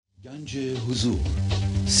گنج حضور،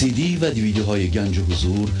 سی دی و دیویدیوهای گنج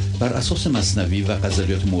حضور بر اساس مثنوی و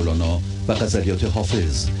غزلیات مولانا و غزلیات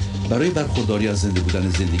حافظ برای برخورداری از زنده بودن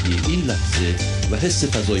زندگی این لحظه و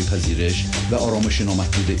حس فضای پذیرش و آرامش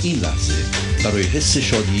نامحدود این لحظه، برای حس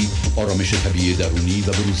شادی، آرامش طبیعی درونی و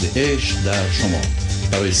بروز عشق در شما،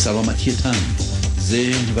 برای سلامتی تن،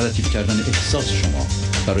 ذهن و لطیف کردن احساس شما،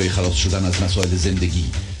 برای خلاص شدن از مسائل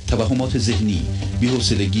زندگی، توهمات ذهنی،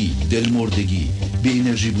 بی‌حوصلگی، دلمردگی، بی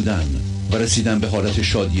انرژی بودن و رسیدن به حالت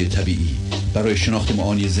شادی طبیعی، برای شناخت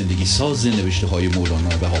معانی زندگی ساز نوشته‌های مولانا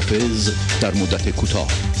و حافظ در مدت کوتاه.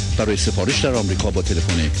 برای سفارش در آمریکا با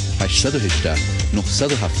تلفن 818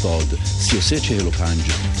 970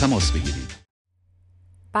 3345 تماس بگیرید.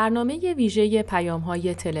 برنامه ویژه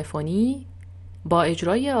پیام‌های تلفنی با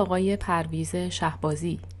اجرای آقای پرویز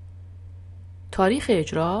شهبازی. تاریخ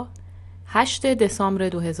اجرا 8 دسامبر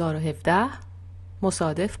 2017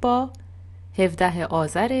 مصادف با 17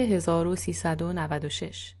 آذر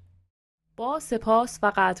 1396. با سپاس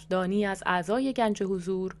و قدردانی از اعضای گنج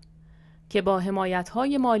حضور که با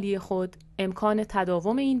حمایت‌های مالی خود امکان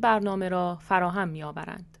تداوم این برنامه را فراهم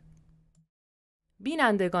می‌آورند.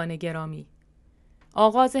 بینندگان گرامی،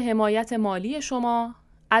 آغاز حمایت مالی شما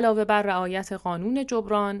علاوه بر رعایت قانون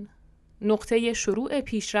جبران، نقطه شروع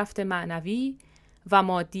پیشرفت معنوی و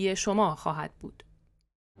مادی شما خواهد بود.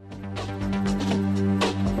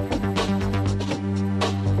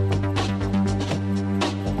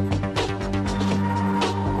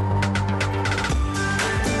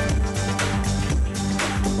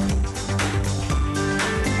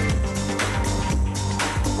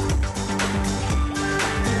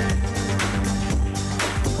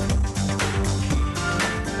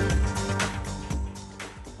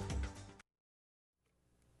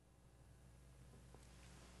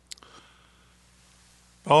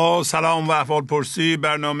 با سلام و احوال پرسی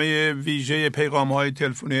برنامه ویژه پیغام های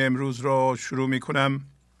تلفنی امروز را شروع می کنم.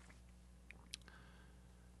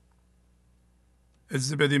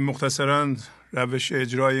 اجازه بدیم مختصراً روش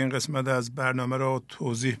اجرای این قسمت از برنامه را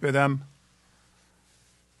توضیح بدم.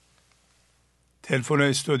 تلفن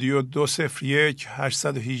استودیو 201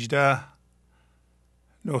 818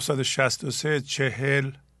 963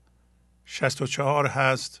 40 64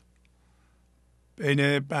 هست.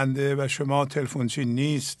 بین بنده و شما تلفنچی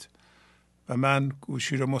نیست و من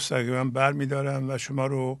گوشی رو مستقیما بر می دارم و شما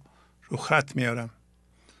رو خط میارم.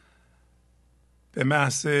 به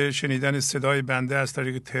محض شنیدن صدای بنده از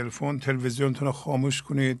طریق تلفن تلویزیونتون رو خاموش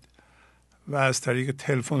کنید و از طریق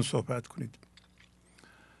تلفن صحبت کنید.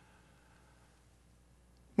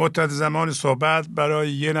 مدت زمان صحبت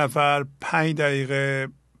برای یه نفر 5 دقیقه،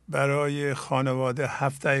 برای خانواده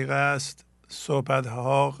 7 دقیقه است. صحبت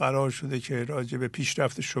ها قرار شده که راجع به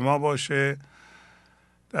پیشرفت شما باشه،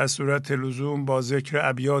 در صورت لزوم با ذکر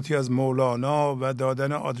ابیاتی از مولانا و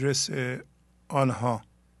دادن آدرس آنها،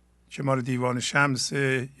 شماره دیوان شمس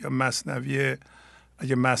یا مثنوی،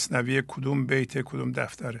 اگه مثنوی کدوم بیت کدوم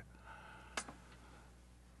دفتره.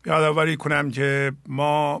 یادآوری کنم که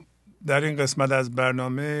ما در این قسمت از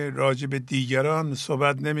برنامه راجع به دیگران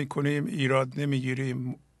صحبت نمی کنیم، ایراد نمی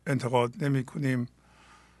گیریم، انتقاد نمی کنیم.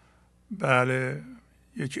 بله،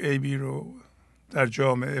 یک عیبی رو در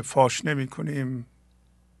جامعه فاش نمی کنیم،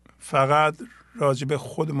 فقط راجع به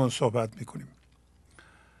خودمون صحبت می کنیم.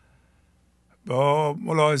 با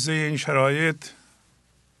ملاحظه این شرایط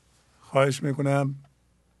خواهش می کنم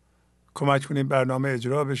کمک کنیم برنامه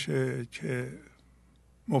اجرا بشه که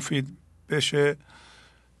مفید بشه.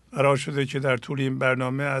 قرار شده که در طول این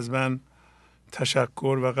برنامه از من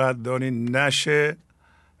تشکر و قدردانی نشه،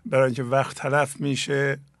 برای اینکه وقت تلف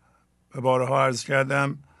میشه و بارها عرض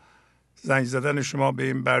کردم زنگ زدن شما به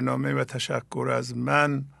این برنامه و تشکر از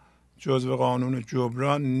من جزو قانون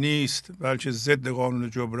جبران نیست، بلکه ضد قانون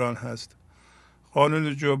جبران هست.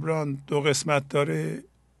 قانون جبران 2 قسمت داره.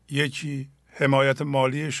 یکی حمایت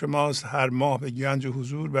مالی شماست هر ماه به گنج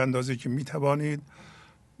حضور به اندازه که میتوانید.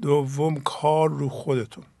 دوم کار رو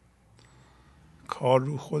خودتون، کار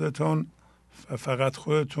رو خودتون و فقط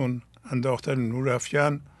خودتون، انداختن نور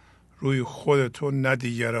افکن روی خودتون نه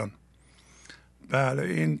دیگران. بله،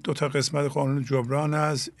 این 2 تا قسمت قانون جبران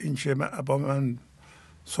است. این که با من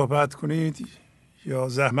صحبت کنید یا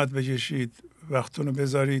زحمت بکشید وقتتون رو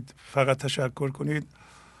بذارید فقط تشکر کنید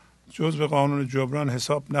جزء قانون جبران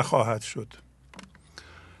حساب نخواهد شد.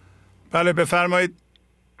 بله بفرمایید.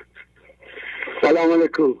 سلام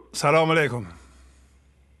علیکم. سلام علیکم.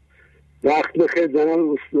 وقت بخیر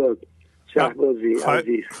جناب استاد شهبازی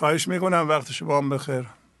عزیز. خواهش میکنم، وقت شما هم بخیر.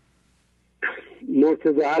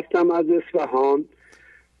 مرتضی هستم از اصفهان.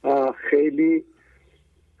 خیلی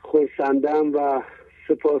خرسندم و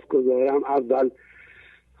سپاسگزارم. اول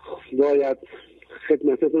باید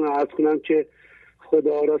خدمتتون عرض کنم که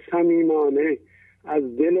خدا را صمیمانه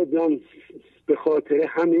از دل و جان به خاطر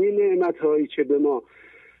همه نعمت‌هایی که به ما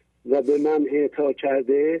و به من اعطا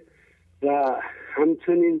کرده و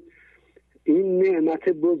همچنین این نعمت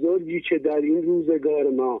بزرگی که در این روزگار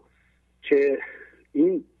ما که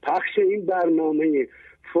این پخش این برنامه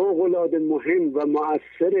فوق‌العاده مهم و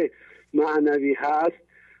مؤثر معنوی هست،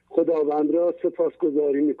 خداوند را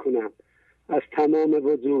سپاسگزاری میکنم از تمام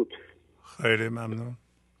وجود. خیلی ممنون.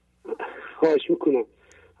 خواهش میکنم.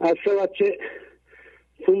 از شود که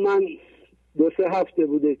من 2-3 هفته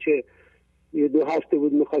بوده که 2 هفته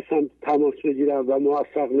بود میخواستم تماس بگیرم و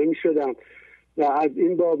موفق نمیشدم و از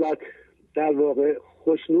این بابت در واقع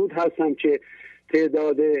خوشنود هستم که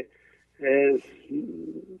تعداد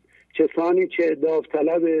کسانی که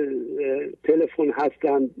داوطلب تلفن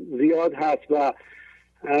هستند زیاد هست و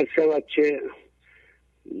هر شود که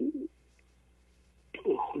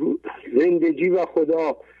زندگی و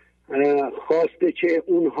خدا خواسته که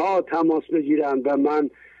اونها تماس بگیرن و من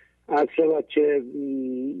هر شود که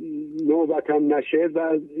نوبتم نشه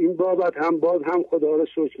و این بابت هم باز هم خدا رو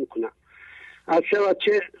شکر میکنم. هر شود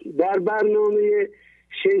که در برنامه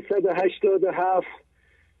 687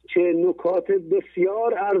 که نکات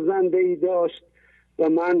بسیار ارزنده‌ای داشت و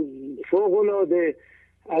من فوق‌العاده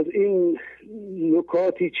از این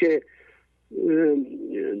نکاتی که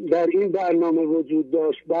در این برنامه وجود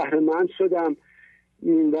داشت بهره مند شدم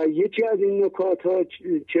و یکی از این نکات ها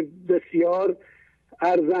که بسیار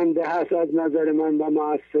ارزنده هست از نظر من و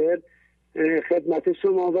مؤثر خدمت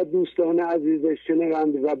شما و دوستان عزیز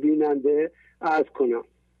شنونده و بیننده عرض کنم.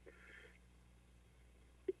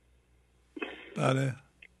 بله.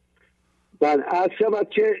 عرض شود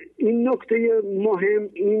که این نکته مهم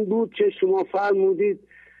این بود که شما فرمودید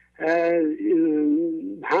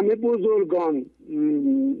همه بزرگان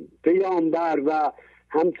پیامبر و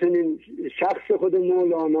همچنین شخص خود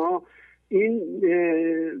مولانا این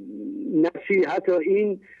نصیحت و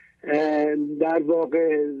این در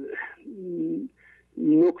واقع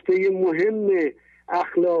نکته مهم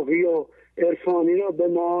اخلاقی و عرفانی را به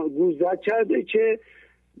ما گوشزد کرده که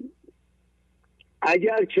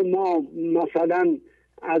اگر که ما مثلا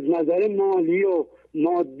از نظر مالی و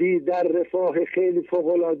مادی در رفاه خیلی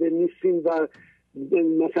فوق‌العاده نیستیم و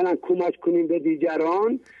مثلا کمک کنیم به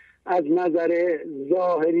دیگران، از نظر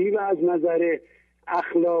ظاهری و از نظر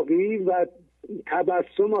اخلاقی و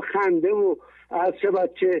تبسم و خنده و از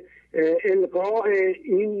شود که القاء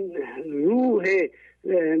این روح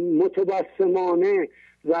متبسمانه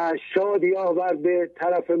و شادی آور به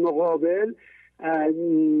طرف مقابل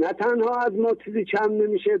نه تنها از ما چیزی کم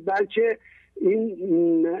نمیشه بلکه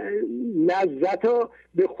این لذت ها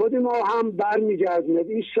به خود ما هم برمیگردونه.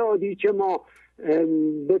 این شادی که ما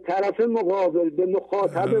به طرف مقابل به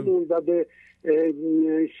مخاطبمون و به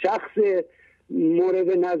شخص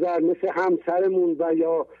مورد نظر مثل همسرمون و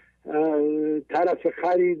یا طرف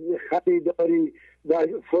خریداری و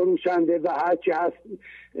فروشنده و هرچی هست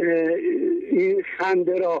این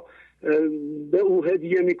خنده را به او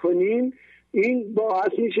هدیه میکنیم، این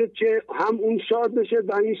باعث میشه که هم اون شاد بشه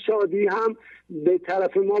و این شادی هم به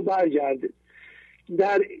طرف ما برگرده.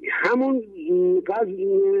 در همون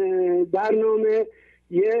برنامه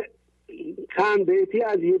یه چند بیتی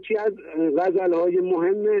از یکی از غزلهای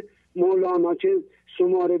مهم مولانا که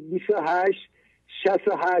شماره 28-68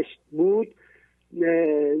 بود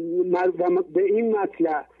و به این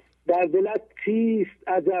مطلع در دلت چیست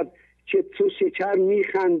عجب که تو شکر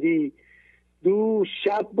میخندی، دو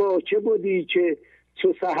شب با چه بودی که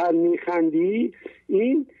تو سحر میخندی.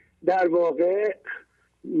 این در واقع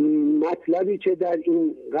مطلبی که در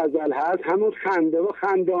این غزل هست همون خنده و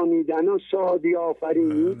خندانیدن و شادی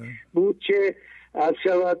آفرینی بود که از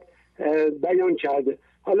شود بیان کرده.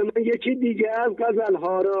 حالا من یکی دیگه از غزل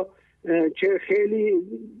ها را که خیلی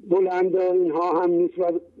بلند اینها هم نیست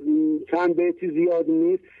و چند بیتی زیادی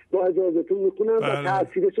نیست با اجازهتون میکنم و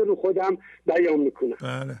تأثیرش رو خودم بیان میکنم.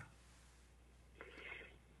 بله.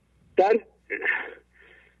 در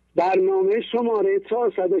برنامه شماره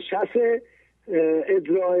 460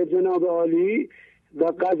 اجرا جناب عالی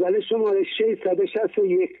و غزل شماره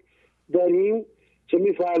 661 داریم که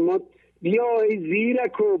میفرماد بیا ای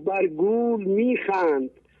زیرک و بر گول میخند،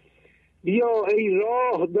 بیا ای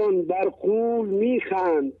راه دان بر قول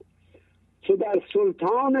میخند، تو در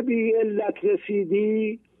سلطان بی علت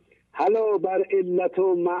رسیدی، هلا بر علت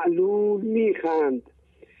و معلول میخند.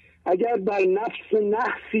 اگر بر نفس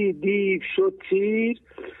نحسی دیو شد تیر،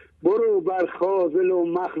 برو بر خاذل و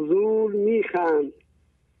مخذول میخند.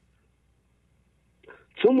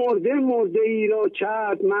 تو مرده ای را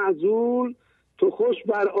کرد معزول، تو خوش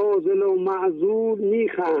بر عازل و معزول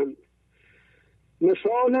میخند.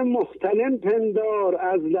 مثال محتلم پندار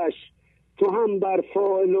ازلش، تو هم بر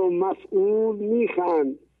فاعل و مفعول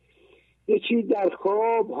میخند. یکی در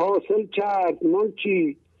خواب حاصل کرد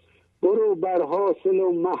ملکی، برو بر حاصل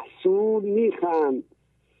و محصول میخند.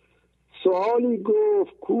 سوالی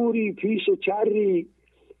گفت کوری پیش چری،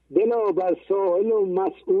 دلا بر سائل و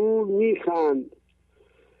مسئول میخند.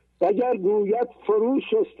 وگر گوید فرو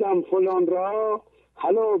شستم فلان را،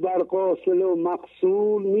 هلا بر قاصل و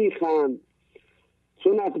مقصول میخند.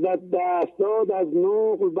 چون عقدت دست داد از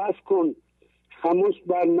نقل بس کن، خموش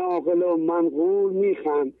بر ناقل و منقول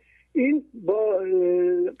میخند. این با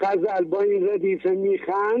غزل با این ردیفه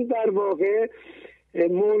میخند، در واقع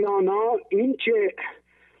مولانا این که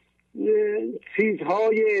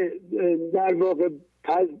چیزهای در واقع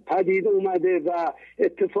پدید اومده و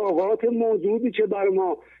اتفاقات موجودی که بر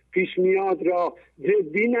ما پیش میاد را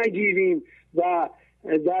جدی نگیریم و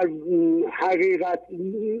در حقیقت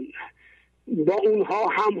با اونها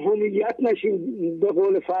هم هویت نشیم، به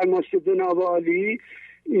قول فرمایش جناب عالی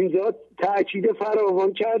اینجا تأکید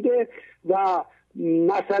فراوان کرده و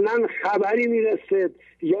مثلا خبری میرسد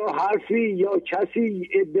یا حرفی یا کسی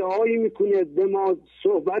ادعایی میکنه، به ما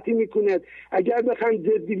صحبتی میکنه، اگر بخوایم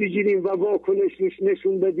جدی بگیریم و واکنش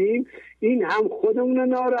نشون بدیم، این هم خودمون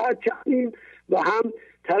ناراحت کردیم و هم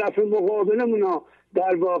طرف مقابلمون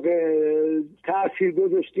در واقع تأثیر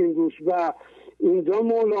گذاشتیم روش. و اینجا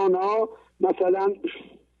مولانا مثلا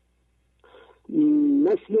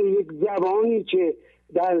مثل یک زبانی که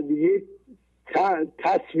در یک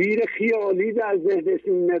تصویر خیالی در ذهنش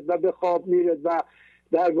میاد و به خواب میرد و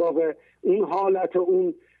در واقع اون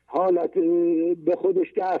حالت به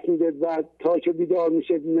خودش دست میده و تا که بیدار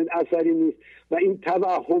میشه اثری نیست و این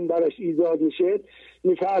توهم براش ایجاد میشه.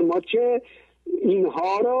 میفرماد که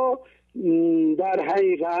اینها را در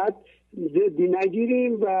حقیقت جدی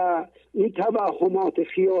نگیریم و این توهمات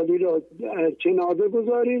خیالی را کنار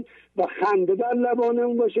بگذاریم و خنده در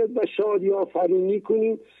لبانمون باشد و شادی آفرینی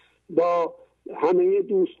کنیم با همه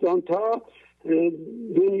دوستان تا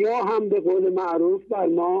دنیا هم به قول معروف بر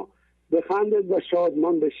ما بخندد و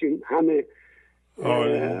شادمان بشیم همه.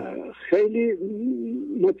 خیلی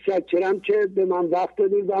متشکرم که به من وقت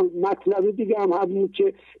دادید و مطلب دیگه هم بود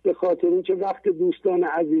که به خاطر اینکه وقت دوستان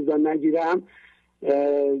عزیزان نگیرم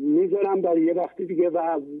میذارم برای یه وقت دیگه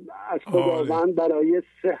و از خداوند برای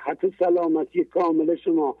صحت و سلامتی کامل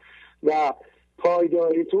شما و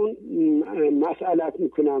پایداریتون مسئلت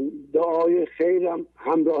میکنم. دعای خیرم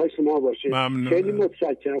همراه شما باشه. ممنون. خیلی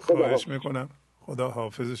متشکرم. خواهش میکنم. خدا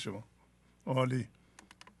حافظ شما. عالی.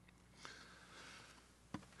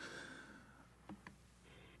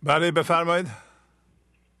 بله بفرمایید.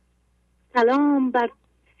 سلام بر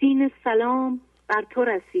سین سلام بر تو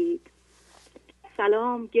رسید،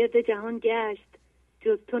 سلام گرد جهان گشت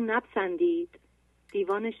جز تو نپسندید.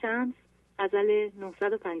 دیوان شمس، غزل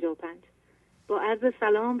 955. با عرض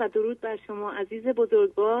سلام و درود بر شما عزیز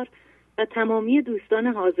بزرگوار و تمامی دوستان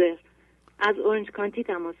حاضر، از اورنج کانتی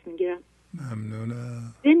تماس میگیرم.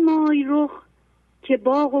 ممنونم. بنمای رخ که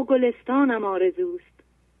باغ و گلستانم آرزوست،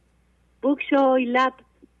 بگشای لب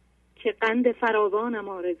که قند فراوانم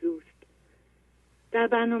آرزوست. در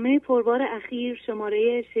برنامه پربار اخیر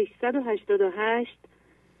شماره 688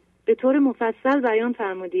 به طور مفصل بیان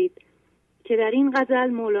فرمودید که در این غزل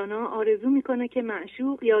مولانا آرزو میکنه که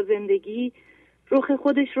معشوق یا زندگی رخ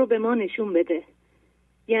خودش رو به ما نشون بده،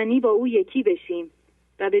 یعنی با او یکی بشیم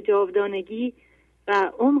و به جاودانگی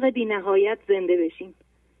و عمق بی نهایت زنده بشیم.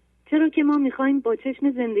 چرا که ما میخوایم با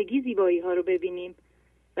چشم زندگی زیبایی ها رو ببینیم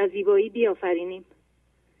و زیبایی بیافرینیم.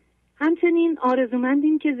 همچنین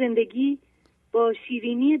آرزومندیم که زندگی با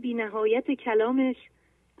شیرینی بی نهایت کلامش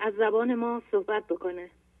از زبان ما صحبت بکنه.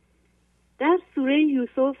 در سوره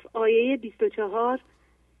یوسف آیه 24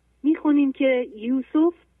 میخونیم که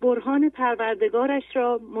یوسف برهان پروردگارش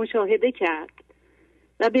را مشاهده کرد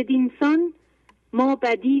و بدینسان ما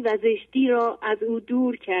بدی و زشتی را از او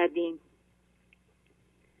دور کردیم،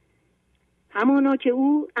 همانا که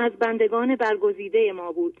او از بندگان برگزیده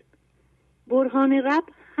ما بود. برهان رب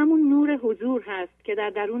همون نور حضور هست که در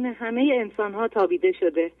درون همه انسانها تابیده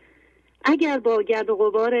شده. اگر با گرد و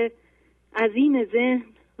غبار عظیم ذهن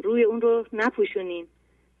روی اون رو نپوشونیم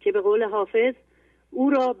که به قول حافظ او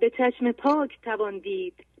را به چشم پاک توان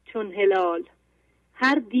دید چون هلال،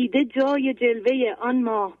 هر دیده جای جلوه آن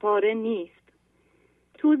ماه پاره نیست.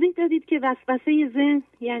 توضیح دادید که وسوسه ذهن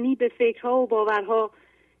یعنی به فکرها و باورها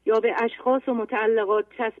یا به اشخاص و متعلقات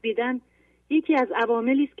چسبیدن یکی از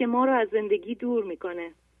عواملی است که ما را از زندگی دور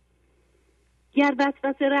میکنه. گر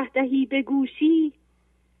وسوسه ره دهی به گوشی،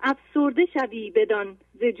 افسرده شوی بدان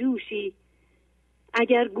ز جوشی.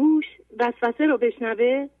 اگر گوش وسوسه رو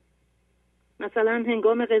بشنوه، مثلا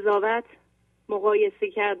هنگام قضاوت مقایسه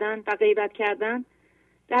کردن و غیبت کردن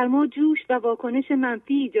در ما جوش و واکنش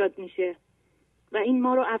منفی ایجاد میشه و این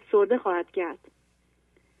ما رو افسرده خواهد کرد.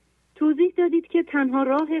 توضیح دادید که تنها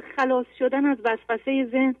راه خلاص شدن از وسوسه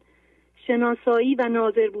ذهن شناسایی و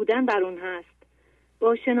ناظر بودن بر اون هست.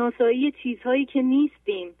 با شناسایی چیزهایی که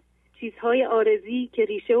نیستیم، چیزهای عارضی که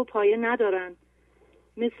ریشه و پایه ندارن،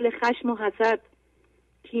 مثل خشم و حسد،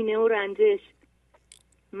 کینه و رنجش،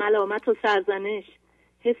 ملامت و سرزنش،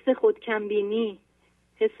 حس خودکمبینی،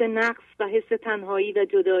 حس نقص و حس تنهایی و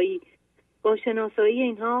جدایی. با شناسایی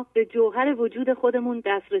اینها به جوهر وجود خودمون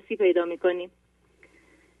دسترسی پیدا میکنیم.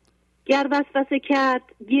 گر وسوسه کرد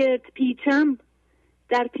گرد پیچم،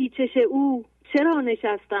 در پیچش او چرا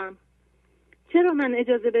نشستم؟ چرا من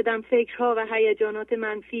اجازه بدم فکرها و هیجانات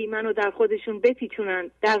منفی منو در خودشون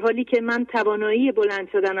بپیچونن، در حالی که من توانایی بلند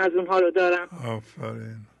شدن از اونها رو دارم؟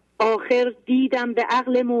 آفرین. آخر دیدم به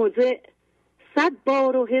عقل موضع، 100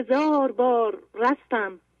 بار و 1000 بار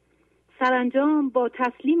رستم. سرانجام با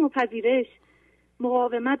تسلیم و پذیرش،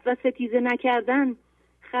 مقاومت و ستیزه نکردن،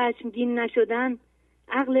 خشمگین نشدن،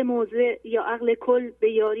 عقل موضع یا عقل کل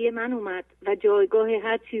به یاری من اومد و جایگاه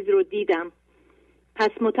هر چیز رو دیدم. پس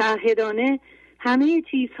متعهدانه همه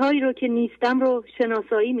چیزهایی رو که نیستم رو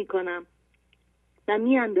شناسایی میکنم و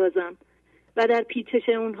میاندازم و در پیچش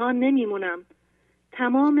اونها نمیمونم.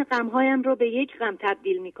 تمام غمهایم رو به یک غم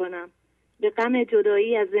تبدیل میکنم، به غم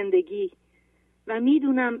جدایی از زندگی، و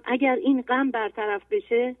میدونم اگر این غم برطرف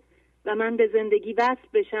بشه و من به زندگی وصل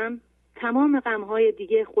بشم، تمام غمهای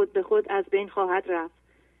دیگه خود به خود از بین خواهد رفت.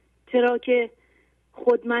 چرا که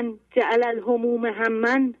خود من جعل الهموم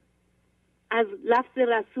هممن از لفظ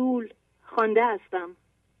رسول خوانده هستم.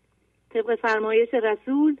 طبق فرمایش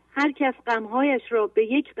رسول هر کس غمهایش را به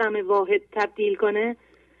یک غم واحد تبدیل کنه،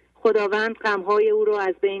 خداوند غمهای او را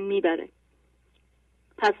از بین میبره.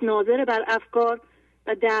 پس ناظر بر افکار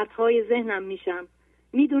و دردهای ذهنم میشم.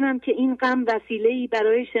 میدونم که این غم وسیله‌ای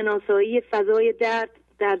برای شناسایی فضای درد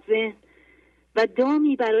در ذهن و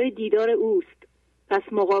دامی برای دیدار اوست. پس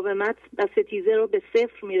مقاومت و ستیزه رو به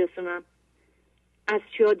صفر میرسونم. از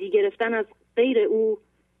شادی گرفتن از غیر او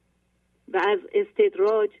و از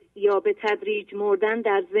استدراج یا به تدریج مردن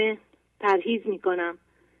در ذهن پرهیز میکنم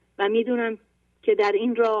و میدونم که در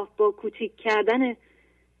این راه با کوچیک کردن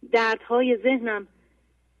دردهای ذهنم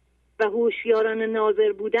و هوشیارانه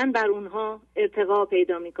ناظر بودن بر اونها ارتقا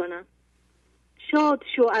پیدا میکنم. شاد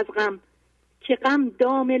شو از غم که غم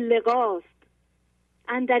دام لقاست،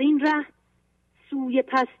 اندر این ره سوی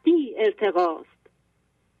پستی ارتقاست.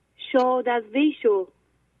 شاد از وی شو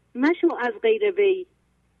مشو از غیر وی،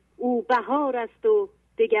 او بهار است و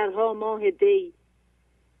دگرها ماه دی.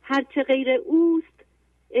 هرچه غیر اوست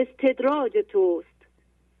استدراج توست،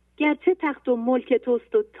 گرچه تخت و ملک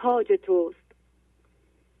توست و تاج توست.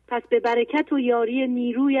 پس به برکت و یاری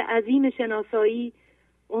نیروی عظیم شناسایی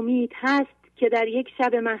امید هست که در یک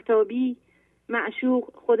شب مهتابی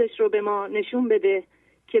معشوق خودش رو به ما نشون بده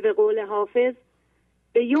که به قول حافظ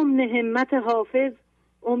به یمن همت حافظ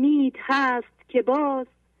امید هست که باز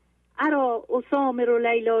ارا اسامر و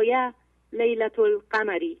لیلایه لیلت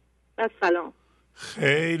القمری. و سلام.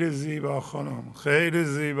 خیلی زیبا خانم، خیلی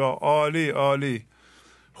زیبا، عالی عالی.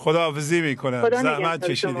 خداحافظی میکنم. زحمت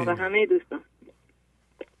کشیدین. و همه دوستان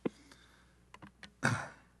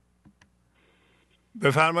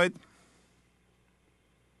بفرمایید.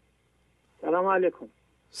 سلام علیکم.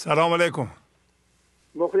 سلام علیکم.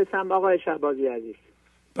 مخلصم آقای شهبازی عزیز.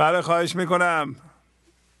 بله خواهش میکنم.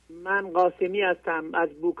 من قاسمی هستم، از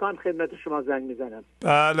بوکان خدمت شما زنگ میزنم.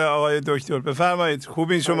 بله آقای دکتر بفرمایید.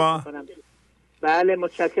 خوبین شما؟ بله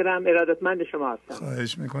متشکرم، ارادتمند شما هستم.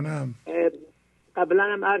 خواهش میکنم. قبلا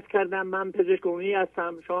هم عرض کردم من پزشک عمومی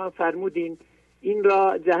هستم. شما فرمودین این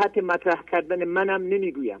را جهت مطرح کردن منم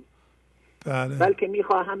نمیگویم. بله. بلکه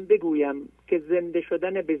میخواهم بگویم که زنده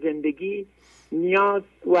شدن به زندگی نیاز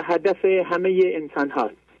و هدف همه انسان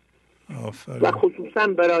هاست. آفرین. و خصوصا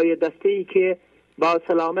برای دسته‌ای که با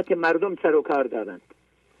سلامت مردم سر و کار دارند.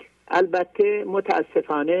 البته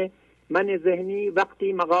متاسفانه من ذهنی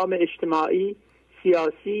وقتی مقام اجتماعی،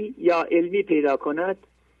 سیاسی یا علمی پیدا کند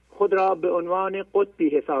خود را به عنوان قطبی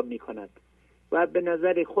حساب می کند و به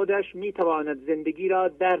نظر خودش می تواند زندگی را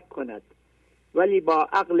درک کند، ولی با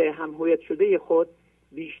عقل همهویت شده خود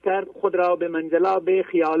بیشتر خود را به منجلاب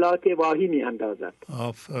خیالات واهی می اندازد.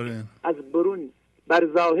 آفرین. از برون بر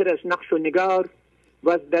ظاهرش نقش و نگار و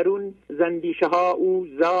از درون زندیشه ها او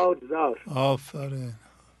زار زار. آفرین.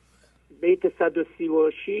 بیت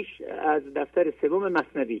 136 از دفتر سوم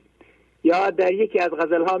مثنوی. یا در یکی از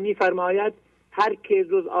غزلها می فرماید هر که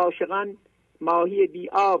جز عاشقان ماهی بی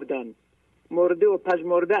آب دان، مرده و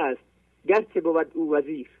پژمرده است گرچه بود او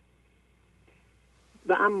وزیر.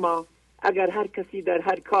 و اما اگر هر کسی در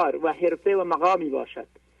هر کار و حرفه و مقامی باشد،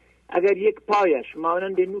 اگر یک پایش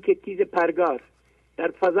مانند نوک تیز پرگار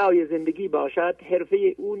در فضای زندگی باشد،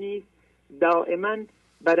 حرفه او نیز دائما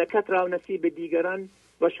برکت را نصیب دیگران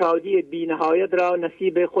و شادی بی‌نهایت را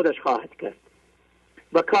نصیب خودش خواهد کرد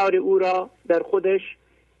و کار او در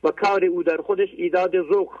خودش ایجاد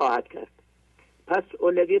ذوق خواهد کرد. پس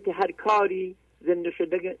اولویت هر کاری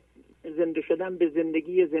زنده شدن به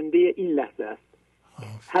زندگی زنده این لحظه است.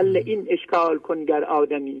 حل این اشکال کن گر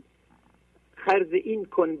آدمی، خرج این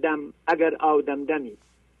کندم اگر آدم دمی.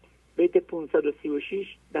 بیت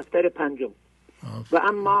 536 دفتر 5. و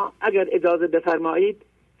اما اگر اجازه بفرمایید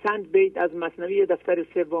چند بیت از مثنوی دفتر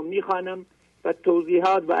 3 میخوانم و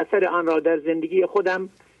توضیحات و اثر آن را در زندگی خودم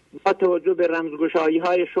با توجه به رمزگشایی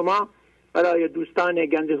های شما برای دوستان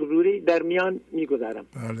گنج حضوری در میان میگذارم.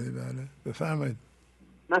 بله بفرمایید.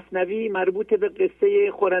 مثنوی مربوط به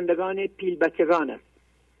قصه خورندگان پیل بچگان است.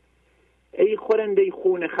 ای خورنده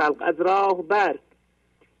خون خلق از راه برد،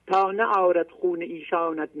 تا نه آرد خون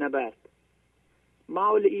ایشانت نبرد.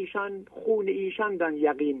 مال ایشان خون ایشان دان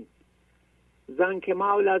یقین، زن که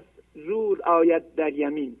مال از زور آید در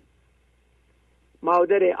یمین.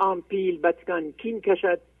 مادر آن پیل بچگان کین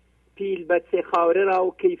کشد، پیل بچه خاره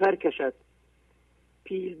را کیفر کشد.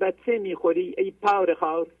 پیل بچه میخوری ای پار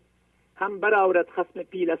خار، هم برآورد خصم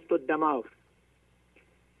پیل است و دمار.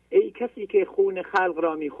 ای کسی که خون خلق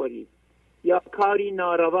را میخوری یا کاری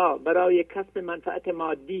ناروا برای کسب منفعت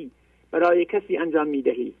مادی برای کسی انجام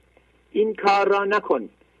میدهی، این کار را نکن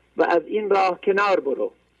و از این راه کنار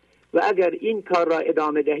برو، و اگر این کار را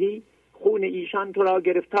ادامه دهی خون ایشان تو را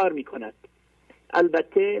گرفتار میکند.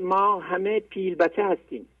 البته ما همه پیل بچه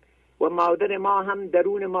هستیم و مادر ما هم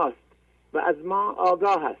درون ماست و از ما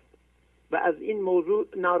آگاه است و از این موضوع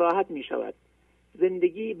ناراحت می شود.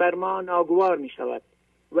 زندگی بر ما ناگوار می شود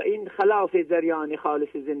و این خلاف جریان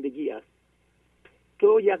خالص زندگی است.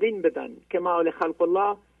 تو یقین بدان که مال خلق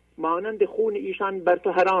الله مانند خون ایشان بر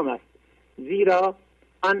تو حرام است، زیرا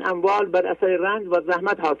آن اموال بر اثر رنج و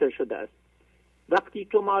زحمت حاصل شده است. وقتی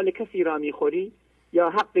تو مال کسی را می خوری یا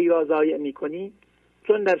حقی را ضایع می کنی،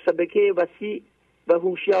 چون در شبکه وسیع و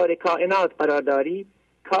هوشیار کائنات قرار داری،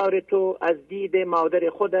 کار تو از دید مادر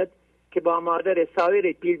خودت که با مادر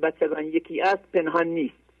سایر پیل بچگان یکی است پنهان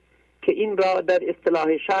نیست، که این را در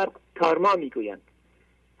اصطلاح شرق کارما میگویند.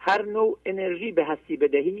 هر نوع انرژی به هستی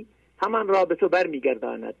بدهی همان را به تو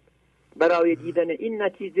برمیگرداند. برای دیدن این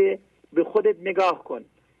نتیجه به خودت نگاه کن.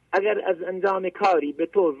 اگر از انجام کاری به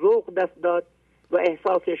تو ذوق دست داد و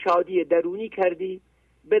احساس شادی درونی کردی،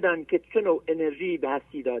 بدان که چه نوع انرژی به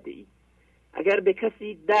هستی داده ای. اگر به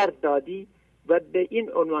کسی درد دادی و به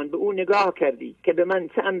این عنوان به او نگاه کردی که به من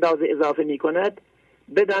چه اندازه اضافه می کند،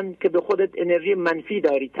 بدان که به خودت انرژی منفی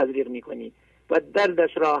داری تزریق می کنی و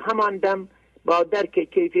دردش را همان دم با درک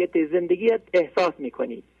کیفیت زندگیت احساس می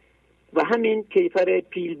کنی و همین کیفر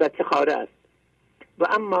پیل بچه خاره است. و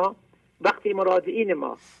اما وقتی مراجعین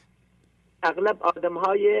ما اغلب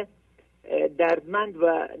آدمهای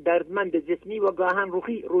دردمند جسمی و گاهن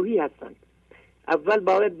روحی هستند، اول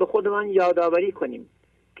باید به خودمان یادآوری کنیم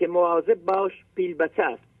که مواظب باش، پیل بچه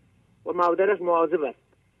است و مادرش مواظب است.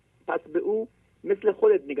 پس به او مثل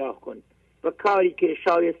خودت نگاه کن و کاری که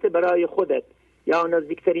شایسته برای خودت یا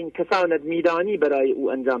نزدیکترین کسانت میدانی برای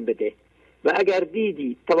او انجام بده. و اگر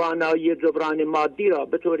دیدی توانایی جبران مادی را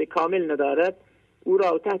به طور کامل ندارد، او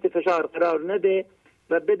را تحت فشار قرار نده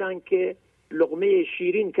و بدان که لقمه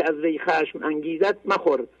شیرین که از وی خشم انگیزد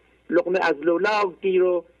مخور، لقمه از لولاک گیر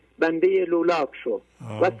و بنده لولاک شو.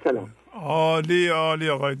 و سلام. عالی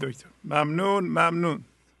آقای دکتر، ممنون.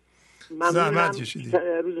 زحمت کشیدی.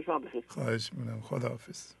 روز شما بخیر. خواهش می‌کنم.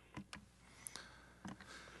 خداحافظ.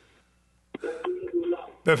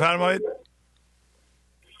 بفرمایید.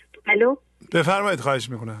 الو. بفرمایید، خواهش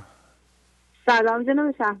میکنم. سلام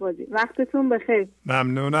جناب شهبازی، وقتتون بخیر.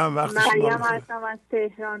 ممنونم. وقت شما بخیر. مریم هستم از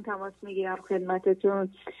تهران، تماس میگیرم خدمتتون.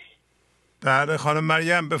 بله خانم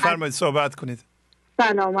مریم، بفرمایید صحبت کنید.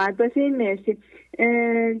 سلامت باشید. مرسی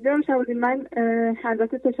جناب شهبازی. من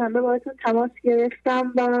البته دوشنبه باهاتون تماس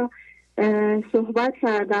گرفتم و صحبت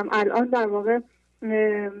کردم. الان در واقع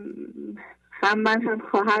هم من هم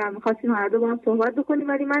خواهرم می‌خواستیم هر دو با هم صحبت بکنیم،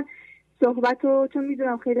 ولی من صحبت رو چون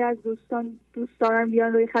میدونم خیلی از دوستان دوست دارن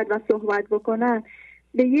بیان روی خط و صحبت بکنن،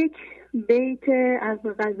 به یک بیت از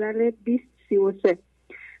غزل 2033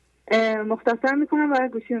 مختصر میکنم و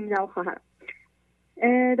گوشی رو میدم خواهرم.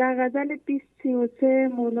 در غزل 2033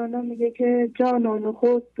 مولانا میگه که جانان و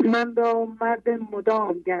خود من را مرد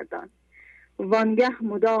مدام گردان، وانگه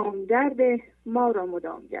مدام گرده ما را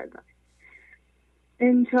مدام گردان.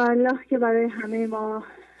 انشاءالله که برای همه ما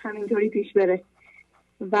همینطوری پیش بره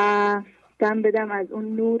و دم بدم از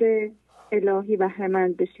اون نور الهی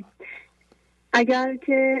بهره‌مند بشیم. اگر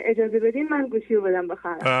که اجازه بدین من گوشی رو بدم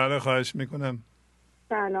بخرم. بله خواهش میکنم.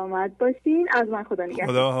 سلامت باشین. از من خدا نگهدار.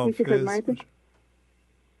 خدا حافظ.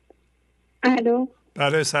 الو.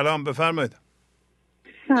 بله سلام بفرمایید.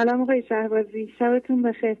 سلام آقای شهبازی، شبتون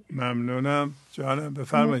بخیر. ممنونم جانم،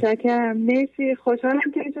 بفرمایید. متشکرم، مرسی.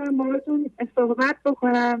 خوشحالم که میتونم باهاتون صحبت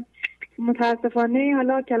بکنم. متاسفانه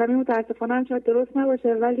حالا کلمه متاسفانه هم شاید درست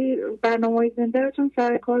نباشه، ولی برنامه‌های زنده رو چون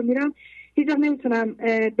سر کار میرم هیچ وقت نمیتونم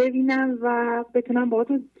ببینم و بتونم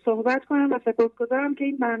باهاتون صحبت کنم و سپاسگزارم که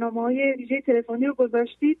این برنامه‌های ویژه تلفنی رو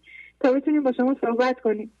گذاشتید تا بتونیم با شما صحبت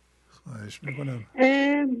کنیم. خواهش میکنم.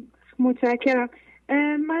 متشکرم.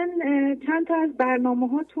 من چند تا از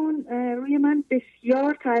برنامه‌هاتون روی من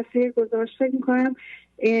بسیار تاثیر گذاشت. فکر می‌کنم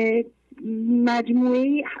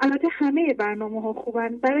مجموعی، البته همه برنامه‌ها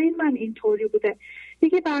خوبن، برای من اینطوری بوده.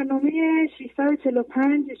 یکی برنامه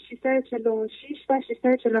 645، 646 و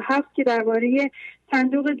 647 که درباره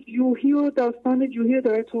صندوق جویی و داستان جویی رو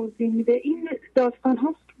داره توضیح میده. این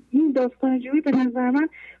داستان جویی به نظر من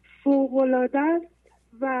فوق‌العاده است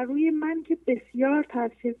و روی من که بسیار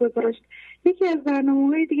تاثیر گذاشت. یکی از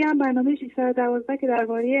برنامه‌های دیگه هم برنامه 612 که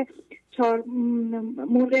درباره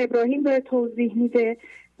مرغ ابراهیم داره توضیح میده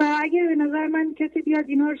و اگر به نظر من کسی بیاد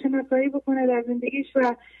اینها رو شناسایی بکنه در زندگیش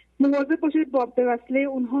و مواظب باشه به وسیله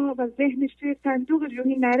اونها و ذهنش توی صندوق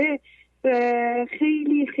جویی نره،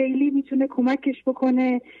 خیلی خیلی میتونه کمکش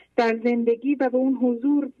بکنه در زندگی و به اون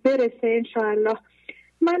حضور برسه انشاءالله.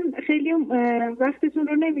 من خیلی وقتتون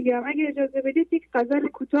رو نمیگیرم، اگه اجازه بدید یک غزل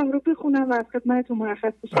کوتاه رو بخونم و از خدمتتون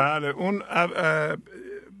مرخص بشم. بله، اون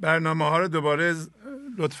برنامه ها رو دوباره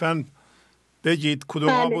لطفاً بگید کدوم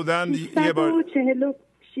ها بودن.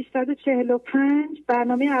 645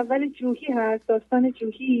 برنامه اول جویی هست، داستان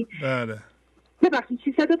جویی. بله. ببخشید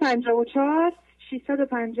 654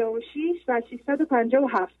 656 و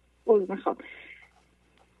 657 میخوام.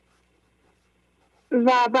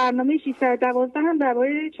 و برنامه 612 هم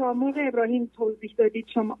درباره چهارمرغ ابراهیم توضیح دادید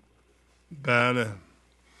شما. بله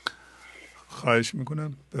خواهش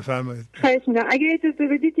میکنم بفرمایید. خواهش میکنم اگه اجازه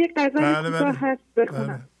بدید یک غزل کوتاه هست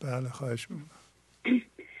بخونم. بله خواهش میکنم.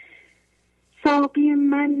 ساقی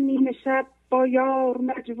من نیمه شب با یار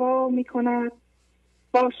نجوا میکند،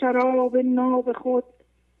 با شراب ناب خود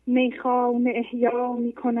میخانه احیا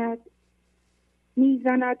میکند.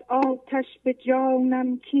 میزند آتش به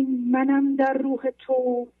جانم کین منم در روح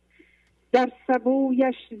تو، در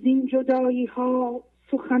سبویش زین جدایی ها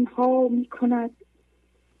سخنها میکند.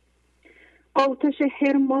 آتش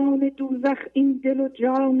حرمان دوزخ این دل و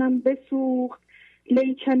جانم بسوخت،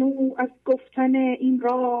 لیکن او از گفتن این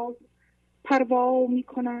راز پروا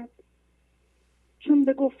میکند. چون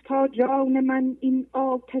به گفتا جان من این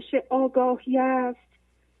آتش آگاهی است،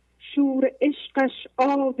 شور عشقش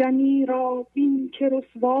آدمی را بین که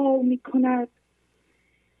رسوا میکند.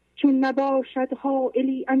 چون نباشد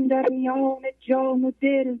حائلی اندر میان جان و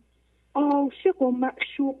دل، عاشق و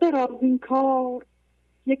معشوقه را این کار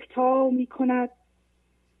یکتا میکند.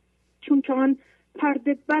 چون که آن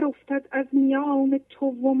پرده بر افتد از میان تو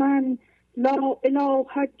و من، لا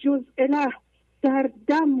اله جز اله در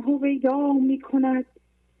دم هویدا میکند.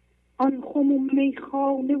 آن خم و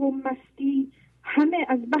میخانه و مستی همه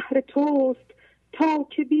از بحر توست، تا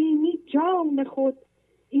که بینی جان خود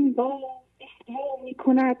این بار احیا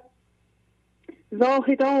میکند.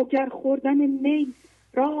 زاهدا گر خوردن می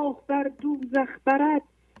راه بر دوزخ برد،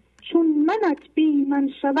 چون منت بی من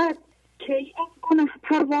شود کی از گنه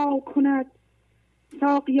پروا کند.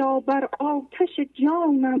 ساقیا بر آتش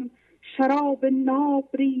جانم شراب ناب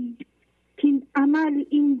ریز، کین عمل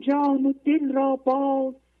این جان و دل را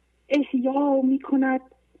باز احیا میکند.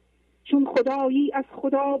 چون خدایی از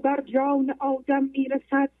خدا بر جان آدم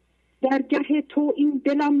میرسد، در گه تو این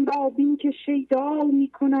دلم را بین که شیدا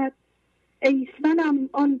میکند. ای صنم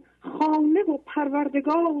آن خانه و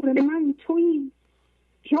پروردگار من تویی،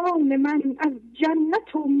 جان من از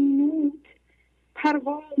جنت و مینوت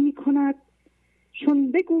پروا میکند.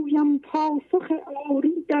 چون بگویم پاسخ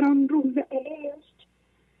آری در آن روز عشق،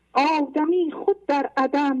 آدمی خود در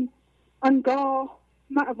عدم آنگاه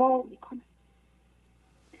مأوا میکند.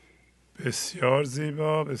 بسیار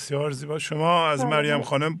زیبا، بسیار زیبا. شما از مریم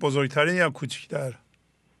خانم بزرگترین یا کوچکتر؟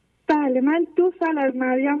 بله من 2 سال از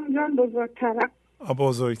مریم جان بزرگترم.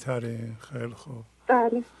 بزرگترین، خیلی خوب.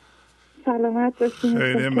 بله سلامت باشین.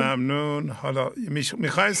 خیلی ممنون. حالا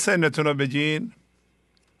میخواین سنتون رو بگین؟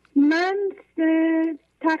 من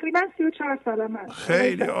تقریبا 34 سالم هست.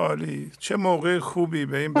 خیلی عالی. چه موقع خوبی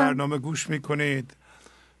به این برنامه گوش میکنید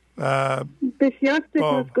و بسیار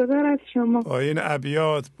سپاسگزار از شما. با این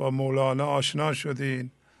ابیات با مولانا آشنا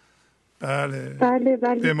شدین. بله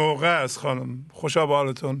بله به موقع است خانم. خوشا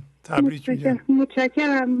بالتون. تبریک میگم.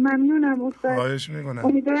 متشکرم، ممنونم استاد. خواهش میکنم.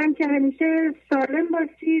 امیدوارم که همیشه سالم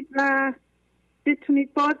باشید و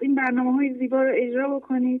بتونید باز این برنامه‌های زیبا رو اجرا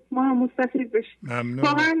بکنید، ما هم مستفید بشیم. ممنون.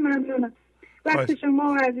 واقعا ممنونم. وقت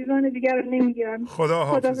شما و عزیزان دیگر رو نمیگیرم. خدا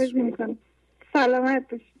حافظ. میکنم. سلامت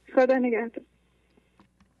باشید. خدا نگهدار.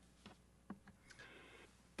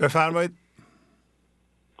 بفرمایید.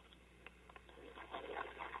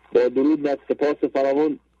 با درود و سپاس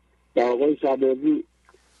فراوان به آقای شهبازی،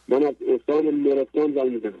 من از استان لرستان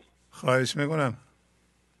زنگ میزنم. خواهش میکنم.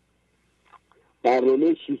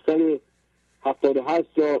 برنامه 678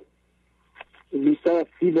 را بیشتر از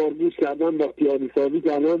 30 بار گوش کردم و پیاده سازی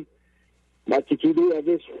کردم و چکیده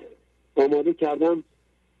ازش آماده کردم.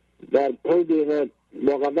 در 5 دقیقه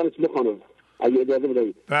با قدرش بخوانم اگه اجازه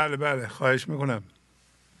بدهید. بله خواهش میکنم.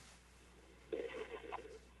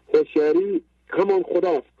 هوشیاری همان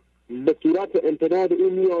خداست، به صورت امتداد او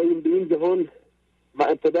میاییم به این جهان و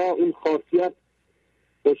ابتدا اون خاصیت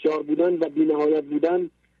هوشیار بودن و بی‌نهایت بودن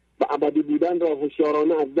و ابدی بودن را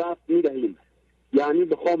هوشیارانه از دست میدهیم، یعنی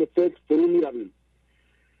به خواب فکر فرو میرویم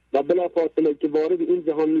و بلافاصله که وارد این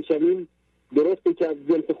جهان میشویم درسته که از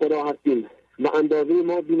جنس خدا هستیم و اندازه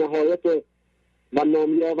ما بی‌نهایت و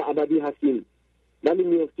نامیاب و ابدی هستیم، ولی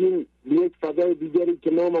میفتیم به یک فضای دیگری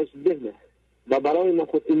که نامش ذهنه و برای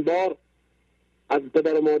نخستین بار از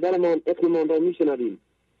پدر و مادرمان اسممان را میشنویم.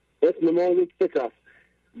 اسم ما یک فکر است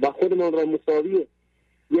و خودمان را مساوی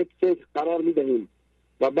یک فکر قرار میدهیم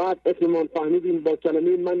و بعد اسممان فهمیدیم با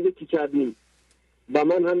کلمه من یکی کردیم و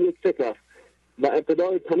من هم یک فکر است و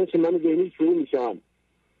ابتدای تنش من ذهنی شروع میشوم.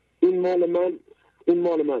 این مال من، این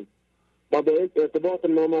مال من و با یک ارتباط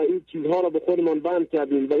نامرئی چیزها را به خودمان بند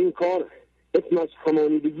کردیم و این کار اسمش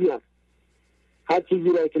همانیدگی است. هر چیزی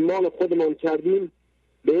را که مال خودمان کردیم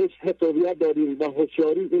بهش هویت دادیم و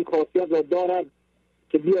هوشیاری این خاصیت را دارد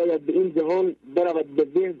که بیاید به این جهان برود به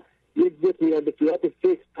ذهن یک جسمی را به صورت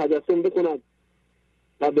فکر تجسم بکند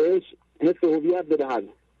و بهش حس هویت بدهد،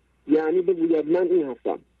 یعنی بگوید من این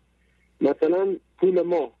هستم. مثلا پول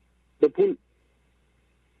ما به پول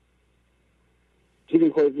چی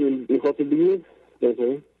میخواستید بگید؟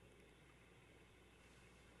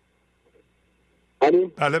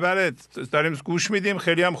 بله داریم گوش میدیم،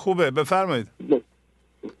 خیلی هم خوبه، بفرمایید.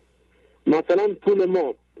 مثلا پول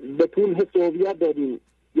ما به پول حس هویت دادیم،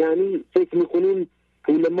 یعنی فکر میکنیم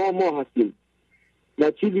پول ما هستیم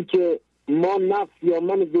و چیزی که ما نفس یا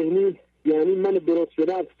من ذهنی یعنی من درست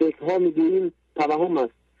شده از فکرها میگوییم توهم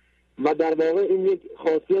است و در واقع این یک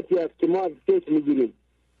خاصیتی است که ما از فکر میگیریم.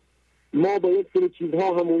 ما با یک سری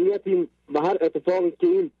چیزها همویتیم و هر اتفاقی که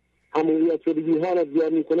این همویت شدگی ها را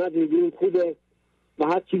زیاد میکند میگوییم خوبه و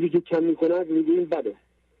هر چیزی که کم میکند میگوییم بده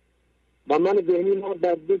و من ذهنی ما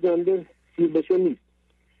در دو جنبه سیربشو نیست،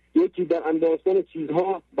 یکی در انداختن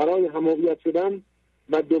چیزها برای همویت شدن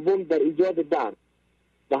و دوم در ایجاد درد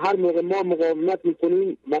و هر موقع ما مقاومت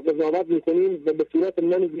میکنیم و قضاوت میکنیم و به صورت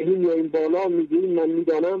من ذهنی یا این بالا میگوییم من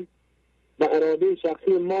میدانم و اراده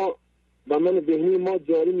شخصی ما و من ذهنی ما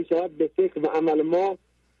جاری میشود به فکر و عمل ما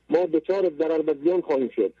دچار ضرر و زیان خواهیم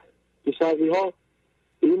شد که شرقی ها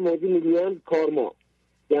این موضوع میگویند کارما،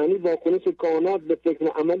 یعنی واکنش کائنات به فکر و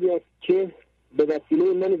عملی است که به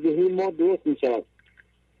وسیله من ذهنی ما درست میشود،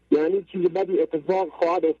 یعنی چیز بدی اتفاق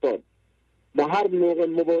خواهد افتاد و هر موقع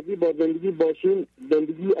موازی با زندگی باشیم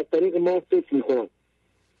زندگی از طریق ما فکر میکنند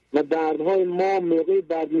و دردهای ما موقع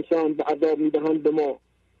درد میشوند و عذاب میدهند به ما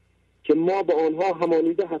که ما با آنها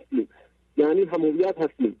همانیده هستیم، یعنی همویت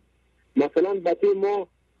هستیم. مثلا بچه ما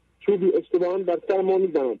چوبی اشتباها در سر ما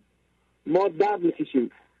میزنند، ما درد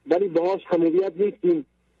میکشیم ولی باهاش همویت نیستیم،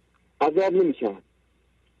 عذاب نمیشوند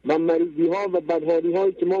و مریضی ها و بدحالی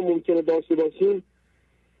هایی که ما ممکنه داشته باشیم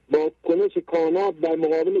با کنش کائنات در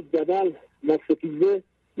مقابل جدل و ستیزه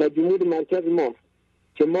و جمود مرکز ماست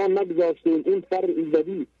که ما نگذاشتیم این فر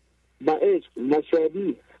ایزدی و عشق و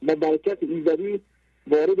شادی و برکت ایزدی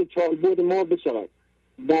وارد چالبود ما بشود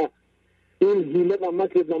و این حیله و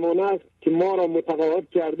مکر زمانه است که ما را متقاعد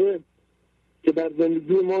کرده که در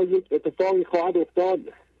زندگی ما یک اتفاقی خواهد افتاد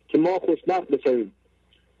که ما خوشبخت بشویم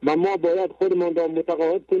و ما باید خودمان را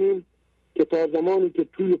متقاعد کنیم که تا زمانی که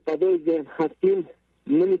توی فضای ذهن هستیم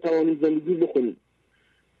نمیتوانیم زندگی بکنیم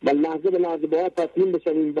و لحظه به لحظه باید تسلیم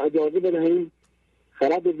بشویم و اجازه بدهیم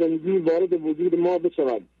خرد زندگی وارد وجود ما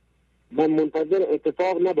بشود و منتظر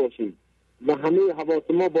اتفاق نباشیم و همه حواس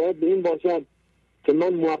ما باید به این باشد که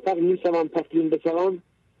من موفق میشوم تسلیم بشوم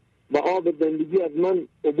و آب زندگی از من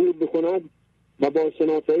عبور بکند و با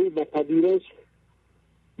شناسایی و پذیرش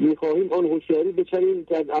میخواهیم آن هوشیاری بشویم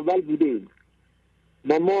که از اول بودیم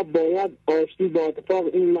و ما باید آشتی با اتفاق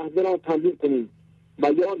این لحظه را تمدید کنیم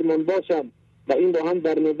و یادمان باشد و این را هم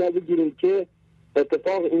در نظر بگیریم که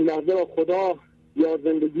اتفاق این لحظه را خدا یا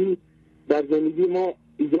زندگی در زندگی ما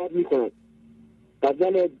ایجاد می کند.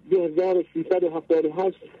 غزل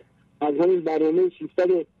 2378 از همین برنامه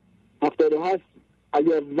 678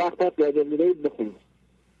 اگر وقت هست اجازه میدهید بخونید.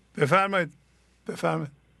 بفرمایید.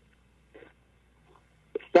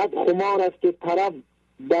 صد خمار است که طرف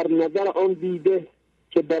در نظر آن دیده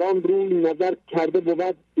که در آن روی نظر کرده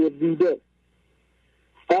بود دیده.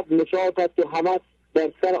 صد نشاط است و هوس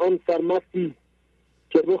در سر آن سرمستی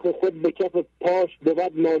که رخ خود به کف پاش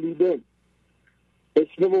بود مالیده.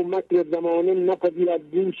 عشوه و مکر زمانه نپذیرد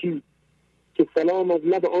گوشی که سلام از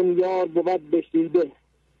لب آن یار بود بشنیده.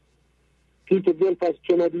 پیچ زلفش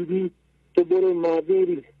چو ندیدی تو برو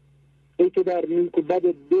معذوری ای که در نیک و بد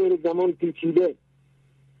دور زمان پیچیده.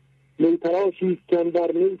 می تراشی که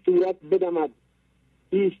در می صورت بدمد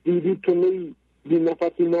هیچ دیدی تو می بی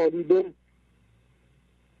نفسی نادیده.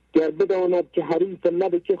 گر بداند که حریف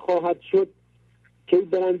لب که خواهد شد کی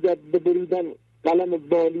برنجد ببریدن قلم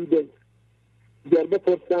بالیده. گر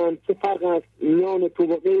بپرسند چه فرق است میان تو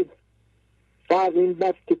و غیر فرق این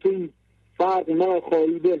بس که توی فرق مرا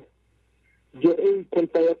خواهیده. جرعی کن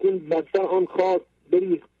فیکون بر سر آن خاک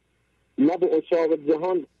بریخت لب اشاق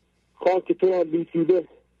جهان خاک تو را لیسیده.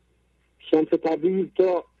 شمس تبریز تو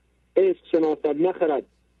را عشق شناسد نخرد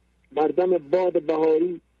بر دم باد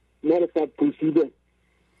بهاری نرسد پوسیده.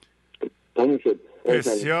 تموم شد.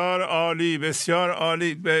 بسیار عالی، بسیار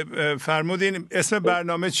عالی. فرمودین اسم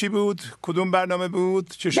برنامه چی بود؟ کدوم برنامه بود؟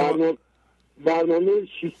 برنامه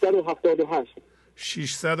 678.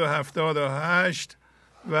 678.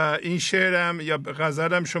 و این شعرم یا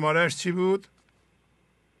غزلم شمارهش چی بود؟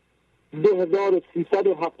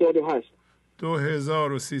 2378.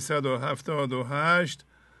 2378.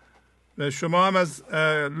 و شما هم از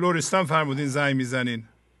لرستان فرمودین زنگ میزنین؟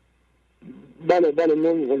 بله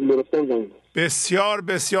من از لرستان زنگ. بسیار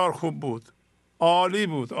بسیار خوب بود، عالی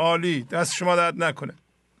بود، عالی. دست شما درد نکنه.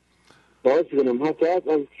 خواهش میکنم. از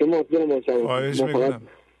شما خواهش میکنم.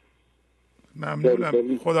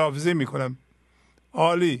 ممنونم. خداحافظی میکنم.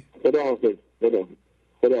 عالی. خداحافظ.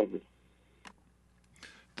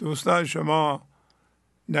 دوستان شما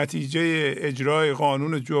نتیجه اجرای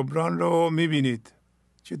قانون جبران رو میبینید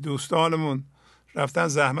که دوستانمون رفتن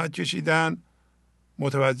زحمت کشیدن،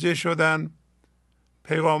 متوجه شدن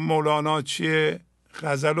پیغام مولانا چیه،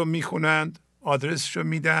 غزل رو میخونند، آدرسش رو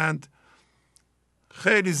میدند.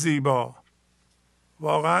 خیلی زیبا،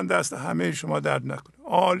 واقعا دست همه شما درد نکنه.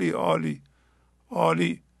 عالی عالی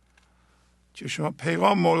عالی که شما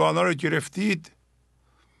پیغام مولانا رو گرفتید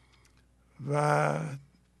و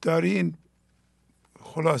دارین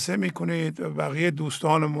خلاصه میکنید و بقیه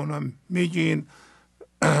دوستانمون هم میگین،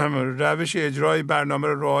 روش اجرای برنامه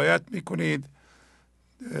رو رعایت میکنید،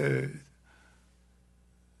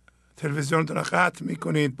 تلویزیونتون رو قطع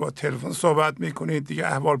میکنید، با تلفن صحبت میکنید، دیگه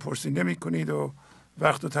احوال پرسی نمیکنید و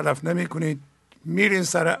وقت رو تلف نمیکنید، میرین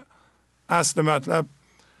سر اصل مطلب.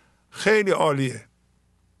 خیلی عالیه.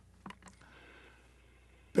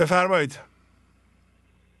 بفرمایید.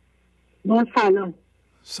 با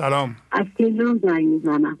سلام. از تهران زنگ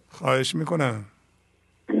میزنم. خواهش میکنم.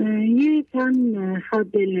 یه چند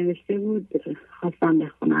خط نوشته بود خواستم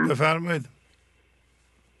بخونم. بفرمایید.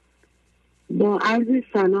 با عرض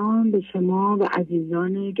سلام به شما و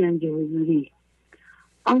عزیزان گنج حضوری.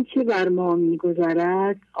 آنچه بر ما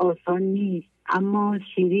میگذرد آسان نیست اما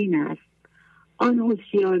شیرین است. آن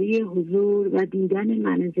هوشیاری حضور و دیدن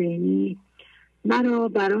من ذهنی مرا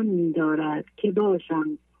بران می‌دارد که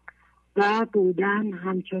باشم و بودن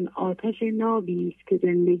همچون آتش نابی است که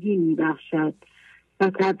زندگی می‌بخشد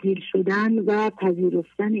و تبدیل شدن و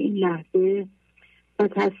پذیرفتن این لحظه و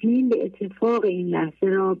تسلیم به اتفاق این لحظه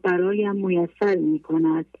را برایم میسر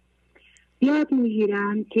می‌کند. یاد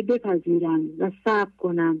می‌گیرم که بپذیرم و صبر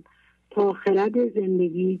کنم تا خرد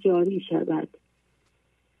زندگی جاری شود.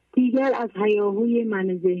 دیگر از هیاهوی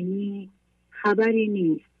من ذهنی خبری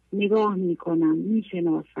نیست. نگاه می‌کنم،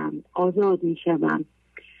 می‌شناسم، آزاد می‌شوم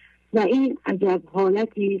و این عجب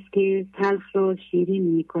حالتی است که تلخ را شیرین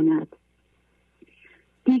می‌کند.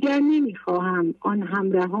 دیگر نمی‌خواهم آن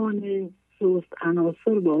همراهان سست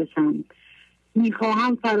عناصر باشم.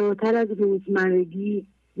 می‌خواهم فراتر از روزمرگی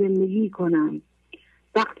زندگی کنم.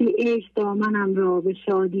 وقتی عشق دامنم را به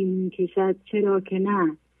شادی می‌کشد چرا که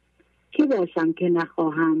نه؟ چه باشم که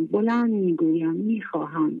نخواهم؟ بلند می‌گویم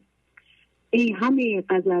می‌خواهم. ای همه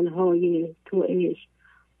غزل‌های تو عشق،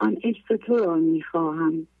 آن عشق تو را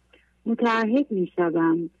می‌خواهم. متعهد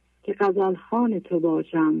می‌شوم که غزلخوان تو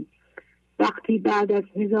باشم. وقتی بعد از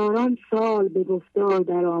هزاران سال به گفتار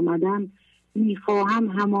در آمدم می‌خواهم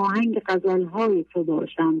هماهنگ غزل‌های تو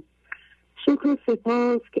باشم. شکر و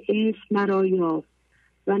سپاس که عشق مرا یافت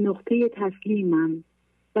و نقطه تسلیمم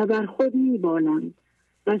و بر خود میبالم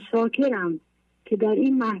و شاکرم که در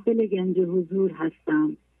این محفل گنج حضور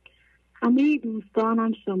هستم. همه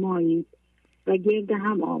دوستانم شمایید و گرد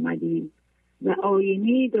هم آمدیم و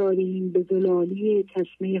آینه داریم به زلالی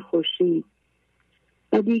چشمه خورشید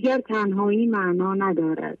و دیگر تنهایی معنا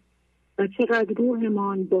ندارد و چقدر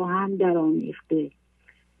روحمان با هم درآمیخته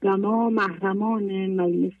و ما محرمان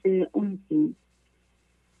مجلس انسیم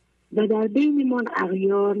و در بینمان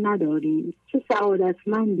اغیار نداریم. چه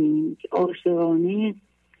سعادتمندیم که عاشقانه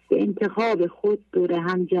به انتخاب خود دور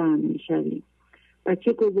هم جمع می‌شویم و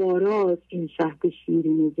چه گواراست این شهد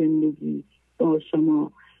شیرین زندگی با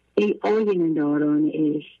شما ای آینه داران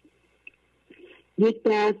عشق. یک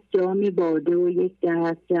دست جام باده و یک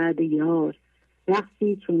دست جعد یار،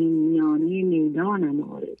 رقصی چنین میانه میدانم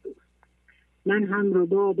آرزوست. من هم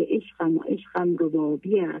رباب عشقم و عشقم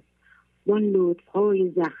ربابی است، وان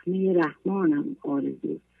لطف‌های زخمه رحمانم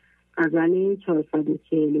آرزوست. غزل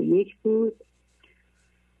 441 بود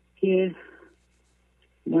که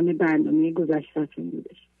من برنامه گذشته‌تون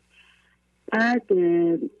بودش. بعد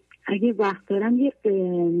اگه وقت دارم یک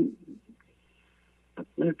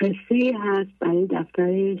قصه هست برای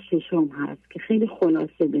دفتر ششم هست که خیلی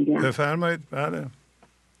خلاصه بگم. بفرمایید.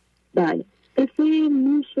 بله. قصه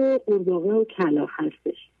موش و قورباغه و کلاغ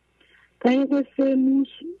هستش. در این قصه موش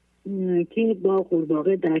که با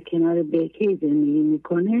قورباغه در کنار برکه زندگی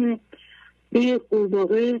میکنه به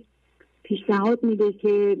قورباغه پیشنهاد میده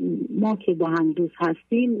که ما که با هم دوست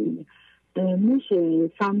هستیم، موش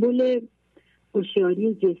سمبل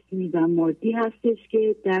هوشیاری جسمی و مادی هستش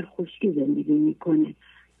که در خشکی زندگی میکنه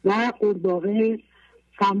و قورباغه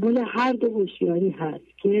سمبل هر دو هوشیاری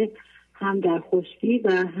هست که هم در خشکی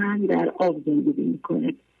و هم در آب زندگی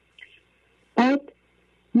میکنه. بعد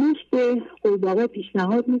موش به قورباغه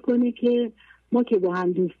پیشنهاد میکنه که ما که با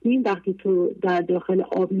هم دوستیم، وقتی تو در داخل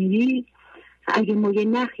آب میری، اگه ما یه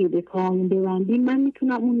نخی به پاهمون ببندیم، من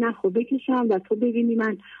میتونم اون نخو بکشم و تو ببینی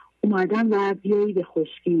من اومدم و بیایی به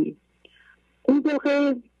خشکی.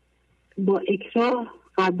 قورباغه با اکراه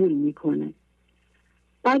قبول میکنه.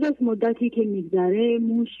 بعد از مدتی که میگذره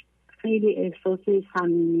موش خیلی احساس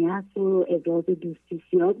صمیمیت و ابراز دوستی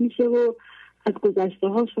زیاد میشه و از گذشته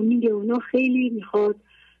هاشو میگه. اونا خیلی میخواد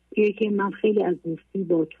بگه که من خیلی از دوستی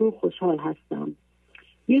با تو خوشحال هستم.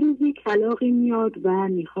 یه روزی کلاغی میاد و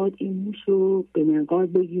میخواد این موش رو به منقار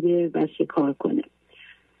بگیره و شکار کنه.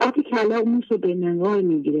 وقتی کلاغ موش رو به منقار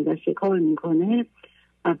میگیره و شکار میکنه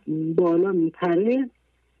و بالا میپره،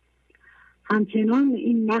 همچنان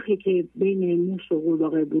این نخی که بین موش و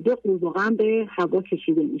قورباغه بوده، قورباغه هم به هوا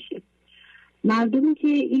کشیده میشه. مردمی که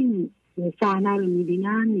این صحنه رو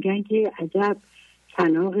میبینن میگن که عجب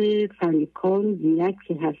کلاغ فریبکار و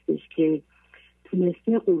زیرکی هستش که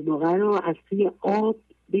تونسته قورباغه رو از توی آب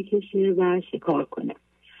بکشه و شکار کنه.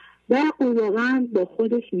 و قورباغه هم با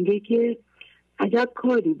خودش میگه که عجب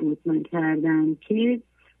کاری بود من کردم که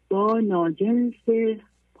با ناجنس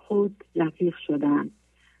خود رفیق شدم.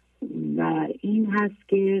 و این هست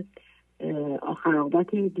که آخر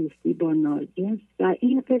عاقبت دوستی با ناجنس. و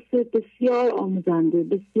این قصه بسیار آموزنده،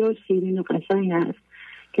 بسیار شیرین و قشنگ هست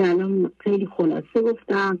که الان خیلی خلاصه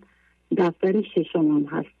گفتم. دفتر ششم هم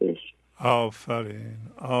هستش. آفرین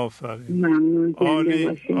ممنون.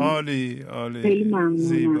 عالی خیلی ممنونم.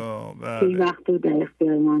 زیبا. خیلی وقت رو در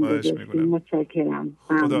اختیار من گذاشتیم. متشکرم.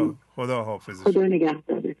 خدا حافظش. خدا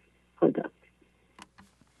نگهدارت. خدا.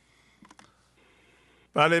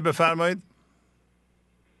 بله بفرمایید.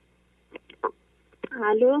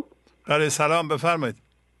 الو. بله سلام بفرمایید.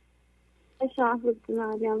 شهبازی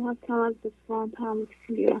مریم هستم از دسامبر تمام.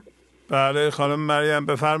 بله خانم مریم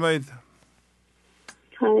بفرمایید.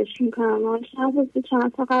 خواهش میکنم. شهبازی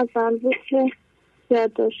چند تا غزل بود که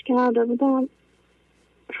یادداشت کرده بودم،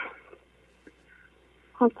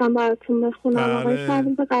 خواستم براتون بخونم. آقای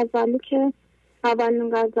شهبازی غزلی که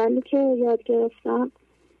اولین غزلی که یاد گرفتم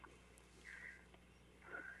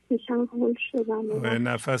میشم هول شدم.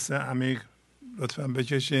 نفس عمیق لطفا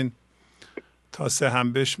بکشین تا 3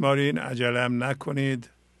 هم بشمارین، عجله هم نکنید.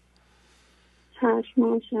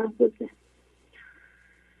 چشم شهبازی.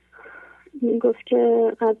 میگفت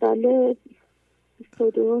که غزل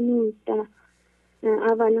 22/19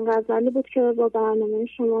 اولین غزلی بود که با برنامه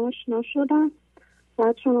شما آشنا شدم.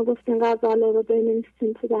 بعد شما گفتین غزل رو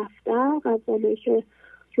بنویسین تو دفتر، غزلی که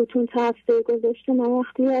روتون تاثیر گذاشته. من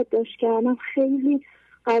وقتی یادداشت کردم خیلی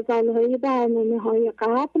غزل‌های برنامه‌های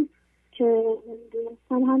قبل که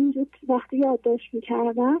دونستم همینجور وقتی یادداشت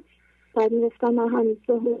می‌کردم، بعد می‌گفتم من هنوز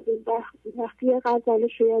وقتی یه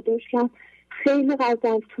غزلش رو یادداشت کردم خیلی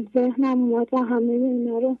غزل تو ذهنم اومد و همه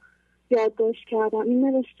اینا رو یادداشت کردم. این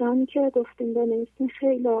نوشته‌ای که گفتیم بنویسین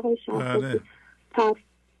خیلی آقای شهبازی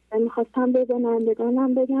میخواستم به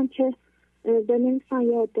بینندگانم بگم که بنویسن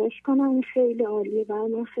یادداشت کنن. این خیلی عالیه،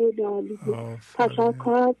 برای من خیلی عالی بود.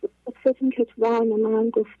 تشکر از لطفتون که تو برنامه من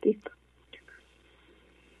گفتید.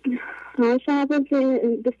 شهبازی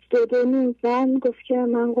 22/19 گفت که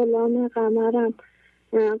من غلام قمرم،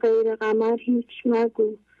 غیر قمر هیچ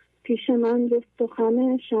مگو، پیش من جز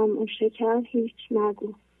سخن شمع و شکر هیچ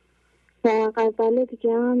مگو. و غزل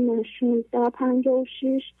دیگه هم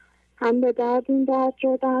 1656 هم به درد این درد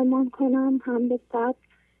را درمان کنم، هم به صبر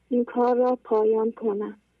این کار را پایان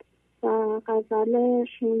کنم. و غزل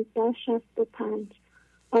 1665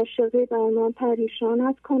 عاشقی بر من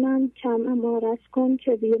پریشانت کنم، کم امارت کن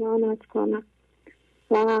که ویرانت کنم.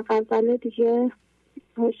 و غزل دیگه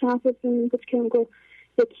شهبازی این بود که میگفت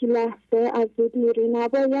یکی لحظه از او دوری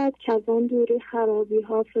نباید، که از آن دوری خرابی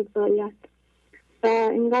ها فزاید. و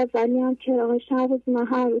این غزلی هم که آقای شهبازی من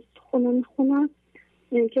هر روز خونه میخونم،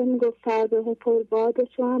 این که میگفت فرده ها پر باد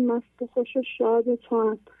تو هم، مست و خوش و شاد تو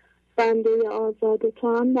هم، بنده آزاد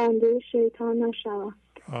تو هم، بنده شیطان نشوم.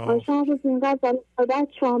 آقای شهبازی این غزل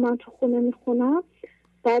بچه ها من تو خونه میخونم،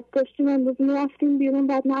 بعد داشتیم امروز میرفتیم بیرون،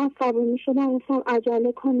 بعد من عصبانی شدم، گفتم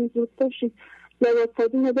عجله کنی زود باشیم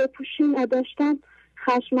لباساتونو بپوشیم. داشتم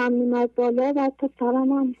خشمم میمد بالا، بعد تا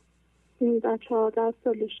سرم هم 14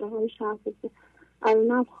 سالشه های شهبازی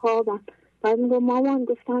الانم خوابم. بعد میگو مامان،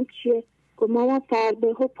 گفتم چیه؟ گفت مامان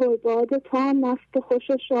فرده ها پرباد تو هم، مست خوش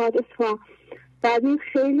و شاد تو هم. بعد این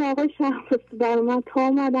خیلی آقای شهبازی برای من تا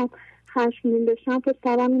آمدم خشمین بشم تا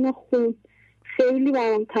سرم اینو خون، خیلی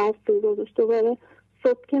برام تاثیر گذاشت. دوباره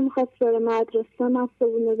صبح که میخواست بره مدرسه من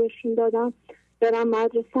صبونه بهشون دادم برم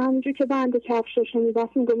مدرسه، همینجور که بنده کفشاشو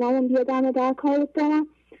میبست میگو مامان بیا دم در کارت دارم.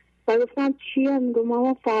 و گفتم چیه؟ میگو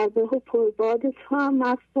مامان فرده ها پرباد تو هم،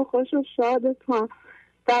 مست و خوش و شاد تو هم.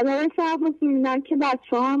 بعد آقای شهبازی میبینن که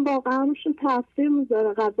بچه ها هم واقعا روشون تاثیر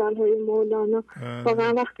میذاره غزل های مولانا.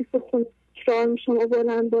 واقعا وقتی که خون تکرار میشم و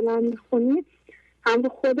بلند میخونید، هم به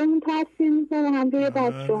خودمون تاثیر میذاره هم روی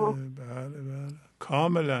بچه ها. بله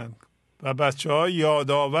کاملا. و بچه ها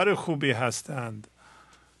یادآور خوبی هستند.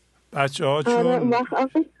 بچه ها چون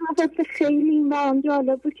آقای شهبازی خیلی این برام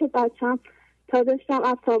جالب بود که بچه‌م تا داشتم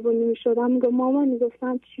عصبانی میشدم میگم مامان،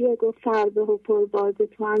 میگفتم چیه؟ گفت فرده و پرباد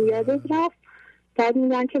تو هم یادت رفت. بعد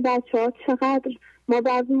میگن که بچه ها چقدر، ما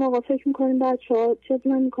بعضی موقع فکر میکنیم بچه ها چیز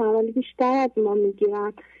نمیکنن ولی بیشتر از ما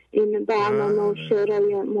میگیرن این برنامه و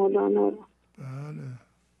شعرهای مولانا رو.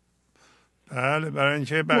 بله برای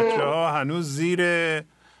اینکه بچه ها هنوز زیر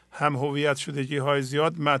هم هویت شدگی های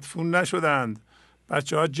زیاد مدفون نشدند.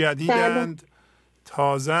 بچه ها جدیدند،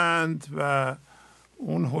 تازند و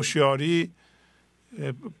اون هوشیاری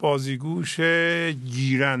بازیگوش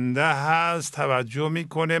گیرنده هست، توجه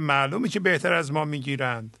میکنه، معلومه که بهتر از ما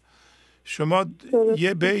میگیرند. شما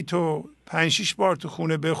یه بیتو 5-6 بار تو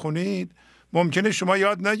خونه بخونید، ممکنه شما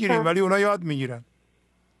یاد نگیرین ولی اونا یاد میگیرن،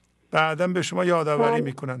 بعدا به شما یادآوری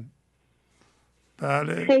میکنن.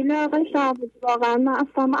 بله خیلی آقای شهبازی واقعا من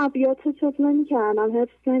اصلا ابیات چیز نمی‌کردم،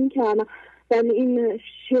 حفظ نمی‌کردم، ولی این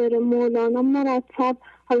شعر مولانا مرتب،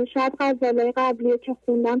 حالا شاید غزلهای قبلی که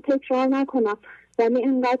خوندم تکرار نکنم، ولی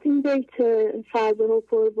اینقدر این بیت فرده و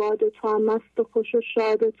پرباد تو هم، مست و خوش و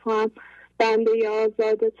شاد تو هم، بنده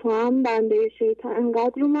آزاد تو هم، بنده شیطان،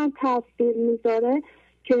 اینقدر رو من تاثیر میذاره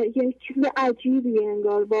که یه چیز عجیبیه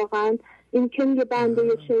انگار. واقعا این که میگه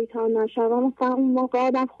بنده شیطان نشوم، مثلا اون موقع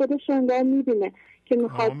آدم خودش انگار میبینه که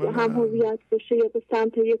میخواد هم هویت بشه یا به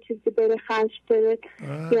سمت یه چیزی بره، خشم بره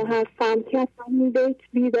یا هر سمتی، اصلا این بیت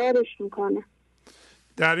بیدارش میکنه.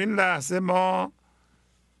 در این لحظه ما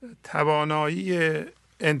توانایی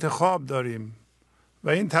انتخاب داریم و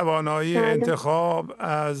این توانایی انتخاب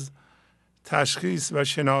از تشخیص و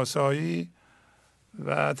شناسایی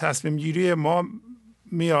و تصمیم گیری ما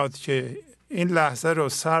میاد که این لحظه رو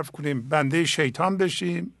صرف کنیم بنده شیطان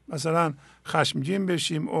بشیم، مثلا خشمگین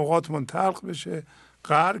بشیم، اوقاتمون تلخ بشه،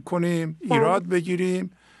 قهر کنیم، ایراد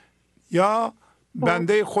بگیریم، یا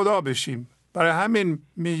بنده خدا بشیم. برای همین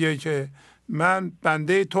میگه که من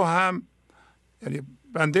بنده تو هم، یعنی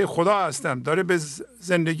بنده خدا هستم، داره به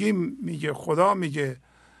زندگی میگه. خدا میگه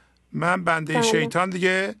من بنده شیطان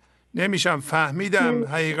دیگه نمیشم، فهمیدم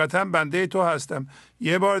حقیقتا بنده تو هستم.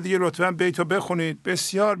 یه بار دیگه لطفا بیتو بخونید،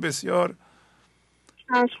 بسیار بسیار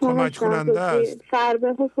کمک کننده است.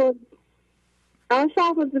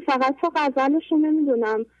 شهبازی فقط تو غزلشو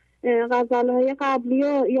نمیدونم، غزلهای قبلی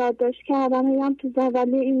رو یادداشت کردم هم تو،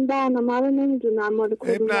 ولی این برنامه رو نمیدونم مال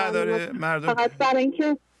کدوم نداره مردم، فقط برای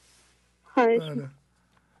اینکه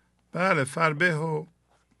بله فربه و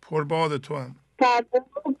پرباد تو هم، فربه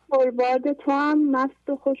و پرباد تو هم، مست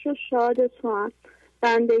و خوش و شاد تو هم،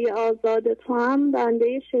 بنده آزاد تو هم،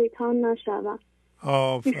 بنده شیطان نشوم.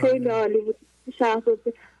 خیلی عالی بود.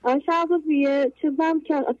 شهبازی. آقای شهبازی یه چیزم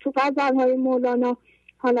که تو غزل‌های مولانا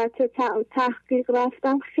حالت تحقیق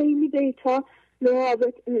رفتم، خیلی دیتا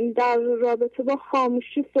در رابطه با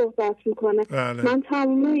خاموشی صحبت میکنه. من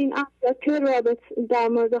تمام این ابیات که در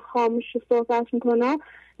مورد خاموشی صحبت میکنه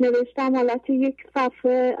نوشتم، حالت یک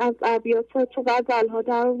صفحه از ابیات تو غزل‌ها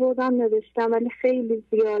در آوردم نوشتم، ولی خیلی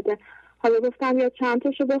زیاده. حالا گفتم یا چند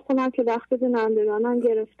تاشو بخونم که وقت بینندگانم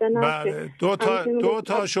گرفته نشه. بله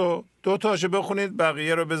دو تاشو بخونید،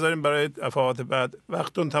 بقیه رو بذاریم برای دفعات بعد.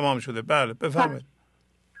 وقتون تمام شده. بله بفرمایید.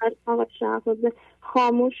 آقا شهبازی،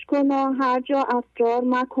 خاموش کن و هر جا اسرار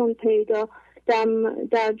مکن پیدا،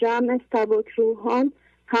 در جمع سبک روحان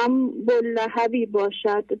هم بولهبی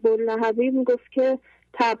باشد. بولهبی میگفت که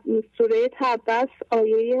سوره تبس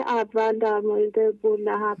آیه اول در مورد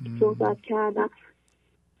بولهب صحبت کردن.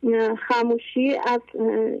 خاموشی از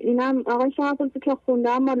اینم آقای شهبازی که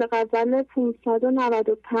خوندم مال غزل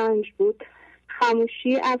 595 بود.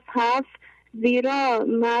 خاموشی از حرف زیرا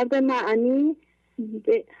مرد معنی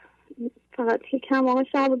فقط یکم آقای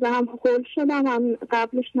شهبازی هم خول شدم، هم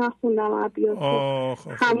قبلش نخوندم ابیات.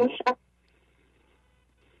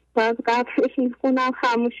 قبلش میخونم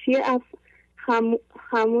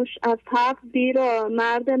خاموش از حرف زیرا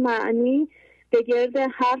مرد معنی به گرد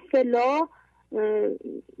حرف لا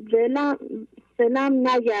ولم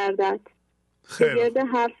نگردد. به گرد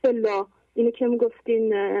حرف لا، اینی که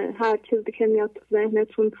میگفتین هر چیزی که میاد تو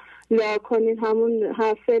ذهنتون لا کنین، همون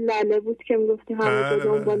حرف لله بود که میگفتین همه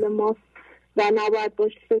دنبال ماست و نباید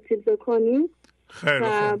باش ستیزه کنین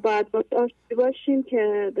و باید باش آشتی باشیم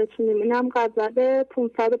که بتونیم. اینم غزل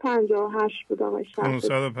 558 بود آقای شهبازی.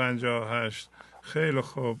 558. خیلی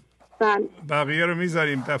خوب. بله. بقیه رو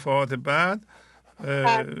میذاریم دفعات بعد.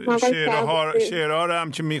 شعرها رو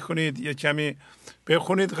هم که میخونید یه کمی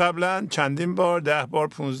بخونید قبلا، چندین بار، 10 بار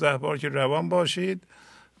 15 بار که روان باشید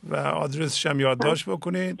و آدرسش هم یادداشت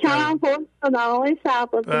بکنید. کم پول شدم آقای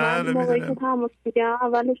شهبازی. من موقعی که تماس میگم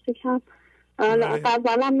اولش کم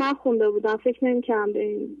غزلم نخونده بودم، فکر نمی‌کردم به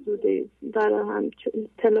این زودی داره هم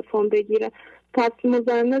تلفن بگیره. پس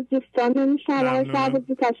مزاحم دوستان نمیشم. آقای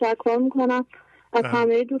شهبازی تشکر میکنم از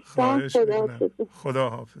همه دوستان. خدا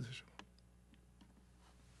حافظ.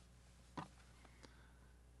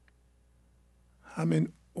 همین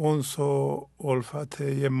انس و الفت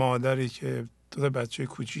یه مادری که 2 بچه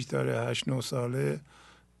کوچیک داره 8-9 ساله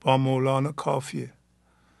با مولانا کافیه.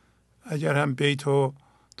 اگر هم بیتو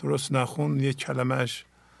درست نخون، یه کلمش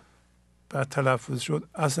بعد تلفظ شد،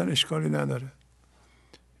 اصلا اشکالی نداره.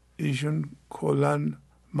 ایشون کلن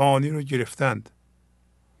معانی رو گرفتند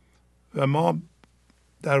و ما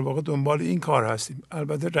در واقع دنبال این کار هستیم.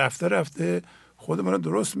 البته رفته رفته خودمون رو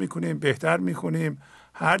درست میکنیم، بهتر میکنیم.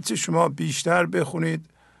 هرچی شما بیشتر بخونید،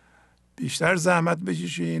 بیشتر زحمت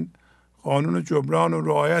بکشین، قانون جبران رو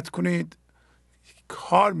رعایت کنید،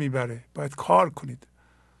 کار میبره. باید کار کنید.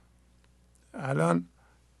 الان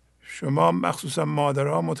شما مخصوصا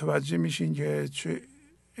مادرها متوجه میشین که چه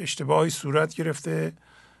اشتباهی صورت گرفته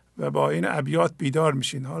و با این ابیات بیدار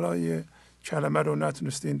میشین. حالا یه کلمه رو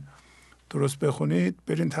نتونستین درست بخونید،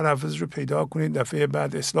 برین تلفظ رو پیدا کنید، دفعه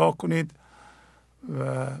بعد اصلاح کنید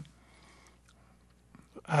و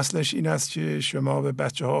اصلش این است که شما به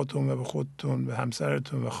بچه هاتون و به خودتون و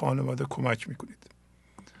همسرتون و خانواده کمک میکنید.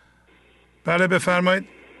 بله بفرمایید.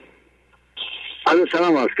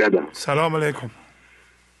 سلام عرض کردم. سلام علیکم.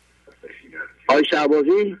 آقای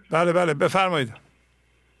شهبازی؟ بله بفرمایید.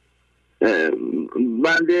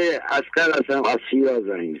 بنده اصغر هستم، از شیراز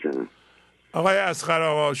زنگ میزنم. آقای اصغر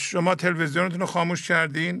آقا، شما تلویزیونتون رو خاموش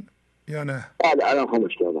کردین یا نه؟ بله الان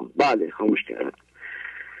خاموش کردم. بله خاموش کردم.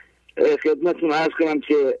 خدمتتون عرض کنم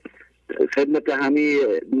که خدمت همه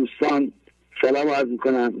دوستان سلام عرض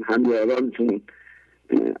میکنم، همیارانتون،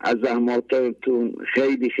 از زحماتتون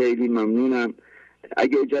خیلی خیلی ممنونم.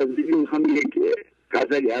 اگه اجازه بدید میخوام یک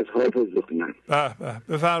غزلی از حافظ بخونم.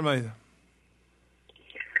 بفرمایید.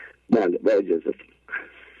 بله با اجازه.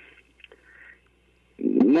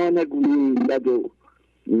 ما نگوییم بد و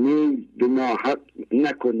نیز به ناحق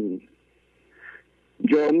نکنیم،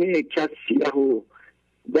 جامعه کس سیاه و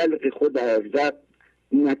دلق خود ازد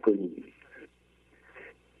نکنیم.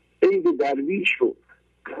 عیب درویش و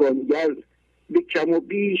کارگر به کم و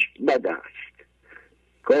بیش بد است،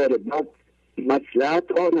 کار بد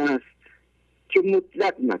مصلحت آن است که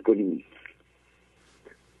مطلق نکنیم.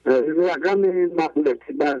 رقم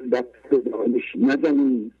مغلط بر دست دانش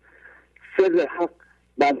نزنیم، سر حق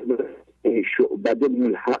بر شعبده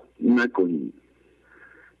ملحق نکنیم.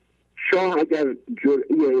 شاه اگر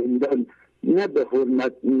جرعه اندان نه به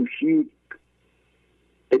حرمت نوشید،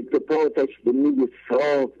 التفاتش به می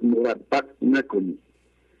صاف مربق نکنیم.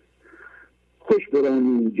 خوش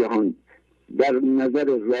برانیم جهان در نظر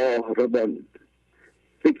راه روان،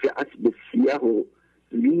 فکر اسب سیاه و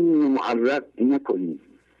زین معرق نکنیم.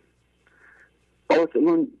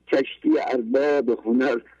 آسمان کشتی ارباب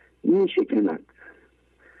هنر می شکند،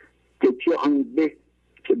 تکیه آن به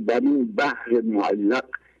که بر این بحر معلق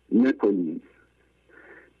نکنیم.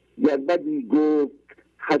 گر بدی گفت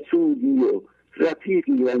حسودی و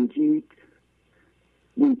رفیقی رنجید،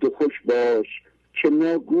 این تو خوش باش که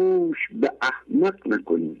ما گوش به احمق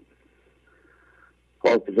نکنیم.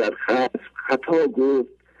 حافظ خصف خطا گفت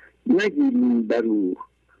نگیریم برو،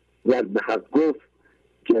 ور به حق گفت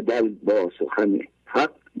جدل با سخن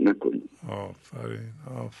حق نکنیم. آفرین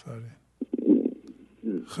آفرین.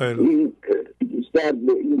 خیلی این بیشتر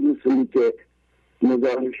به این دوستانی که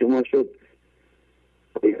مزاحم شما شد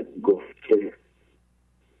گفت که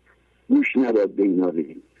گوش نباید به اینا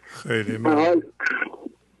بدیم. خیلی حال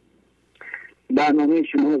برنامه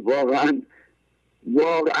شما واقعا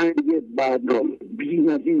یه برنامه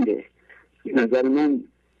بی‌نظیره. به نظر من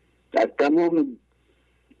در تمام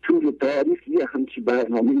طول تاریخ یه همچی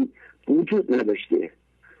برنامه وجود نداشته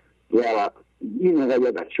و این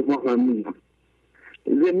قضیه بر شما ممنونم.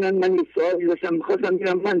 ضمناً من یه سوالی داشتم، میخواستم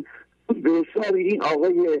بگم من به حساب این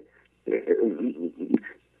آقای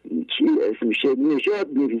چی اسمشه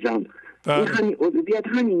نژاد میریزم. این همین عضویت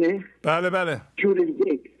همینه؟ بله بله. جور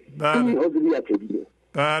دیگه همین عضویت دیگه.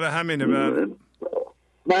 بله همینه. بله.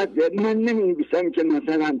 بعد من نمی‌نویسم که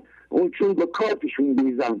مثلا اون چون با کارتشون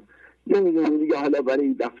میریزم، نمیدونم دیگه حالا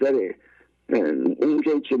برای دفتر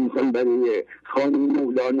اونجایی که میخوام برای خانم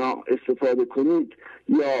مولانا استفاده کنید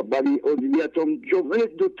یا برای عضویتم جمله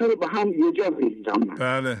دوتا رو به هم یه جا بریزم.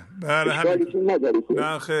 بله بله همین.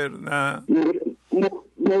 نه خیر نه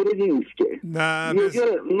موردی نیست که نه یه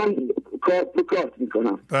جا من کارت به کارت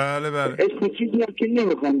میکنم. بله بله. اسم چیزی هم که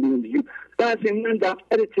نمیخوام بینیزیم. بعضی من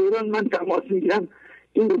دفتر تهران من تماس میگیرم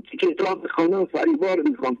این کتاب خانم فریبا رو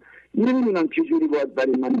میخوام، نمیدونم چجوری باید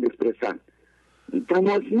برای من بفرستن.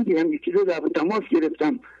 تماس میگیرم، یکی دو دفعه تماس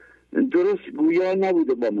گرفتم درست گویا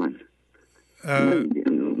نبوده با من.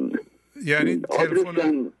 یعنی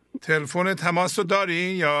تلفن تماس رو داری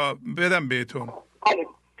یا بدم بهتون؟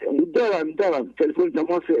 دارم تلفن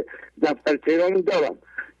تماس دفتر تهران دارم.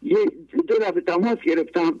 یه دو دفعه تماس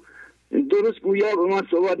گرفتم درست گویا به من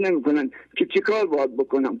صحبت نمیکنن که چه کار باید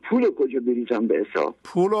بکنم، پول کجا بریزم به حساب.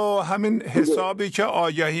 پولو همین حسابی که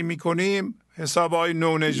آگهی میکنیم، حساب های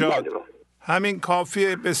نونژاد، همین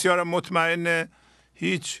کافیه، بسیار مطمئنه،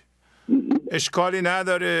 هیچ اشکالی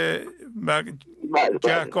نداره.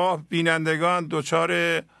 گهگاه بینندگان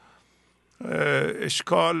دچار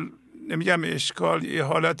اشکال، نمیگم اشکال، یه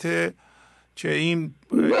حالت که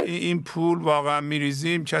این پول واقعا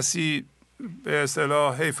میریزیم کسی به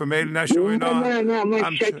اصطلاح حیف و میل نشه و اینا. نه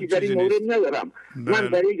من شکی در این مورد ندارم. من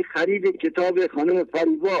برای خرید کتاب خانم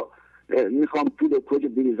فریبا میخوام پول کجا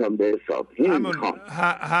بریزم به حساب.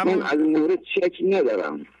 همون من از این مورد شکی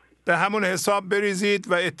ندارم. به همون حساب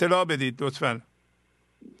بریزید و اطلاع بدید لطفاً.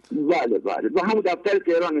 بله به همون دفتر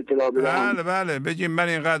تهران اطلاع بدم. بله بگیم من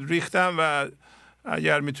اینقدر ریختم و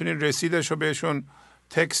اگر میتونید رسیدش رو بهشون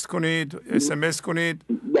تکست کنید، SMS کنید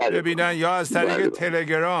ببینن، یا از طریق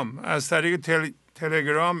تلگرام، از طریق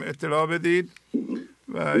تلگرام اطلاع بدید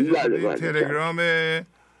و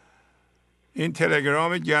این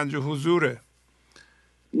تلگرام گنج حضوره.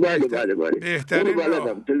 بله بهترین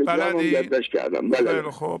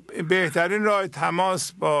بله. خب بهترین راه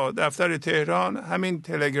تماس با دفتر تهران همین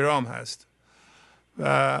تلگرام هست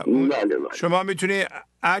و شما میتونید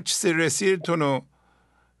عکس رسیدتون رو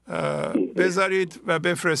بذارید و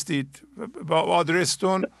بفرستید با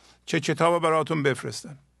آدرستون که کتاب براتون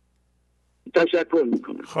بفرستن. تشکر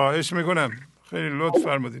میکنم. خواهش میکنم، خیلی لطف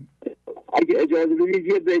فرمودین. اگه اجازه بدید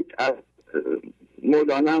یه بیت از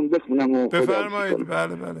مولانا هم بخونم و بفرمایید.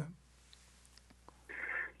 بله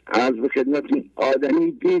از به خدمتون.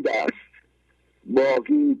 آدمی دید است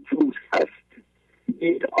باقی پوست است،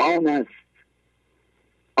 دید آن است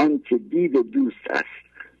آن که دید دوست است.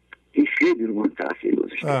 این خیلی رو من تاثیر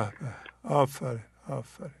گذاشته. آفرین.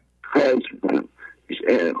 خواهش میکنم،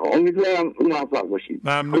 امیدوارم موفق باشید.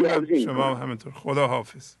 ممنونم، شما همینطور. خدا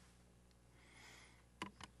حافظ.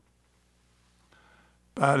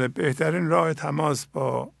 بله، بهترین راه تماس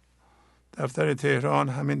با دفتر تهران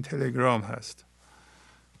همین تلگرام هست،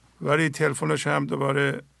 ولی تلفنش هم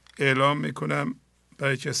دوباره اعلام میکنم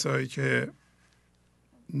برای کسایی که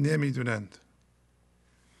نمیدونند.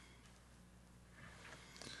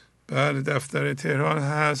 بله، دفتر تهران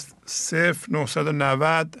هست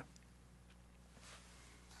 0990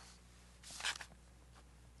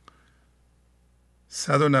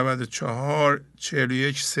 194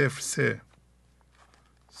 4103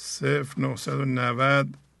 0990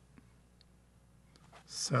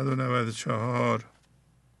 194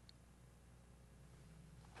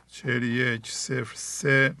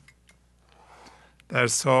 4103 در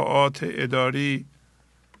ساعات اداری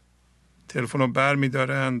تلفن رو بر می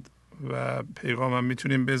دارند و پیغام هم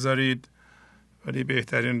میتونیم بذارید، ولی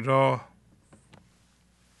بهترین راه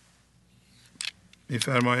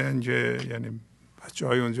میفرمایند که یعنی بچه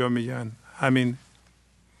های اونجا میگن همین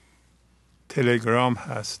تلگرام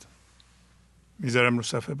هست، میذارم رو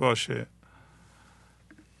صفحه باشه.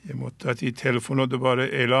 یه مدتی تلفن رو دوباره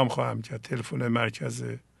اعلام خواهم کرد، تلفن مرکز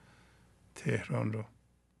تهران رو.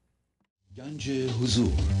 گنج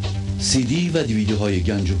حضور، سی دی و دیویدیوهای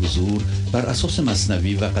گنج حضور بر اساس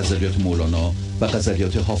مثنوی و غزلیات مولانا و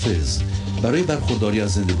غزلیات حافظ برای برخورداری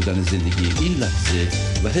از زنده بودن زندگی این لحظه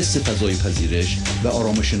و حس فضای پذیرش و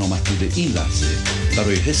آرامش نامحدود این لحظه،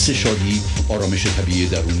 برای حس شادی، آرامش طبیعی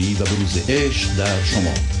درونی و بروز عشق در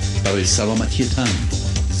شما، برای سلامتی تن،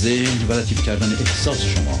 ذهن و لطیف کردن احساس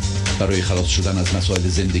شما، برای خلاص شدن از مسائل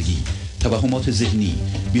زندگی، توهمات ذهنی،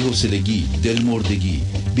 بی‌حوصلگی، دلمردگی،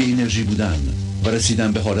 بی انرژی بودن و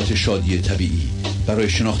رسیدن به حالت شادی طبیعی، برای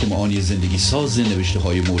شناخت معانی زندگی ساز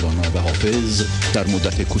نوشته‌های مولانا و حافظ در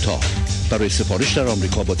مدت کوتاه. برای سفارش در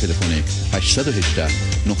آمریکا با تلفن 818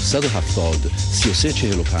 970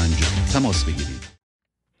 3345 تماس بگیرید.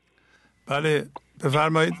 بله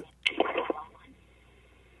بفرمایید.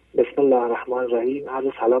 بسم الله الرحمن الرحیم. عرض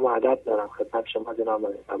سلام و ادب دارم خدمت شما جناب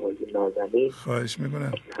شهبازی نازنین. خواهش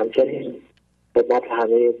میکنم. همچنین خدمت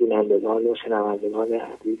همه بینندگان و شنوندگان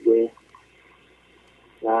عزیز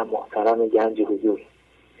و محترم گنج حضور.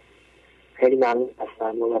 خیلی ممنون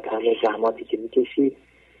هستم بابت همه زحماتی که میکشید.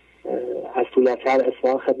 از طولتر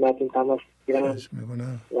اصلاح خدمتتون تماس میگیرم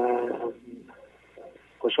و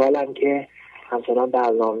خوشحالم که همچنان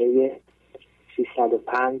برنامه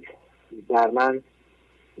 605 در من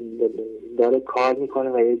داره کار میکنه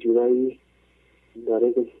و یه جورایی داره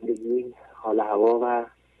به زندگی حال هوا و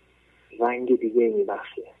رنگ دیگه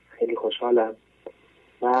میبخشه. خیلی خوشحالم.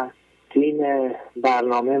 و تو این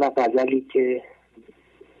برنامه و غزلی که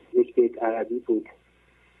یک بیت عربی بود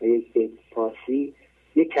و یک بیت فارسی،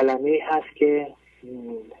 یک کلمه هست که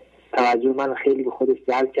توجه من خیلی به خودش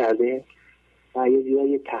جلب کرده و یه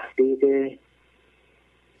جورایی تحقیق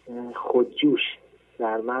خودجوش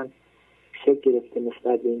در من شکل گرفته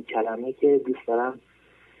نسبت به این کلمه که دوست دارم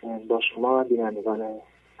با شما و بینندگان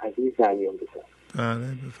عزیز در میون بذارم. بله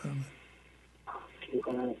بفرمایید.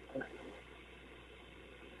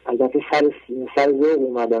 البته سر ذوق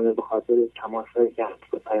اومدم به خاطر تماس‌هایی که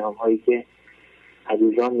هست و پیام‌هایی که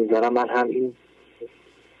عزیزان میذارم. من هم این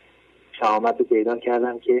شهامت رو پیدا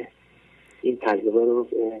کردم که این تجربه رو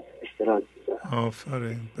اشتراک بذارم.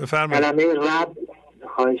 آفرین. بفرمایید. کلمه رب،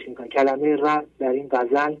 خواهش میکنم، کلمه رب در این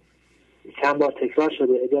غزل چند بار تکرار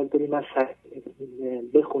شده. اجازه بدید من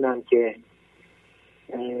بخونم که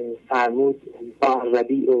فرمود با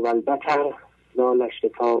ربیع و البتر زال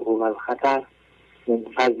اشتفاء و الخطر من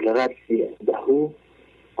فضل ربی دهو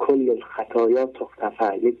کل الخطایا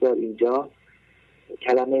تختفر. یک بار اینجا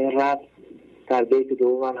کلمه رب در بیت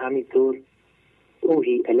دوم هم همینطور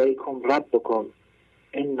اوحی الیکم ربکم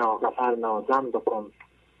انا غفرنا ذنبکم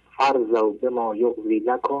فرضوا بما یغوی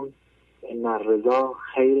لکم ان الرضا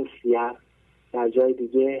خیر سیر. در جای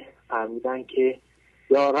دیگه فرمودن که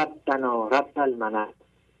یا ربنا رب المنن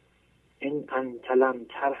ان انت لم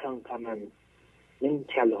ترحم فمن من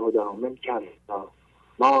کل هدا من کل هدا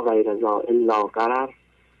ما غیر ذا الا قرر.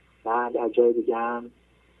 و در جای دیگه هم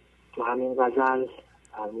تو همین غزل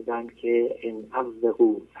فرمودن که ان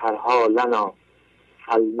ابغوا ترها لنا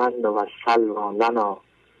فالمن و سلوا لنا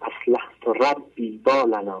اصلحت ربی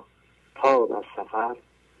بالنا تاب السفر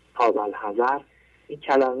تاب الحذر. این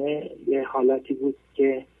کلمه یه حالتی بود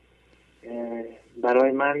که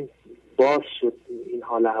برای من باز شد این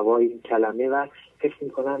حال هوای این کلمه و فکر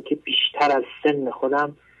میکنم که بیشتر از سن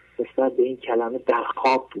خودم نسبت به این کلمه در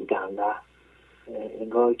خواب بودم و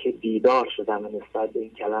انگار که بیدار شدم نسبت به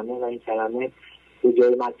این کلمه و این کلمه به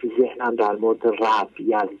جای من تو ذهنم در مورد رب،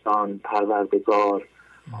 یزدان، پروردگار،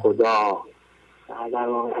 خدا در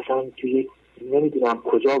واقع اصلا توی نمیدونم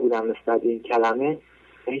کجا بودم نسبت به این کلمه.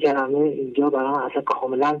 این کلمه اینجا برای من اصلا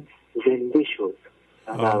کاملا زنده شد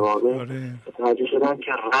و در واقع متوجه شدم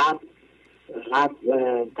که رب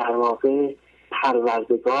در واقع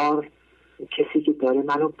پروردگار، کسی که داره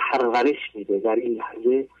منو پرورش میده، در این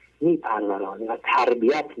لحظه میپرورانه و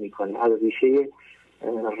تربیت میکنه. از ریشه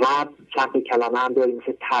رب چند کلمه هم داریم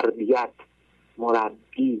مثل تربیت،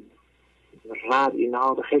 مربی، رب،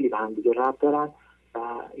 اینا خیلی به هم دیگه رب دارن و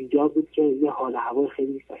اینجا بود که یه حال هوا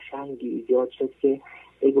خیلی قشنگی ایجاد شد که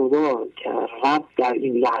ای بابا که رب در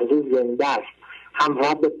این لحظه زنده است. هم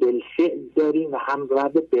رب بالفعل داریم و هم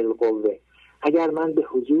رب بالقوه. اگر من به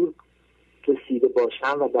حضور رسیده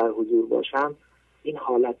باشم و در حضور باشم، این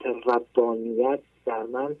حالت ربانیت در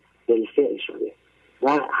من بالفعل شده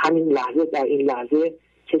و همین لحظه، در این لحظه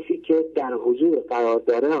کسی که در حضور قرار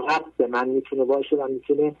داره رب به من میتونه باشه و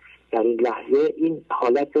میتونه در این لحظه این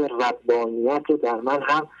حالت ربانیت رو در من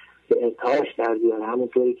هم به ارتعاش در بیاره.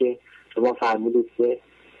 همونطوری که شما فرمودید که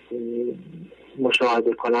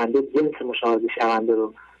مشاهده کننده جنس مشاهده شونده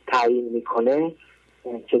رو تعیین میکنه،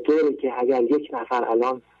 چطوره که اگر یک نفر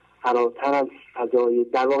الان فراتر از فضای،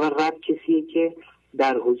 در واقع رب کسیه که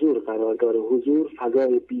در حضور قرار داره. حضور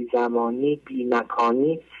فضای بی زمانی، بی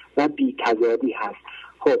مکانی و بی تضادی هست.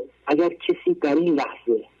 خب اگر کسی در این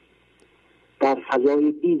لحظه در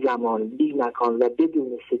فضای بی زمان، بی مکان و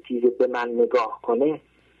بدون ستیزه به من نگاه کنه،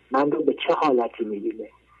 من رو به چه حالتی میبینه؟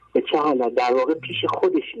 به چه حالت؟ در واقع پیش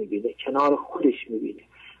خودش میبینه، کنار خودش میبینه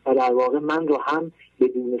و در واقع من رو هم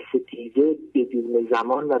بدون ستیزه، بدون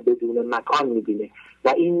زمان و بدون مکان میبینه و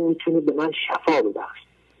این میتونه به من شفا ببخشه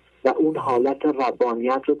و اون حالت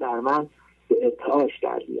ربانیت رو در من به ارتعاش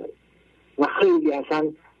در بیاره. و خیلی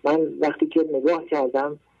اصلا من وقتی که نگاه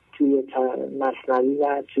کردم توی مثنوی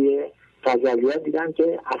و توی غزلیات دیدم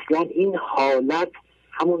که اصلا این حالت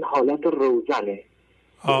همون حالت روزنه.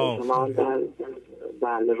 شما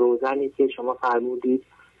در روزنی که شما فرمودید،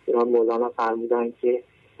 مولانا فرمودن که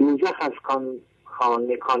دوزخ از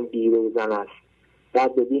خانه کان بی روزن است،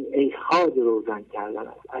 بعد ببین ای خواج روزن کردن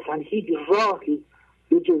است. اصلا هیچ راهی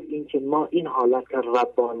بجز این که ما این حالت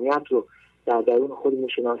ربانیت رو در درون خودمون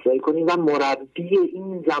شناسایی کنیم و مربی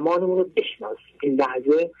این زمانمون رو بشناسیم. این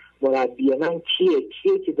لحظه مربی من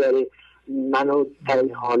کیه که داره منو در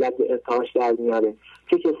این حالت ارتعاش در میاره؟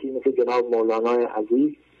 چه کسی مثل جناب مولانا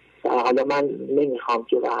عزیز. حالا من نمیخوام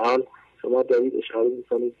که به هر حال شما دارید اشاره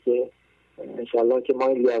میکنید که انشالله که ما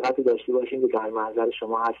این لیاقت داشته باشیم که در محضر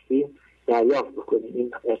شما هستیم دریافت بکنیم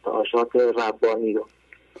این ارتعاشات ربانی رو.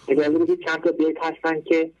 اجازه بدید چند تا بیت هستن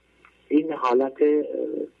که این حالت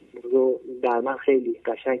رو در من خیلی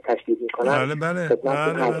قشنگ تشدید میکنن. بله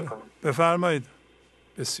بفرمایید.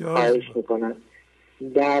 بسیار خواهش میکنن.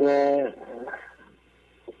 در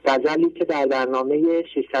غزلی که در برنامه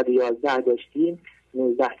 611 داشتیم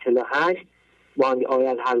 1948 بانگ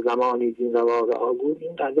آید هر زمانی دین رواق آگور،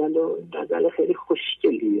 این غزل خیلی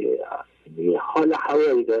خوشگلیه، یه حال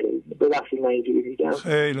هوایی داره. ببخشید من اینجوری میگم،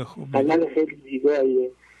 خیلی خوب، غزل خیلی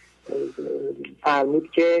زیباییه.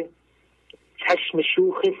 فرمود که چشم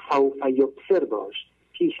شوخ سوف یبصر باش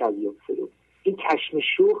پیش از یبصر. این چشم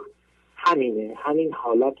شوخ همینه، همین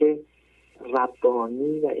حالت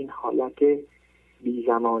ربانی و این حالت بی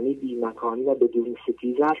زمانی، بی مکانی و بدون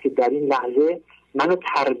ستیزه است که در این لحظه منو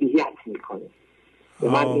تربیت میکنه.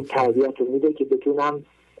 من این تربیت رو میده که بتونم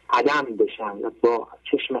عدم بشم و با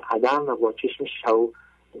چشم عدم و با چشم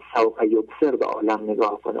سوف یبصر به عالم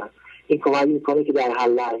نگاه کنم. این کمک میکنه که در هر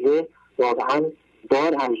لحظه واقعا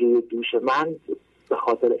بار از روی دوش من به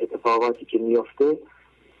خاطر اتفاقاتی که میفته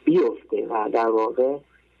بیفته و در واقع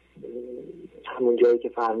همون جایی که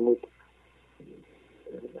فرمود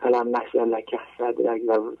علم نشر لک صدرک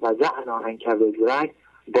و زعنا عنک وزرک،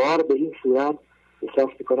 بار به این صورت احساس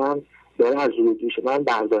میکنم داره از روی دوش من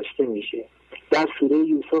برداشته میشه. در سوره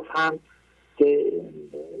یوسف هم که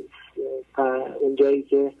اون جایی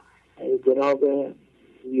که جناب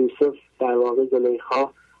یوسف در واقع زلیخا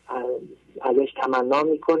ازش تمنا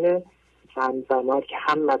میکنه، فرمود که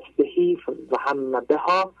همت بهی و هم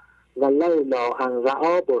بها و لولا ان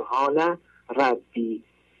رأى برهان ربی.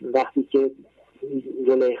 وقتی که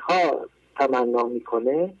زلیخا تمنا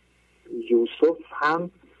میکنه، یوسف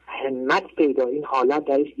هم همت پیدا، این حالت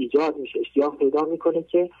درش ایجاد میشه، اشتیاق پیدا میکنه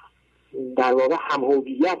که در واقع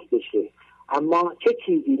هم‌هویت بشه. اما چه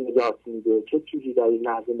چیزی نجات میده؟ چه چیزی در این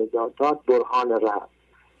لحظه نجات داد؟ برهان رب،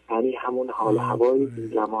 یعنی همون حال هوای بی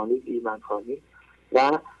زمانی، بی مکانی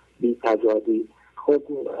و بی تضادی. خب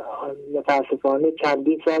متاسفانه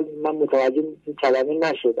چندین سال من متوجه این کلمه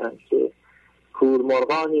نشدم که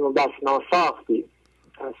کورمرغانیم و بس ناساختیم،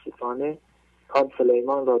 متاسفانه خان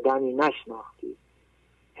سلیمان را دمی نشناختیم.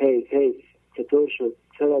 حیف چطور شد؟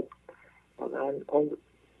 چرا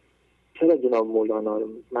جناب مولانا رو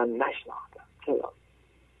من نشناختم؟ چرا؟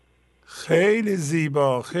 خیلی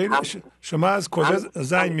زیبا. خیلی شما از کجا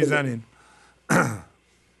زنگ میزنین؟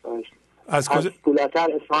 از کجا؟ از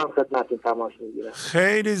پولاتر اصفهان خدمتتون تماس میگیرم.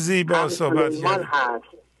 خیلی زیبا صحبت کردید.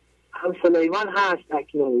 هم سلیمان هست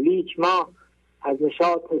اکنون، لیک ما از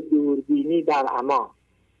نشاط دوربینی در عما.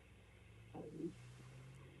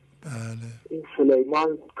 بله. این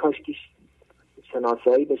سلیمان کاشکی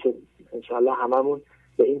شناسایی بشه، انشاءالله هممون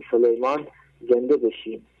به این سلیمان زنده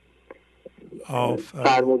بشیم.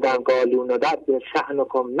 فرمودن قالون دد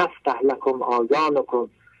شأنکم نفتح لکم آذانکم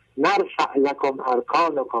نرفع لکم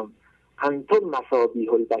ارکانکم انتم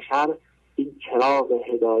مصابیح البشر. این چراغ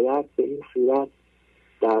هدایت به این صورت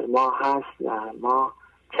در ما هست و ما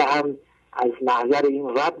چه هم از محضر این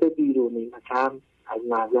رب بیرونی و چه هم از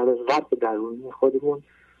محضر رب درونی خودمون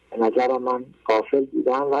به نظر من غافل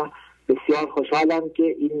بودم و بسیار خوشحالم که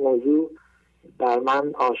این موضوع بر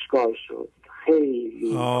من آشکار شد.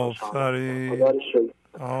 خیلی آفرین.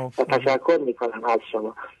 و تشکر میکنم از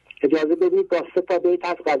شما. اجازه بدید با 3 بیت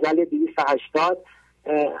از غزل 280.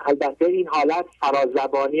 البته این حالت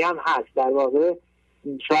فرازبانی هم هست. در واقع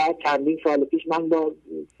شاید چندین سال پیش من با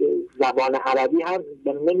زبان عربی هم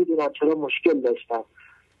نمیدونم چرا مشکل داشتم،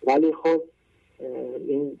 ولی خب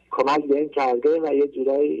این کمک به این کرده و یه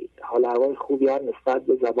جورایی حال هوای خوبی هم نسبت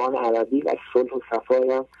به زبان عربی و صلح و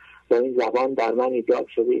صفایی هم با این زبان در من ایجاد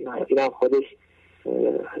شده. این هم خودش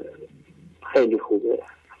خیلی خوبه.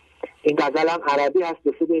 این غزل هم عربی هست،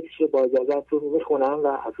 2 بیتش با اجازهتون میخونم و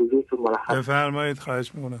از حضورتون مرحب. بفرمایید.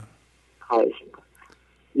 خواهش میکنم.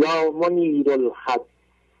 یا منیر الخد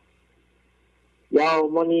یا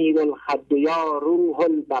منیر الخد یا روح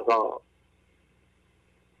البقا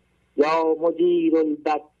یا مجیر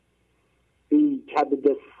البدر فی کبد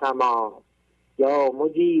السما یا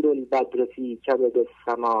مجیر البدر فی کبد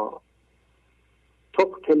السما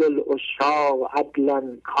تقتل العشاق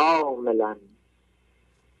عدلا کاملا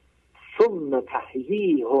ثم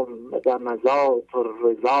تحییهم رمضات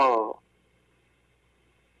الرضا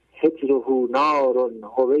هجره نار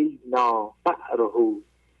هوینا بعره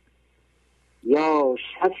یا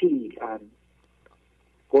شفیعا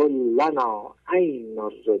قل لنا عین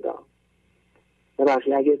الرضا.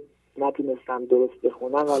 ببخشید اگه نتونستم درست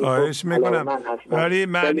بخونم خواهش میکنم، ولی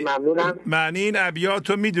معنی این ابیات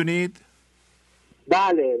رو میدونید؟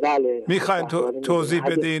 بله. میخواین توضیح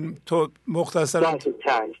بدین مختصرا؟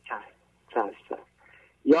 چشم.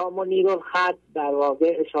 یا منیر الخد در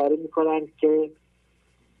واقع اشاره میکنن که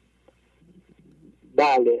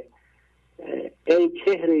بله ای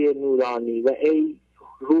چهره نورانی و ای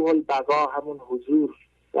روح البقا، همون حضور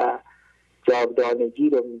و جاودانگی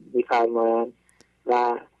رو میفرمایند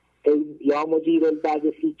و ای یا مجیر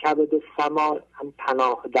البدر فی کبد السما، هم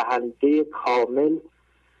پناه دهنده کامل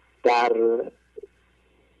در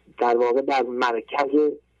واقع در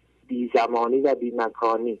مرکز بی زمانی و بی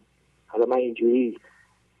مکانی. حالا من اینجوری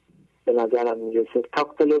به نظرم میرسه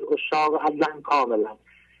تقتل العشاق عدلا کاملا.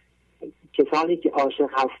 کسانی که عاشق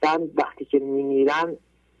هستند وقتی که میمیرن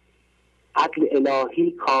عدل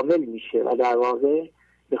الهی کامل میشه و در واقع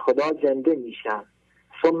به خدا زنده میشن.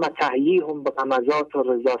 ثم تحییهم به غمزات و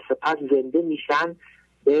رضا، سپس زنده میشن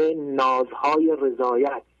به نازهای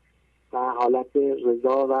رضایت و حالت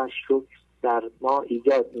رضا و شکر در ما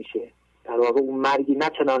ایجاد میشه. در واقع اون مرگی نه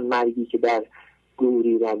چنان مرگی که در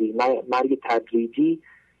گوری روی، مرگ تدریجی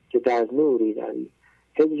که در نوری روی.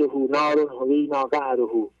 هجره نار هوینا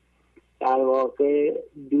بعره، در واقع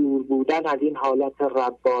دور بودن از این حالت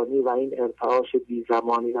ربانی و این ارتعاش بی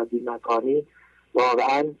زمانی و بی مکانی.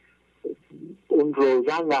 واقعا اون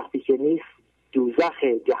روزن وقتی که نیست دوزخ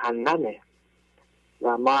جهنمه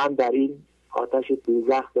و ما هم در این آتش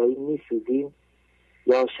دوزخ داریم میسوزیم.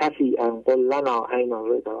 یا شفیعا قل لنا عین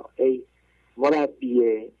الرضا، ای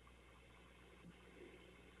مربی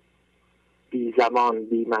بی زمان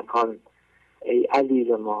بی مکان، ای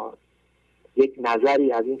عزیز ما یک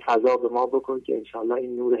نظری از این فضا به ما بکن که انشاءالله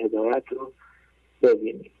این نور هدایت رو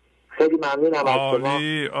ببینیم. خیلی ممنونم از شما.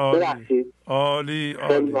 ببخشید. عالی.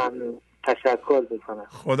 خیلی ممنون. تشکر میکنم.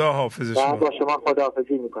 خدا حافظ شما. با شما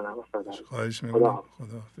خداحافظی میکنم. خواهش میکنم.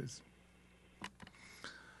 خداحافظ.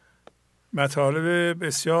 مطالب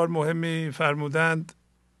بسیار مهمی فرمودند.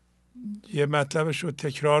 یه مطلبش رو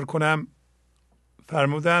تکرار کنم.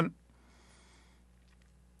 فرمودن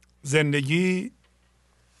زندگی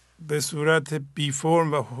به صورت بی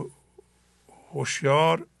فرم و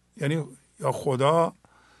هوشیار، یعنی یا خدا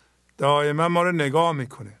دائما ما رو نگاه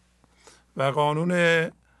میکنه و قانون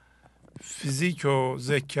فیزیک رو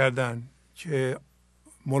ذکر کردن که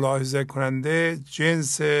ملاحظه کننده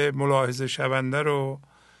جنس ملاحظه شونده رو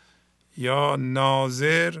یا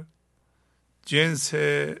ناظر جنس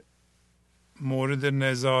مورد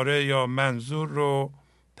نظاره یا منظور رو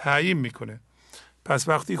تعیین میکنه. پس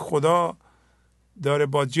وقتی خدا داره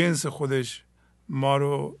با جنس خودش ما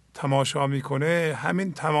رو تماشا میکنه،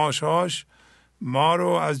 همین تماشاش ما رو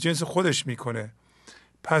از جنس خودش میکنه.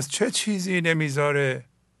 پس چه چیزی نمیذاره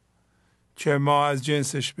که ما از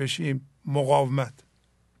جنسش بشیم؟ مقاومت،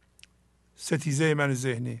 ستیزه من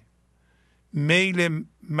ذهنی، میل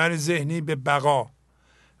من ذهنی به بقا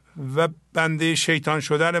و بنده شیطان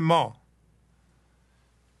شدن ما.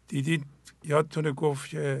 دیدید یادتونه گفت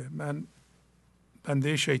که من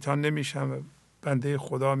بنده شیطان نمیشم بنده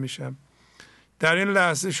خدا میشم. در این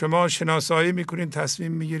لحظه شما شناسایی میکنین،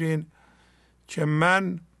 تصمیم میگیرین که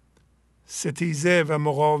من ستیزه و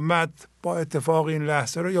مقاومت با اتفاق این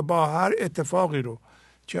لحظه رو یا با هر اتفاقی رو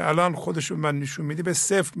که الان خودشون من نشون میده به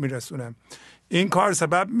صفر میرسونم. این کار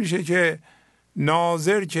سبب میشه که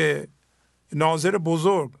ناظر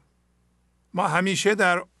بزرگ، ما همیشه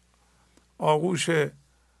در آغوش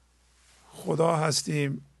خدا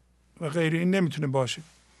هستیم و غیر این نمیتونه باشه.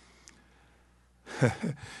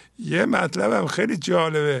 یه مطلبم خیلی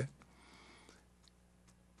جالبه.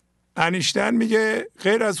 انیشتین میگه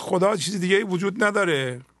غیر از خدا چیز دیگه وجود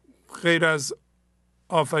نداره، غیر از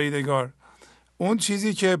آفریدگار. اون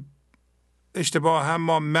چیزی که اشتباه هم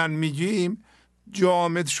ما من میگیم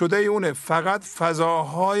جامد شده اونه، فقط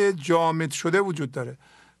فضاهای جامد شده وجود داره.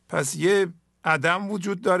 پس یه عدم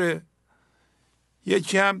وجود داره،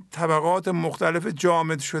 یکی هم طبقات مختلف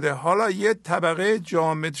جامد شده. حالا یه طبقه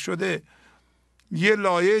جامد شده، یه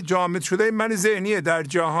لایه جامد شده من ذهنیه در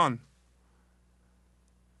جهان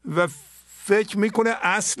و فکر میکنه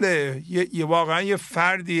اصله، یه واقعا یه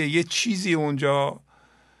فردیه، یه چیزی اونجا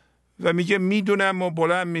و میگه میدونم و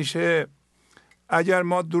بلند میشه. اگر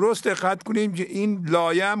ما درست دقت کنیم که این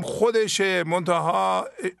لایه هم خودشه، منتها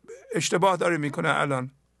اشتباه داره میکنه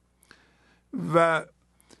الان و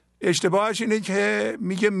اشتباهش اینه که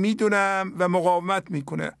میگه میدونم و مقاومت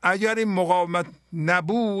میکنه. اگر این مقاومت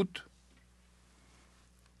نبود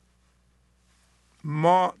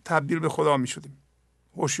ما تبدیل به خدا میشدیم،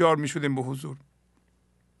 هوشیار میشدیم به حضور.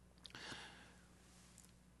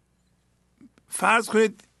 فرض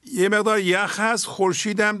کنید یه مقدار یخ هست،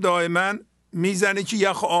 خورشیدم دائما میزنه که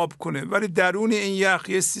یخ آب کنه، ولی درون این یخ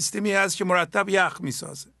یه سیستمی هست که مرتب یخ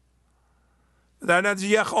میسازه. در نتیجه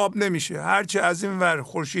یخ آب نمیشه. هرچی از این ور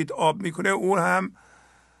خورشید آب میکنه اون هم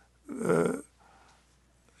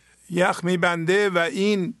یخ میبنده و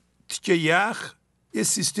این تیکه یخ یه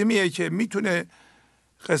سیستمیه که میتونه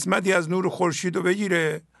قسمتی از نور خورشید رو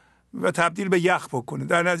بگیره و تبدیل به یخ بکنه،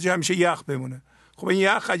 در نتیجه همیشه یخ بمونه. خب این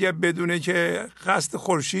یخ اگر بدونه که قصد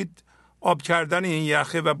خورشید آب کردن این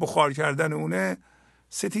یخه و بخار کردن اونه،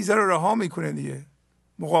 ستیزه رو رها میکنه دیگه،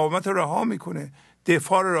 مقاومت رو رها میکنه،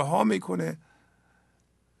 دفاع رو رها میکنه،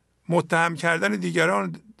 متهم کردن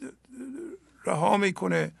دیگران رها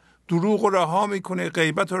میکنه، دروغ رو رها میکنه،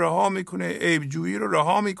 غیبت رو رها میکنه، عیبجویی رو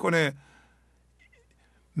رها میکنه،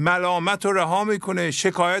 ملامت رو رها میکنه،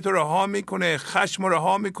 شکایت رو رها میکنه، خشم رو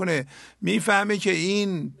رها میکنه. میفهمه که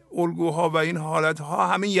این الگوها و این حالتها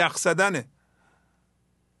همین یخ زدنه.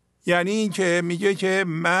 یعنی این که میگه که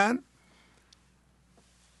من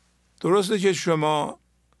درسته که شما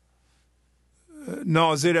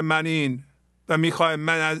ناظر منین و میخوایم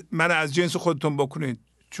من از جنس خودتون بکنید،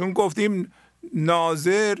 چون گفتیم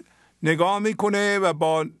ناظر نگاه میکنه و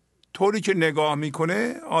با طوری که نگاه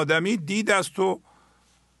میکنه آدمی دید است و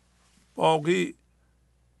باقی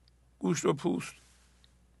گوشت و پوست.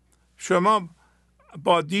 شما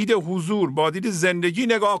با دید حضور، با دید زندگی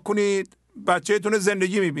نگاه کنید، بچه‌تون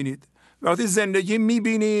زندگی میبینید. وقتی زندگی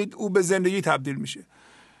میبینید او به زندگی تبدیل میشه.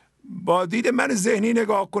 با دید من ذهنی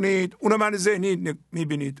نگاه کنید، اونو من ذهنی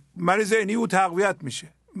میبینید، من ذهنی او تقویت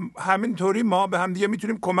میشه. همینطوری ما به هم دیگه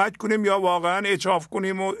میتونیم کمک کنیم یا واقعا اچاف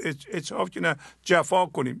کنیم و اچاف که نه، جفا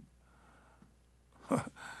کنیم،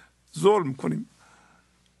 ظلم کنیم،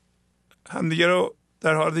 همدیگه رو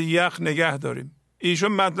در حالت یخ نگه داریم.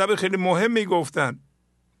 ایشون مطلب خیلی مهمی گفتن.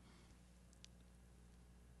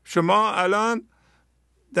 شما الان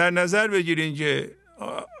در نظر بگیرین که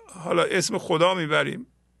حالا اسم خدا میبریم،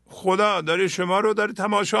 خدا داره شما رو داره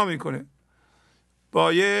تماشا میکنه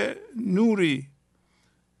با یه نوری،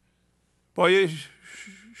 با یه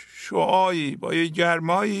شعاعی، با یه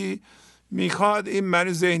گرمایی، میخواد این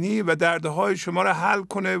من ذهنی و دردهای شما رو حل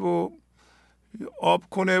کنه و آب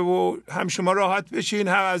کنه و هم شما راحت بشین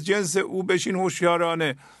هم از جنس او بشین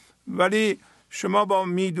هوشیارانه. ولی شما با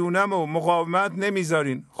میدونم و مقاومت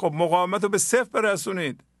نمیذارین. خب مقاومت رو به صفر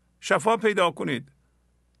برسونید، شفا پیدا کنید.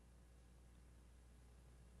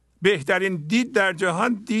 بهترین دید در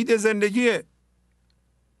جهان دید زندگیه.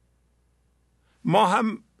 ما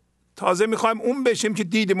هم تازه میخوایم اون بشیم که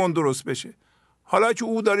دیدمون درست بشه. حالا که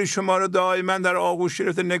او داره شما رو دائما در آغوش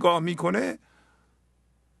گرفته نگاه میکنه،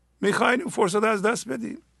 میخواین فرصت از دست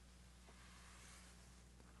بدین.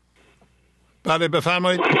 بله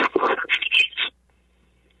بفرمایید.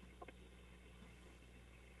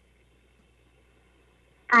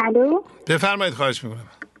 الو بفرمایید، خواهش میکنم.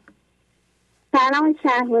 سلام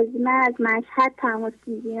شهبازی، من از مشهد تماس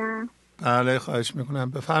میگیرم. بله خواهش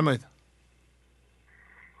میکنم، بفرمایید.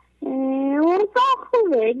 اوضاع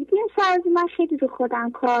خوبه دیگه. شهبازی من خیلی رو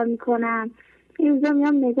خودم کار میکنم. این روزا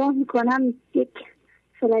میام نگاه میکنم یک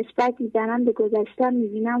فلش بک میزنم به گذشتم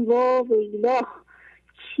میبینم وا ویلا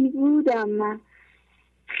چی بودم من.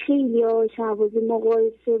 خیلی شهبازی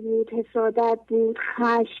مقایسه بود، حسادت بود،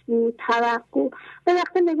 خشم بود، توقع. به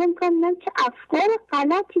وقتی نگاه میکنم که افکار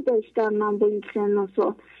غلطی داشتم من با این سن و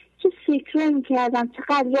سال، چه فکر میکردم،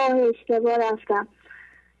 چقدر راه اشتباه رفتم.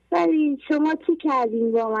 ولی شما چی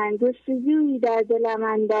کردین با من؟ جستجویی در دلم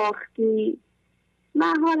انداختی.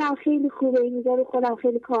 من حالم خیلی خوبه، این رو خودم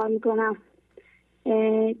خیلی کار میکنم.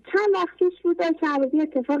 چند وقتش بود شهبازی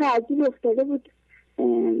اتفاق عجیب افتاده بود.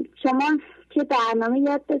 شما که برنامه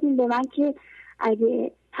یاد دادین به من که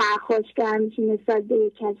اگه پرخاشگر میشی نسبت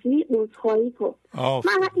به کسی عذرخواهی کن.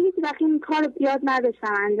 من هیچ وقت این کار یاد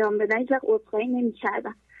نداشتم انجام بدم، هیچ وقت عذرخواهی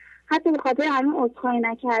نمی‌کردم. حتی به خاطر همین عذرخواهی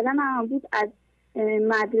نکردن هم بود از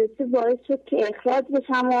مدرسه باعث شد که اخراج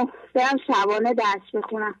بشم و برم شبانه درس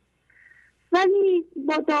بخونم. ولی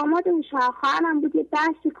با داماد و شوهرم بود یه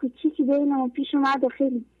بحث کوچیکی بینمون پیش اومد و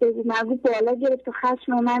خیلی بگو مگو بالا گرفت و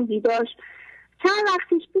خشم من بیدار. چند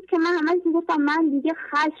وقتش بود که من همه میگفتم من دیگه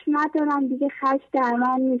خشم ندارم، دیگه خشم در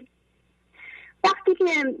من نیست. وقتی که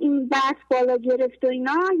این بحث بالا گرفت و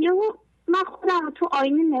اینا یهو من خودم تو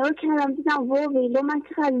آینه نگاه کردم دیدم وا ویلو من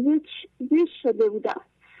چقدر زیش شده بودم.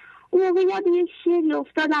 اون موقع یاد یک شعری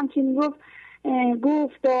افتادم که میگفت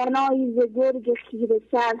گفت دانایی ز گرگ خیره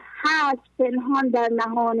سر هست پنهان در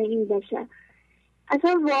نهان این بشر.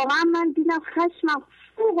 اصلا واقعا من دیدم خشمم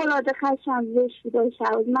فوق‌العاده خشمم زشت بود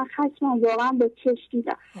شهبازی. من خشمم واقعا به چشم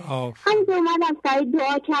دیدم. همینطور اومدم سریع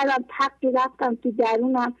دعا کردم، تقی رفتم تو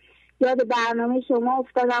درونم، یاد برنامه شما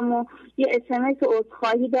افتادم و یه اسمس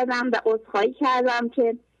عذرخواهی دادم و عذرخواهی کردم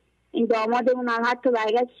که این دامادمونم حتی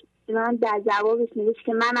برگشت من در جوابش نوشت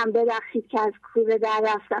که منم ببخشید که از کوره در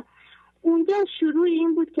رفتم. اونجا شروع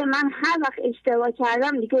این بود که من هر وقت اشتباه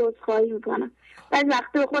کردم دیگه عذرخواهی میکنم. بعضی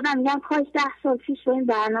وقتا به خودم میگم کاش 10 سال پیش با این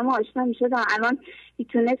برنامه آشنا میشدم، الان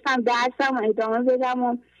میتونستم درسم و ادامه بدم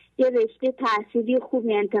و یه رشته تحصیلی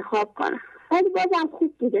خوبی انتخاب کنم. ولی بازم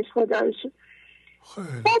خوب بودش خدا رو شکر.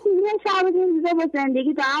 بعد میگم شهبازی این روزا با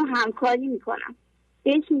زندگی دارم همکاری میکنم،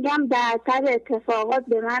 بهش میگم در اثر اتفاقات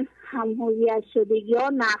به من هم‌هویت شدگی ها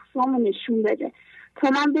نقصامو نشون بده تا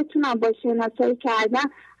من بتونم با شناسایی کردن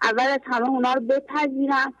اول از همه اونا رو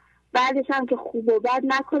بپذیرم، بعدش هم که خوب و بد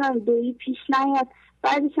نکنم دویی پیش نیاد،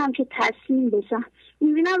 بعدش هم که تسلیم بشم.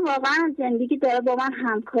 میبینم واقعا زندگی داره با من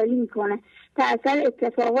همکاری میکنه، در اثر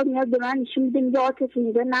اتفاقات میاد به من نشون میده، میگه عاطفه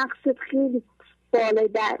میگه نقصت خیلی بالای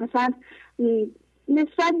در مثلا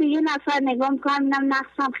نسبت به یه نفر نگاه میکنم اینم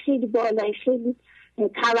نقصم خیلی بالای، خیلی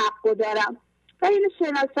توقع دارم و اینو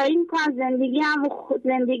شناسایی میکنم.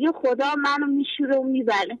 زندگی خدا منو میشوره و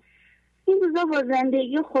میبره. این روزا با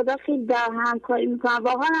زندگی خدا خیلی در همکاری میکنم،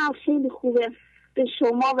 واقعا هم خیلی خوبه. به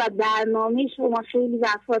شما و برنامه شما خیلی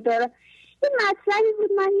وفاداره. این مطلبی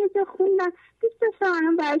بود من یه جا خوندم، دوست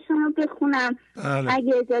داشتم برای شما بخونم. بله.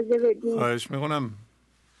 اگه اجازه بدین. خواهش میکنم.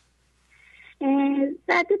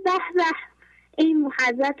 زده به ای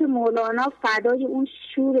حضرت مولانا فدای اون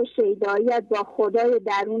شور و شیداییت با خدای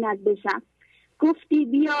درونت بشم. گفتی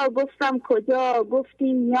بیا، گفتم کجا،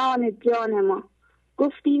 گفتی میان جان ما.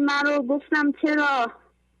 گفتی مرا، گفتم چرا،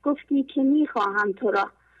 گفتی که میخواهم تو را.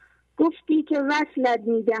 گفتی که وصلت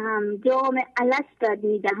میدهم، جام الستت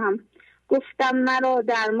میدهم. گفتم مرا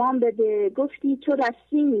درمان بده، گفتی تو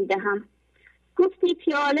رسی میدهم. گفتی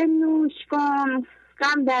پیاله نوش کن،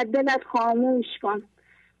 غم در دلت خاموش کن.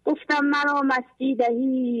 گفتم مرا مستی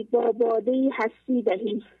دهی، با باده هستی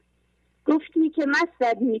دهی. گفتی که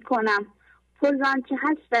مستت میکنم، پرزان که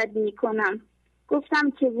هستت میکنم.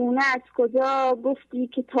 گفتم چگونه از کجا، گفتی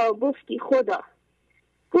که تا گفتی خدا.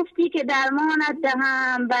 گفتی که درمانت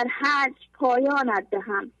دهم، بر حج پایانت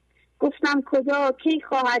دهم. گفتم کجا کی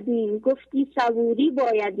خواهدیم، گفتی صبوری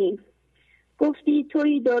بایدیم. گفتی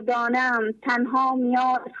توی دردانم، تنها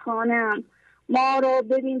میان خانم. ما را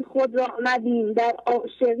ببین خود را مبین، در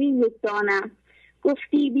عاشقی یک دانم.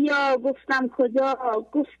 گفتی بیا، گفتم کجا،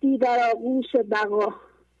 گفتی در آغوش بقا.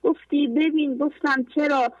 گفتی ببین، گفتم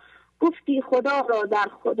چرا، گفتی خدا را در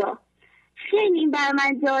خدا. خیلی این بر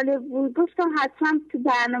من جالب بود، گفتم حتما تو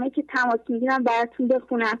برنامه که تماس میگیرم براتون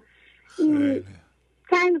بخونم.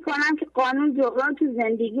 سعی میکنم که قانون جبران تو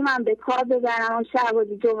زندگی من به کار ببرم و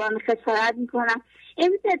شهبازی جبران خسارت میکنم.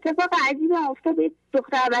 امروز اتفاق عجیب افتاد، به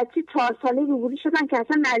دختر بچه 4 ساله روبرو شدن که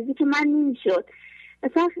اصلا نزدیک من نمیشد،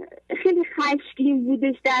 اصلا خیلی خشمگین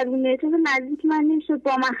بودش درونه، اصلا نزدیک من نمیشد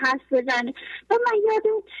با من حرف بزنه. و من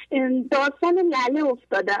یادم داستان لله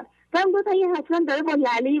افتادم و من گفتم یه حتما داره با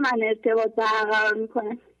لله من ارتباط برقرار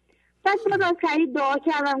میکنه. بعد من سریع دعا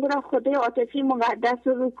کردم، گفتم خدای عاطفی مقدس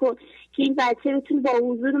رو کن که این بچه بتونه با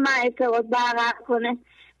حضور من ارتباط برقرار کنه.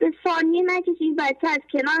 به ثانیه نکشید بچه از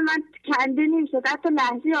کنار من کنده نمیشد. حتی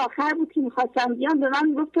لحظه آخر بود که میخواستم بیام به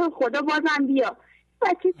من گفت تو خدا بازم بیا.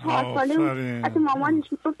 بچه 4 ساله بود. حتی مامانش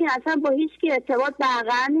میگفت که اصلا با هیچ کی ارتباط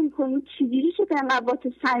برقرار نمی‌کنی، چجوری شد انقدر با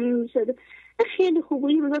تو صمیمی شده. خیلی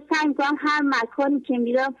خوبی بود. سعی می‌کنم هر مکانی که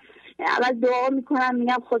میرم اول دعا میکنم،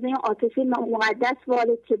 میگم خدا این عاطفه مقدس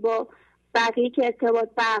وارد که با بقیه که ارتباط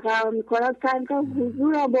برقرار میکنم، سعی میکنم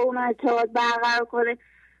حضور رو با اون ارتباط برقرار کنه.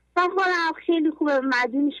 و حالا خیلی خوبه.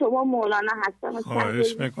 مدیون شما مولانا هستم.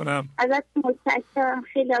 خواهش میکنم. ازت متشکرم.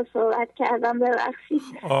 خیلی صحبت کردم، ببخشید.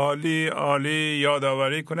 عالی عالی.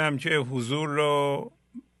 یادآوری کنم که حضور رو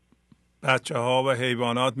بچه ها و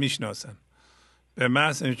حیوانات میشناسن. به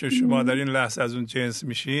محض اینکه شما در این لحظه از اون جنس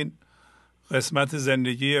میشین، قسمت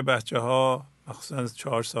زندگی بچه ها مخصوصا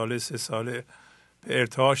 4 ساله 3 ساله به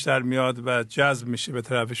ارتعاش در میاد و جذب میشه به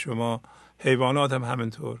طرف شما. حیوانات هم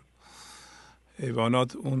همینطور.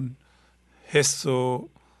 حیوانات اون حس رو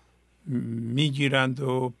میگیرند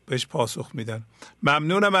و بهش پاسخ میدن.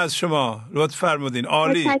 ممنونم از شما. لطف فرمودین.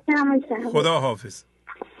 عالی. خدا حافظ.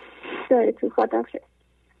 خدا حافظ.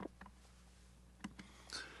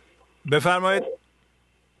 بفرمایید.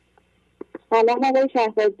 سلام آقای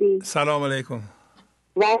شهبازی. سلام علیکم.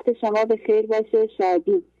 وقت شما به خیر باشه.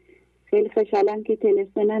 شادی. خیلی خوشحالم که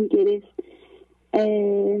تلفنم گرفت.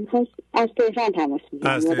 از تهران تماس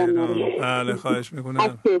میگیرم. از تهران. بله خواهش میکنم.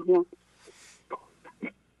 از تهران.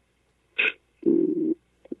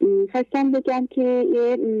 خواستم بگم که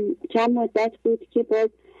یه چند مدت بود که باز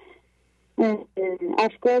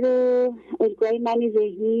افکار و الگوهای من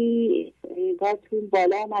ذهنی گاهتون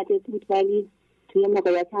بالا آمده بود، ولی توی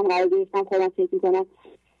موقعیت هم قرار گرفتم خودم فکر میکنم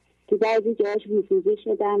تو بعضی جاهاش رفوزه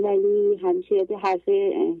شدم، ولی همیشه یاد حرف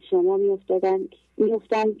شما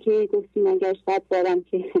میافتم که گفتیم اگر 100 بارم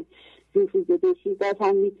که رفوزه بشید باز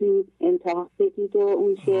هم میتونید امتحان بدید. و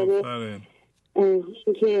اون شعر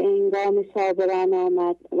که انگام صابران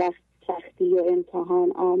آمد وقت سختی و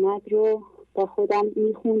امتحان آمد رو با خودم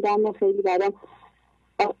میخوندم و خیلی برام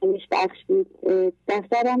آرامش بخش بود.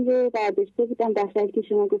 دفترم رو برداشته بودم، دفتری که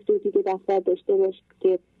شما گفته بودید که دفتر داشته باشید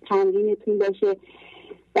که تمرینتون باشه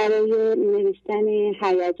برای نوشتن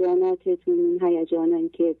هیجاناتتون، هیجانایی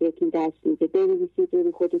که بهتون دست میده بنویسید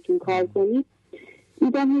و خودتون کار کنید.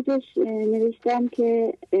 دیدم روزش نوشتم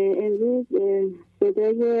که امروز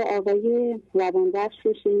صدای آقای روانبخش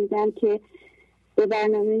رو شنیدم که به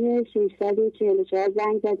برنامه 644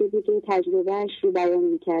 زنگ زده بود و تجربهش رو بیان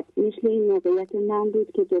میکرد. مثل این موقعیت من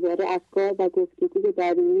بود که دوباره افکار و گفتگو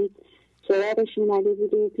درونی سراغش اومده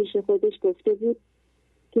بود و پیش خودش گفته بود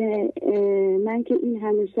که من که این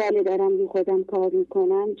همه سال دارم رو خودم کار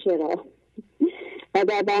میکنم چرا؟ و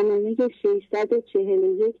در برنامه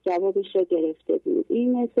 641 جوابش رو گرفته بود.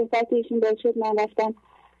 این صحبتشون باعث شد من رفتم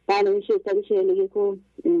برنامه 641 رو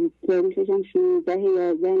تاریخش هم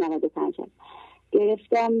 16/11/95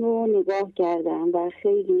 گرفتم و نگاه کردم و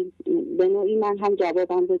خیلی به نوعی من هم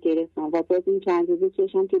جوابم رو گرفتم و باز این چند روزه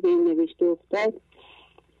چشم که به این نوشته افتاد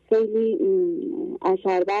خیلی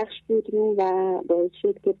اثر بخش بود و باعث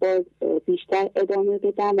شد که باز بیشتر ادامه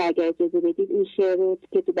بدم و اگر اجازه بدید این شعر رو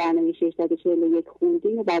که تو برنامه 641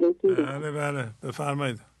 خوندیم و براتون بله بله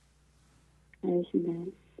بفرمایید.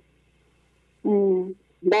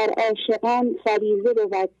 بر عاشقان فریضه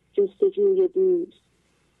بود جستجوی دوست،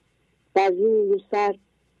 بر روی سر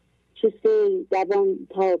چه سیل دوان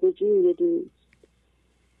تا به جوی دوست،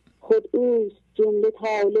 خود اوست جمله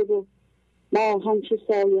طالب و ما همچو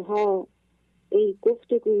سایه ها، ای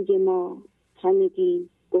گفتگوی ما همگی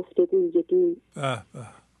گفتگوی دوست.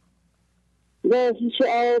 گاهی چو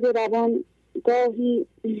آب روان، گاهی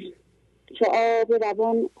چو آب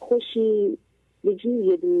روان خوشی به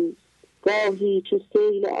جوی دوست، گاهی چو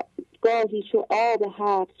سیل، گاهی چو آب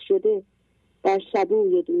حبس شده در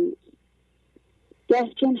سبوی دوست، گه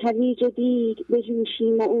چون هویج دیگ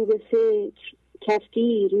بجوشیم و او به فکر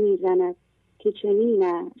کفگیر میزند که چنین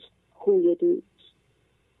است خوی دوست.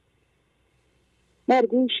 بر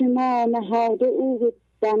گوش ما نهاده او به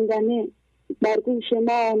دمدمه، بر گوش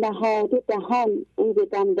ما نهاده دهان او به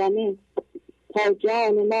دمدمه، تا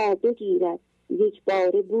جان ما بگیرد یک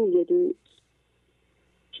بار بوی دوست.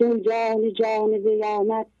 چون جان وی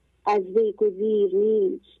آمد از وی گزیر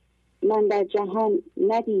نیست، من در جهان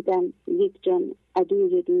ندیدم یک جان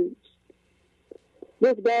عدوی دوست.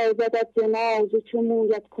 بگدازدت ز ناز چو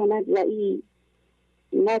مویت کند رئی،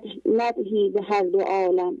 ندهی به هر دو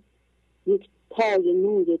عالم یک پای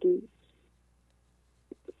موی دوست.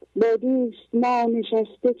 با دوست ما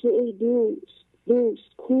نشسته که ای دوست،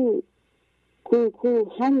 دوست کو کو کو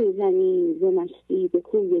همی زنیم ز مستی به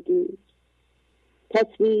کوی دوست.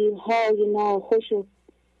 تصویرهای ناخوش و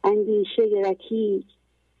اندیشه رکیک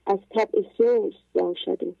از طبع سوست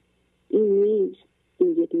باشد و این نیز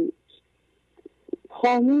دیگه دوست.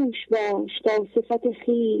 خاموش باش تا صفت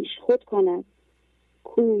خیش خود کند،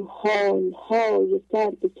 کو حال های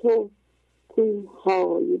سر به تو، کو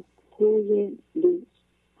حال خوی دوست.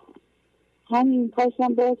 همین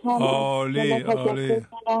خواستم باز هم عالی عالی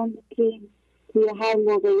که توی هر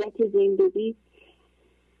موقعیت زندگی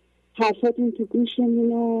حرفاتون تو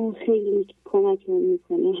گوشمون رو خیلی کمک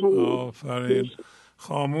میکنه. آفرین.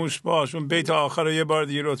 خاموش باش. اون بیت آخر رو یه بار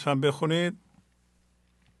دیگه لطفاً بخونید.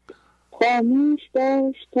 خاموش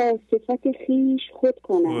باش تا صفت خیش خود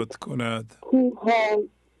کند. کوها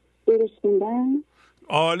درست خوندن؟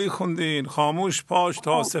 عالی خوندین. خاموش باش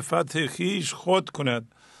تا صفت خیش خود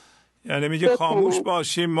کند. یعنی میگه خاموش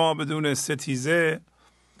باشیم ما بدون ستیزه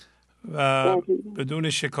و بدون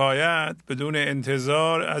شکایت، بدون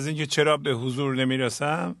انتظار از اینکه چرا به حضور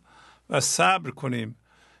نمیرسم و صبر کنیم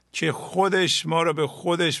که خودش ما رو به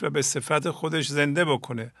خودش و به صفت خودش زنده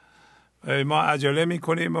بکنه. ما عجله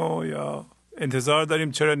میکنیم و یا انتظار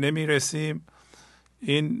داریم چرا نمیرسیم.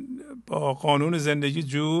 این با قانون زندگی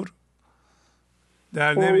جور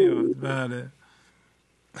در نمیاد. بله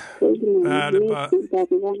بله.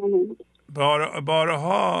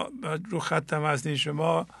 بارها رو خطم هستین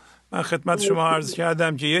شما. من خدمت شما عرض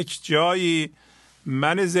کردم که یک جایی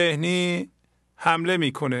من ذهنی حمله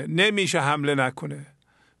میکنه، نمیشه حمله نکنه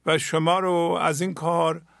و شما رو از این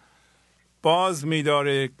کار باز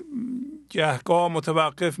میداره، گهگاه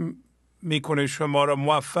متوقف میکنه، شما رو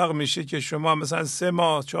موفق میشه که شما مثلا 3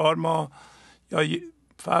 ماه 4 ماه یا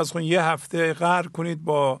فرض کن 1 هفته قرار کنید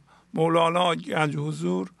با مولانا گنج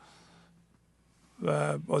حضور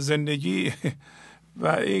و با زندگی و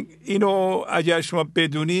اینو اگر شما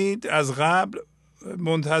بدونید از قبل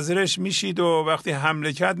منتظرش میشید و وقتی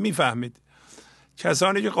حمله کرد میفهمید.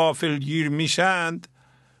 کسانی که غافلگیر میشند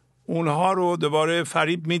اونها رو دوباره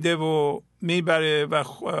فریب میده و میبره و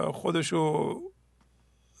خودشو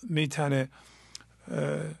میتنه.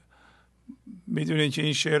 میدونید که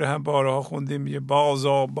این شعر هم بارها خوندیم، میگه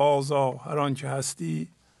بازا بازا هر آن که هستی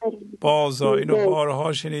بازا. اینو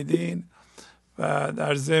بارها شنیدین. و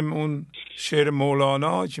در ضمن اون شعر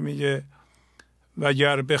مولانا که میگه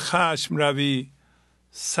وگر به خشم روی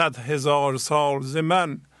 100,000 سال ز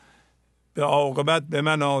من، به عاقبت به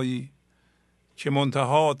من آیی که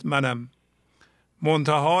منتهات منم.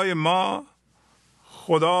 منتهای ما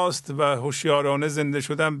خداست و هوشیارانه زنده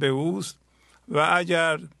شدن به اوست و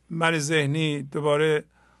اگر من ذهنی دوباره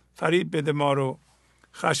فریب بده ما رو،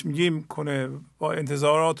 خشمگین کنه با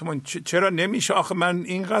انتظاراتمون، چرا نمیشه، آخه من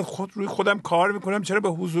اینقدر روی خودم کار میکنم چرا به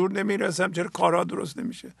حضور نمیرسم، چرا کارها درست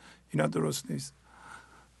نمیشه، اینا درست نیست.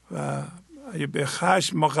 و اگه به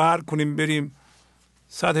خشم ما غرق کنیم بریم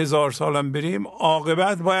 100,000 سالم بریم،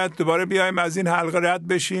 عاقبت باید دوباره بیایم از این حلقه رد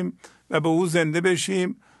بشیم و به او زنده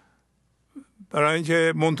بشیم، برای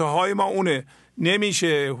اینکه منتهای ما اونه.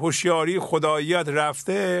 نمیشه هوشیاری خداییت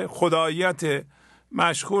رفته، خداییت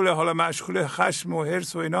مشغول، حالا مشغول خشم و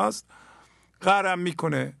حرص و ایناست، غرم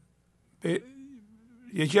میکنه.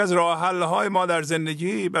 یکی از راه حل های ما در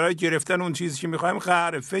زندگی برای گرفتن اون چیزی که میخوایم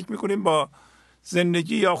قهر. فکر میکنیم با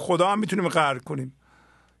زندگی یا خدا هم میتونیم قهر کنیم.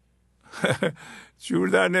 جور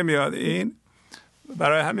در نمیاد این.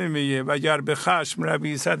 برای همین میگه وگر به خشم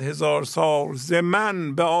روی 100,000 سال ز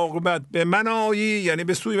من، به عاقبت به من آیی، یعنی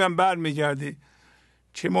به سوی من بر میگردی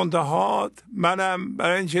که منتهات منم.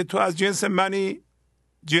 برای اینکه تو از جنس منی،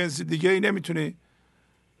 جنس دیگه ای نمیتونی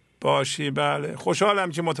باشی. بله،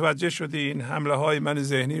 خوشحالم که متوجه شدی این حمله های من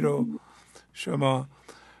ذهنی رو. شما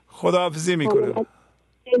خداحافظی میکنم.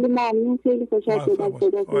 خیلی ممنون، خیلی خوشحال شدم.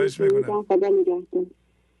 خدا نگهدار.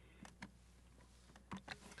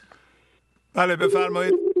 بله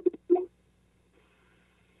بفرمایید.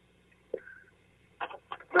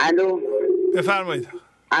 الو بفرمایید.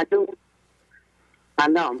 الو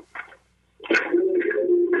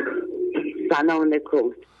سلام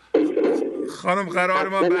علیکم خانم. قرار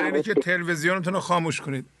ما برای اینه که تلویزیونتون رو خاموش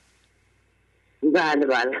کنید.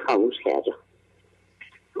 بله خاموش کردم.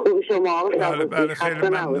 خوب شما؟ بله خیلی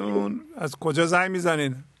ممنون. از کجا زنگ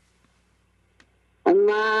میزنین؟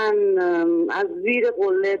 من از زیر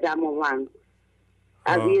قله دماوند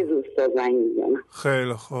از یه روستا زنگ میزنم.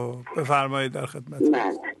 خیلی خوب، بفرمایید، در خدمت.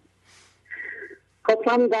 بله،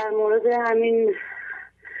 خواستم در مورد همین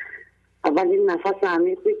اولین نفس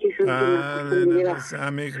عمیق بکشید. نفس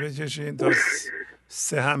عمیق بکشین تا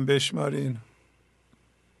 3 هم بشمارین.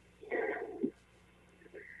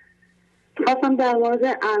 خواستم در مورد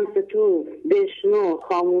انستو بشنو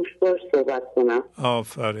خاموش باش صحبت کنم.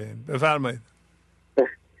 آفرین، بفرمایید.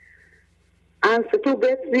 انستو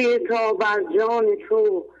بسری تا بر جان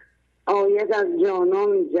تو، آید از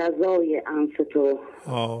جانان جزای انف تو.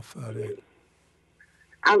 آفرین.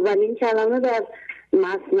 اولین کلمه در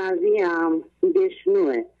مثنوی هم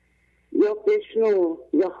بشنوه، یا بشنو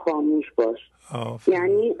یا خاموش باش.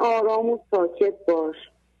 یعنی آرام و ساکت باش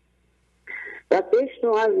و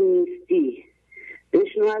بشنو از نیستی،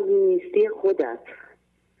 بشنو از نیستی خودت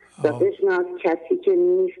و بشنو از کسی که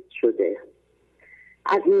نیست شده.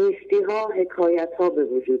 از نیستی ها حکایت ها به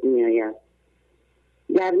وجود می آید.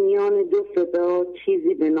 در میان دو صدا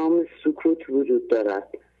چیزی به نام سکوت وجود دارد.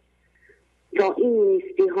 تا این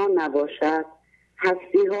نیستی ها نباشد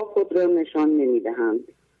هستی ها خود را نشان نمی دهند.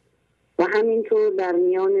 و همینطور در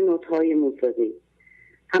میان نوت‌های موسیقی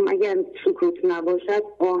هم اگر سکوت نباشد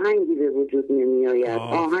آهنگی به وجود نمی آید،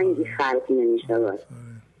 آهنگی خلق نمی شود.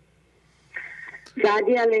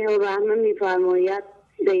 سعدی علیه الرحمه می فرماید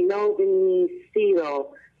سیلاب نیستی را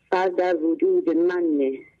سر در وجود من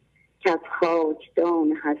نه، که از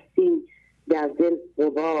خاکدان هستی در دل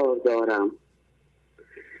غبار دارم.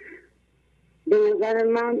 به نظر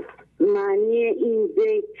من معنی این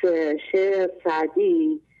بیت شعر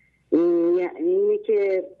سعدی اینه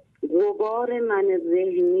که غبار من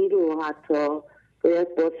ذهنی رو حتی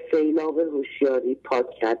باید با سیلاب هوشیاری پاک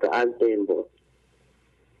کرد و از بین برد.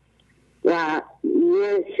 و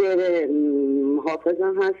یه شعر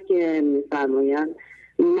حافظم هست که می‌فرمایند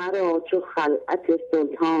مرا چو خلعت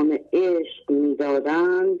سلطان عشق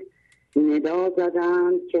می‌دادند، ندا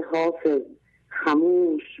زدند که حافظ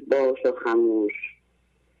خاموش باش و خاموش.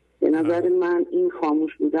 به نظر من این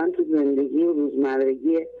خاموش بودن تو زندگی و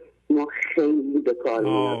روزمرگی ما خیلی به کار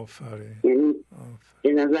میاد. یعنی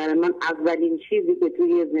به نظر من اولین چیزی که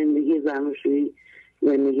توی زندگی زناشویی،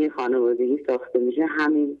 زندگی خانوادگی ساخته میشه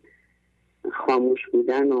همین خاموش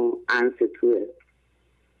بودن و انصتوه.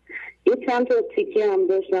 یه چند تا تیکه هم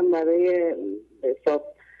داشتم برای حساب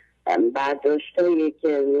برداشتایی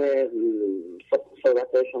که صحبت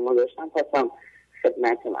شما داشتم خواستم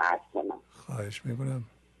خدمتتون عرض کنم. خواهش میکنم.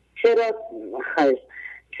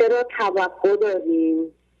 چرا توقع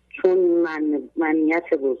داریم؟ چون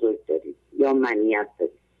منیت بزرگ داریم یا منیت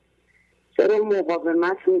داریم. چرا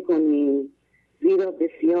مقاومت میکنیم؟ زیرا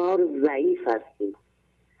بسیار ضعیف هستیم.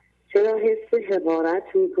 چرا حس حقارت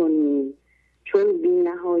میکنیم؟ چون بی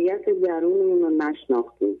نهایت درونمون رو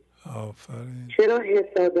نشناختیم. چرا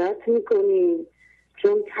حسادت میکنیم؟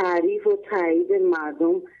 چون تعریف و تایید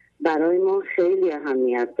مردم برای ما خیلی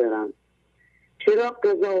اهمیت دارن. چرا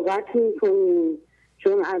قضاوت میکنیم؟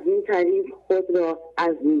 چون از این طریق خود را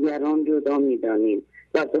از دیگران جدا میدانیم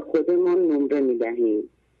و به خودمان نمره میدهیم.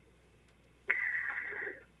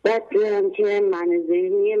 بعد که من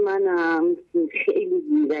ذهنی منم خیلی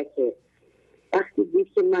زیرکه. وقتی دید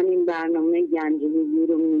که من این برنامه گنج حضور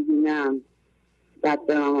رو میبینم بعد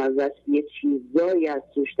دارم ازش یه چیزایی از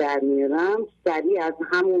توش در میارم، سریع از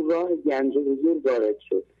همون راه گنج حضور وارد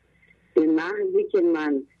شد. به محضی که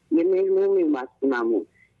من یه مهمون میومد خونمون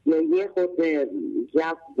یا یه خود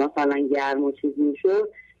جب مثلا گرم و چیز میشد،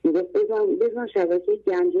 میگفت بزن شبکه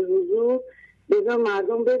گنج حضور، بزن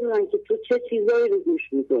مردم بدونن که تو چه چیزایی رو گوش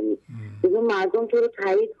میکنی، بزن مردم تو رو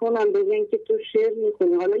تایید کنن، بگن که تو شعر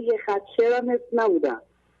میکنی. حالا یه خط شعر هم حس نبودم،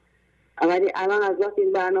 ولی الان از وقت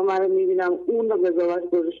این برنامه رو میبینم اون رو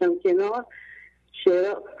قضاوت گذاشتم کنار،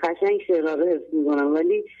 قشنگ شعرها رو حس میکنم.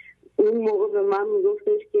 ولی اون موقع به من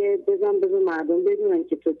میگفتش که بزن مردم بدونن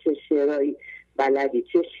که تو چه شعرهایی بلدی،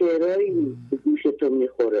 چه شعرهایی به گوش تو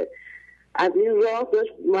میخوره. از این راه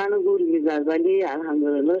داشت منو گول میزد، ولی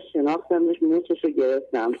الحمدلله شناختمش، موچشو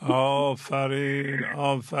گرفتم.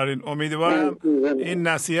 آفرین. امیدوارم این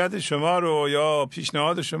نصیحت شما رو یا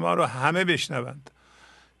پیشنهاد شما رو همه بشنوند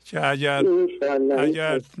که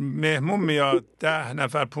اگر مهمون میاد 10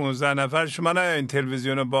 نفر 15 نفر، شما نه این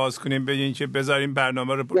تلویزیون رو باز کنیم بگین که بذارین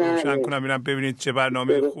برنامه رو روشن کنم ببینم ببینید چه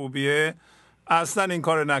برنامه خوبیه. اصلا این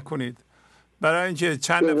کار نکنید، برای اینکه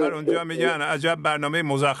چند نفر اونجا میگن عجب برنامه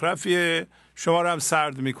مزخرفیه، شما رو هم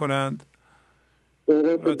سرد میکنند.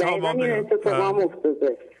 دقیقا این اتفاقا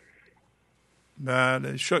افتاده.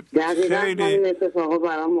 بله خیلی این اتفاقا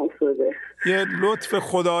برام افتاده. یه لطف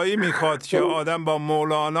خدایی میخواد که آدم با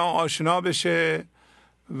مولانا آشنا بشه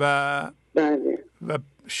و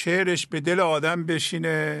شعرش به دل آدم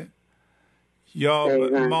بشینه، یا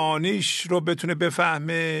معنیش رو بتونه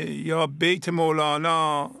بفهمه، یا بیت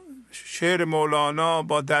مولانا، شعر مولانا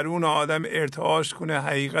با درون آدم ارتعاش کنه،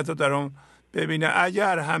 حقیقت رو در اون ببینه.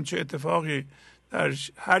 اگر همچه اتفاقی در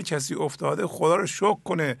هر کسی افتاده خدا رو شکر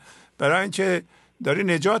کنه، برای اینکه داره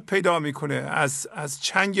نجات پیدا میکنه از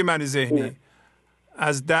چنگ من ذهنی،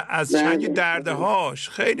 از چنگ دردهاش.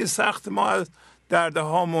 خیلی سخت ما از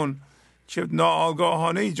دردهامون که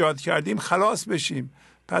ناآگاهانه ایجاد کردیم خلاص بشیم.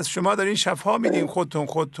 پس شما دارین شفا میدین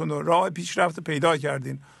خودتون رو، راه پیشرفت پیدا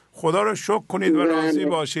کردین. خدا رو شکر کنید و راضی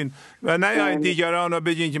باشین و نیاین دیگران رو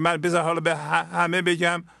بگین که من بذار حالا به همه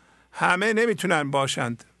بگم. همه نمیتونن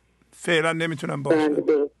باشند، فعلا نمیتونن باشند.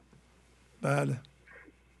 بله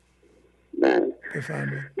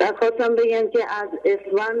بفرمایید. من خواستم بگم که از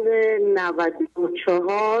اسفند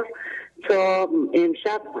 94 تا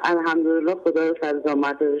امشب الحمدلله خدا رو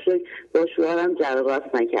سرزامت شد با شوهرم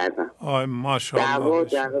جربت نکردم. آی ماشاءالله. دعوا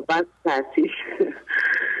جربت ترتیش.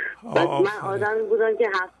 من آدمی بودم که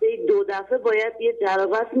هفته 2 دفعه باید یه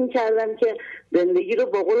جربت میکردم که زندگی رو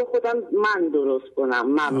با قول خودم من درست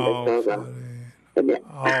کنم، من بسازم.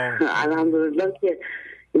 الحمدلله که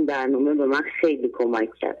این برنامه به من خیلی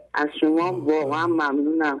کمک کرد. از شما واقعا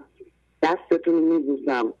ممنونم. دستتون رو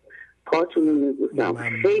میبوسم، پاتون رو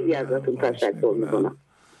میبوسم. خیلی ازتون تشکر میکنم.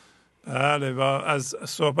 بله و از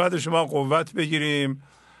صحبت شما قوت بگیریم.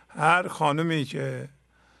 هر خانمی که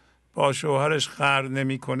با شوهرش قهر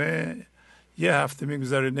نمیکنه، یه هفته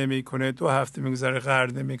میگذره نمیکنه، 2 هفته میگذره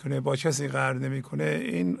قهر نمیکنه، با کسی قهر نمیکنه،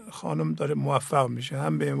 این خانم داره موفق میشه،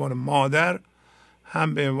 هم به عنوان مادر،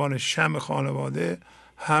 هم به عنوان شم خانواده،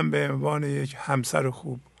 هم به عنوان یک همسر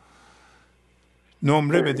خوب.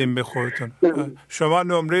 نمره بدین به خودتون. شما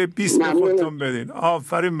نمره 20 به خودتون بدین.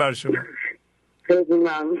 آفرین بر شما. خیلی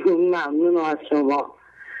ممنون از شما،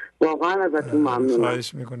 واقعا ازتون ممنونم.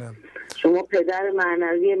 خواهش میکنم. شما پدر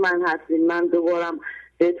معنوی من هستین. من دوبارم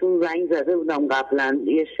بهتون زنگ زده بودم قبلا،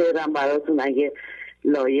 یه شعرم براتون اگه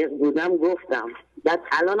لایق بودم گفتم. بعد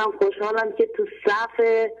الانم خوشحالم که تو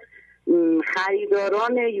صف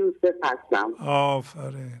خریداران یوسف هستم.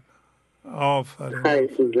 آفرین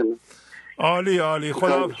آفرین. عالی عالی.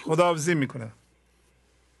 خداحافظی میکنم.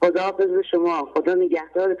 خداحافظ به شما. خدا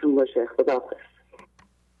نگهدارتون باشه. خداحافظ.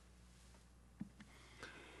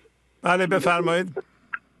 بله بفرمایید.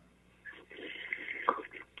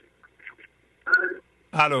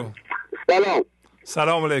 الو.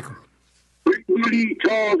 سلام علیکم. گلی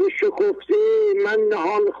تازه شکفته من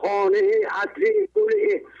نهان خانه عطر گل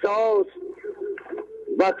احساس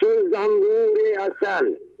و تو زنبور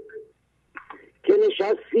عسل که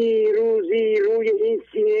نشستی روزی روی این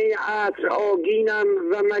سینه عطر آگینم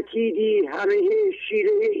و مکیدی همه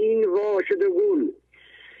شیره این واشده گل.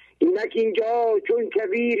 اینک اینجا چون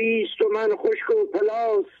کبیریست و من خشک و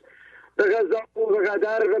پلاس به غذا و به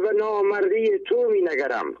قدر و به نامردی تو می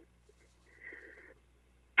نگرم.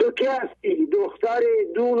 تو که هستی دختر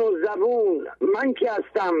دون و زبون، من که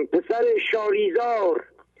هستم پسر شالیزار.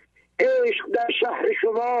 عشق در شهر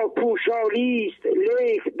شما پوشالیست،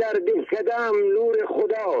 لیک در دهکدم نور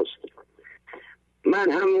خداست.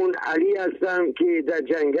 من همون علی هستم که در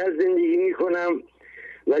جنگل زندگی می کنم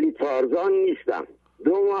ولی تارزان نیستم.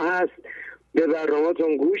 2 ماه هست به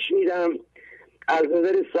برنامه‌تون گوش میدم. از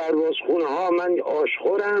نظر سربازخونه ها من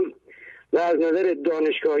آشخورم و از نظر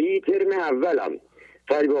دانشگاهی ترم اولم.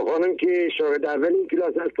 فریبا خانم که شاگرد اول این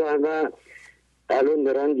کلاس هستن و الان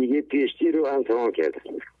دارن دیگه پیشتی رو امتحان کردن.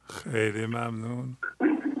 خیلی ممنون.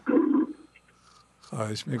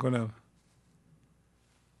 خواهش میکنم.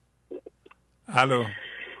 الو.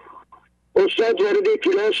 استاد وارد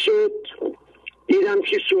کلاس شد، دیدم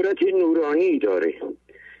که صورت نورانی داره.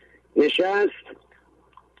 نشست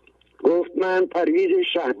گفت من پرویز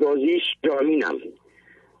شهبازی شامینم.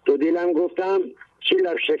 تو دلم گفتم چه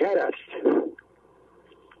لب شکر است.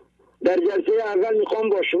 در جلسه اول میخوام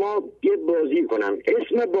با شما یه بازی کنم.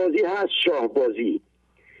 اسم بازی هست شهبازی.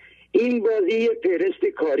 این بازی یه فهرست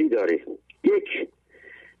کاری داره. 1.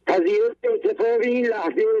 پذیرش اتفاق این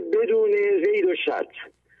لحظه بدون زید و شرط.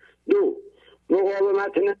 2.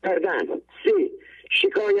 مقاومت نکردن. 3.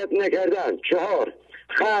 شکایت نکردن. 4.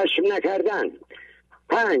 خشم نکردن.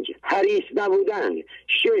 5. حریص نبودن.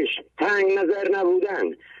 6. تنگ نظر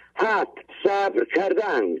نبودن. 7. صبر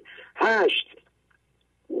کردن. 8.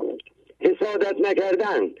 حسادت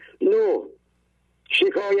نکردن. 9.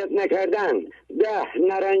 شکایت نکردن. 10.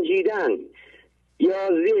 نرنجیدن.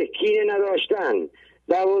 11. کینه نداشتن.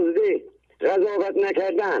 12. قضاوت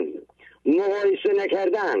نکردن. مقایسه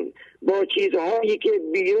نکردن با چیزهایی که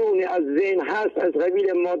بیرون از ذهن هست، از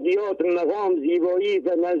قبیل مادیات، مقام، زیبایی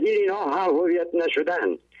و نظیر اینها هم هویت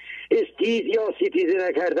نشدن. استیز یا ستیزه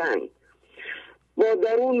نکردن. با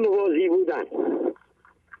درون موازی بودن.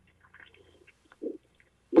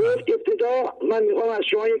 گفت ابتدا من میخوام از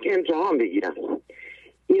شما یک امتحان بگیرم.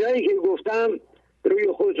 اینایی که گفتم روی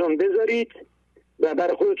خودتون بذارید و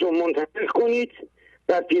برای خودتون منتخب کنید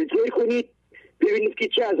و فیلتر کنید، ببینید که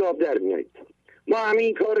چه از آب در میارید. ما همین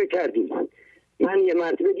این کار رو کردیم. من یه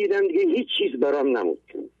مرتبه دیدم دیگه هیچ چیز برام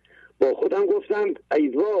نمود. با خودم گفتم ای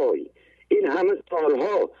وای، این همه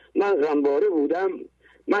سالها من غمباره بودم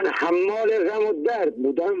من حمال غم و درد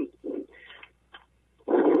بودم،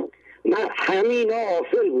 من همین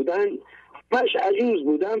آفل بودن، مش عجوز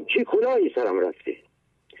بودم که کلاهی سرم رفته،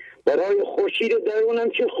 برای خورشید درونم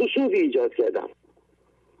چه خسوفی ایجاد کردم.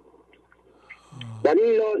 در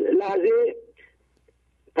این لحظه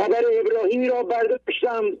قبر ابراهیمی را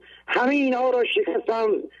برداشتم، همه اینها را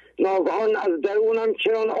شکستم. ناگهان از درونم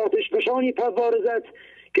چنان آتش فشانی پروار زد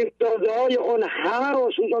که داده های آن همه را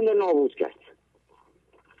سوزاند و نابود کرد.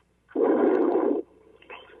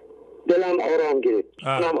 دلم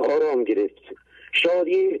آرام گرفت،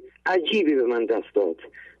 شادی عجیبی به من دست داد.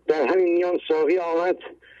 در همین میان ساقی آمد،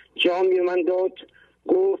 جامی به من داد،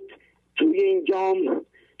 گفت توی این جام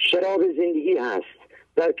شراب زندگی هست.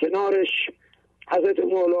 در کنارش حضرت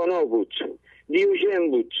مولانا بود،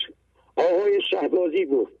 دیوژن بود، آقای شهبازی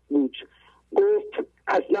بود. گفت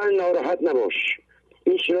اصلا ناراحت نباش،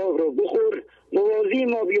 این شراب رو بخور، موازی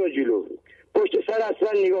ما بیا جلو، پشت سر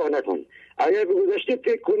اصلا نگاه نکن. اگر به گذشته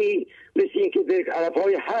فکر کنی مثل این که به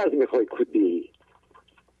عربهای حرز میخوای کودی.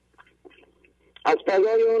 از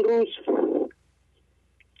فردای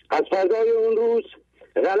اون روز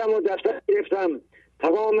قلم و دفتر گرفتم،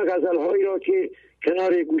 تمام غزلهایی را که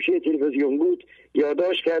کنار گوشه تلویزیون بود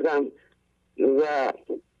یادداشت کردم و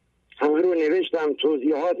همه رو نوشتم.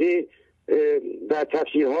 توضیحات در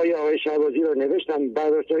تفسیرهای آقای شهبازی را نوشتم،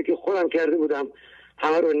 برداشتهایی که خودم کرده بودم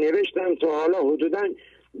همه رو نوشتم. تا حالا حدوداً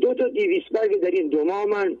 2 تا 200 برگ در این 2 ماه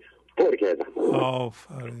من پر کردم.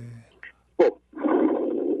 آفرین. خب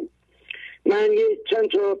من یه چند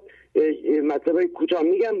تا مطلبای کوتاه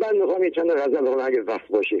میگم، بعد میخوام یه چند تا غزل بخونم اگه وقت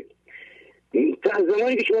باشه. تا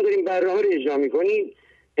زمانی که شما دارین برنامه رو اجرا میکنین،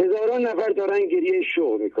 هزاران نفر دارن گریه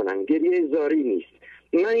شوق میکنن، گریه زاری نیست.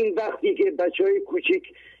 من این وقتی که بچهای کوچیک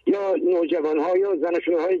یا نوجوانها یا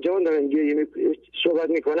زناشویهای جوان دارن گریه صحبت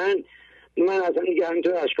میکنن، من اصلا دیگه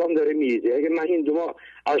همینطور اشکام داره میریزه. اگه من این 2 ماه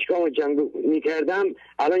اشکامو جمع میکردم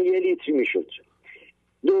الان 1 لیتر میشد.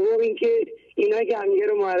 دوم اینکه اینا که همدیگه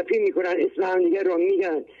رو معرفی میکنن، اسم همدیگه رو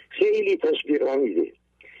میگن، خیلی تشویق‌آمیزه.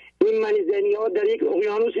 این منیزنی ها در یک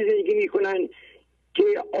اقیانوس زندگی میکنن که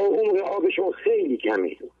عمق آبشون خیلی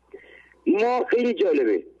کمه. ما خیلی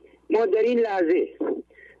جالبه، ما در این لحظه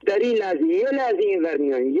یه لحظه این ور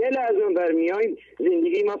میایم، یه لحظه اون ور میایم،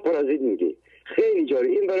 زندگی ما پارازیت میده. خیلی جالب.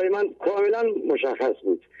 این برای من کاملا مشخص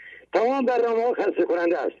بود. تمام برنامه ها خسته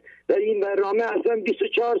کننده است. در این برنامه اصلا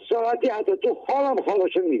 24 ساعتی حتی تو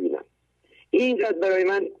خوابشو میبینم. اینقدر برای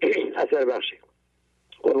من اثر بخشه.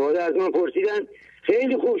 خانواده از من پرسیدن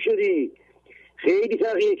خیلی خوب شدی، خیلی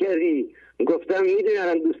تغییر کردی. گفتم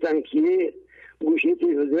میدونم دوستم کیه، گوشی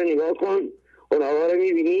تلویزیون نگاه کن، اون آقا رو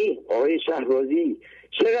میبینی، آقای شهبازی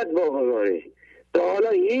چقدر باوقاره. تا حالا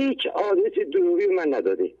هیچ عادت دروغی من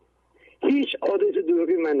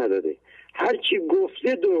نداده، هرچی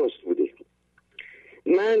گفته درست بوده.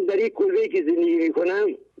 من در یک کلبه‌ای که زندگی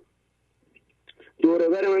میکنم دور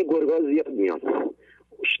و بر من گرگا زیاد میان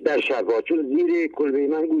در شبا، چون زیر کلبه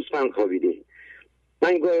من گوسفند خوابیده.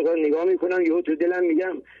 من گرگا نگاه میکنم، یهو تو دلم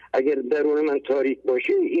میگم اگر درون من تاریک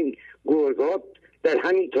باشه، این گرگا در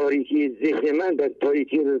همین تاریکی ذهن من، در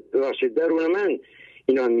تاریکی درون من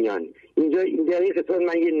اینا میان. اینجا در این قسمت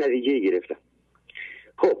من یه نتیجه گرفتم.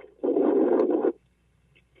 خب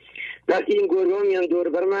وقتی این گرگا میان دور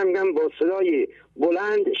بر من، میگم با صدای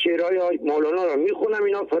بلند شعرهای مولانا را میخونم،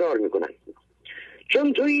 اینا فرار میکنن.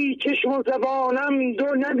 چون توی چشم و زبانم دو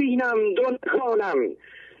نبینم دو نخوانم،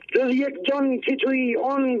 جز یک جان که توی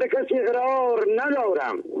آن به کسی قرار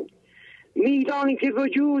ندارم. میدانی که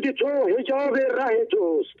وجود تو حجاب ره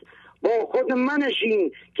توست، با خود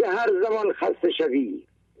منشین که هر زمان خسته شوی.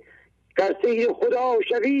 در سیر خدا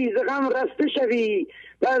شوی ز غم رسته شوی،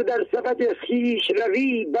 بر در سبد خویش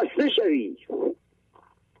روی بسته شوی.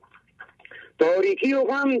 تاریکی و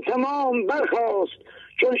غم تمام برخاست،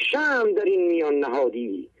 چون شمع در این میان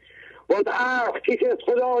نهادی. و عقل که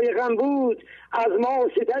خدای غم بود، از ما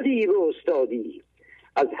ستدی به استادی.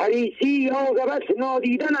 از حریصی عاقبت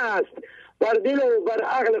نادیدن است، بر دل و بر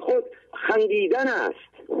عقل خود خندیدن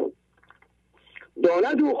است.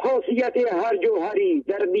 داند او خاصیت هر جوهری،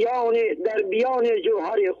 در بیان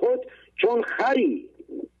جوهر خود چون خری.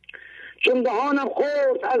 چون دهانم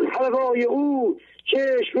خورد از حلوای او،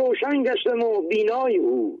 چشم روشن گشتم و بینای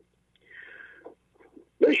او.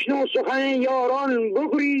 بشنو سخن یاران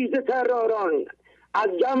بگریز طراران، از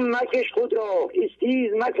جم مکش خود را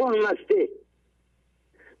استیز مکن مسته.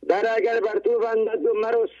 در اگر بر تو بندد و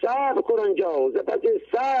مرا صبر کن آنجا، ز پس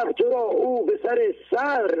صبر تو را او به سر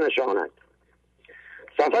سر نشاند.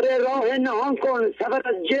 سفر راه نهان کن، سفر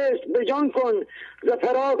از جسم به جان کن، ز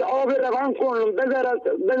فراق آب روان کن،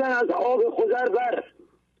 بزن از آب خضر بر.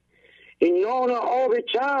 این نان آب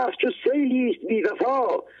چرخ چو سیلیست بی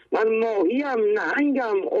وفا، من ماهیم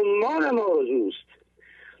نهنگم عمانم آرزوست.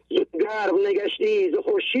 ز گرم نگشتی ز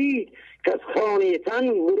خورشید که از خانه تن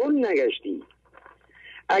برون نگشتی.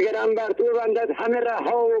 اگرم بر تو بندد همه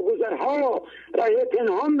رهها و گذرها، ره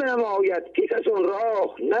پنهان بنماید که کس آن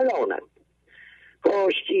راه نداند.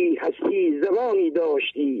 کاشکی هستی زبانی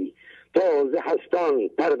داشتی، تا ز هستان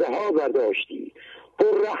پرده ها برداشتی.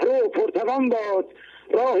 پر رهرو پرتوان باد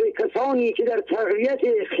راه کسانی که در تقویت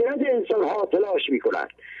خرد انسان ها تلاش میکنند.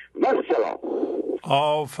 والسلام.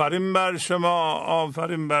 آفرین بر شما،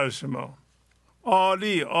 آفرین بر شما.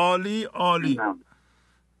 عالی عالی عالی.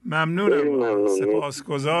 ممنونم،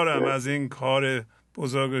 سپاسگزارم از این کار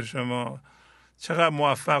بزرگ شما. چقدر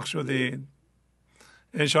موفق شدین.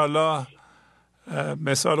 انشالله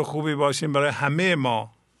مثال خوبی باشیم برای همه ما.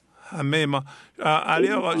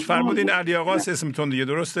 علی آقا فرمودین، علی آقا اسمتون دیگه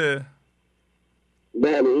درسته؟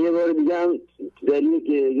 بله. یه بار دیگه هم در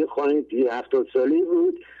یه خانه 70 سالی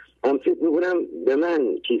بود، هم فکر میکنم به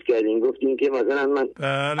من چیز کردین، گفتین که مثلا من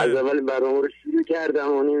از اول برنامه رو شروع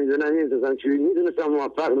کردم و نمیدونستم چجوری میدونستم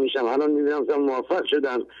موفق میشم، الان میدونم موفق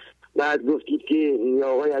شدم. بعد گفتید که یه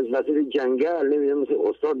آقای از وسط جنگل، نمیدونم مثل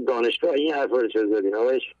استاد دانشگاه، این حرفا رو چه زدین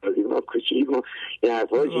آقای شهبازی؟ ما کوچیک ما این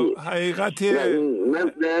حرفا چی حقیقتی؟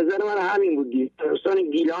 من به نظر من همین بود. شهرستان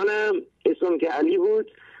گیلانم اسم که علی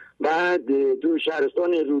بود، بعد تو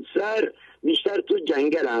شهرستان رودسر، بیشتر تو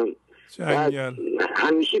جنگلم.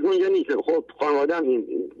 همیشه اونجا نیست. خب خانواده‌ام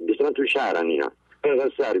بیشتر تو شهرن، اینا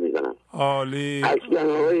اینقدر سر میزنم. عالی.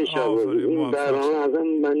 اصلا آقای شهبازی این برنامه اصلا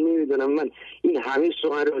من نمیدونم، من این همه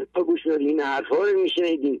سخنرانی ها گوش دادیم، این حرفا رو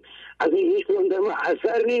میشنیدیم، از این هیچ کدوم در ما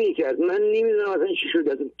اثر نمیکرد. من نمیدونم اصلا چی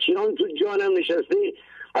شده، چنان تو جانم نشسته.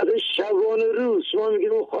 اصلا شبانه روز شما میگید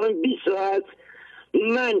اون خانم 20 ساعت،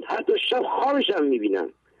 من حتی شب خوابشم میبینم.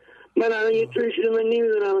 من الان یه طوری شده من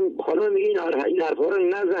نمیدونم. خانم میگه این حرفا رو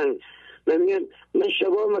نزن. من میگم من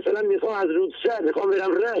شبا مثلا میخوام از رودسر میخوام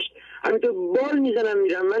برم رشت، همینطور بال میزنم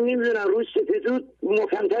میرم. من نمیدونم روز سپیدرود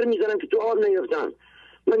محکم‌تر میزنم که تو آب نیفتم.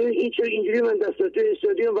 من اینجوری من دست تو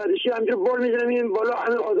استادیوم ورزشی همینطور بال میزنم میرم بالا،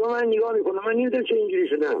 همه آدم من نگاه میکنم. من نمیدونم چه اینجوری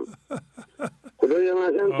شدم. خدایا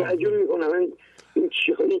من اصلا تعجب میکنم. من این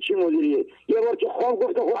چی مدیریه؟ یه بار تو خواب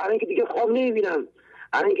گفتم خب الان که دیگه خواب نمیبینم،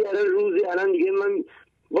 الان که الان روزه، الان دیگه من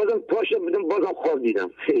بازم پاشو بودم بازم خواب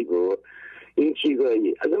دیدم. ای بابا این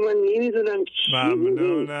چیکاریه؟ اصلا من نمیدونم.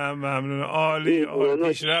 ممنونم. عالی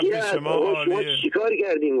پیشرفت شما عالیه. شما چیکار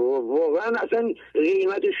کردیم؟ واقعا اصلا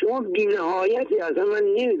قیمت شما بی‌نهایته. اصلا من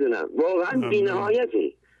نمیدونم، واقعا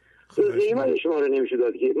بی‌نهایته. قیمت شما رو نمیشه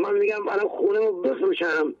داد که من میگم الان خونه‌مو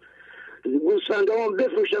بفروشم، گوسفندامو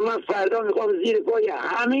بفروشم، من فردا میخوام زیر پای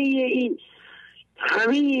همه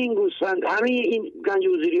این گوسفند، همه این گنج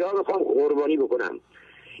حضوری ها میخوام قربانی بکنم.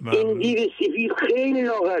 این دیو سفید خیلی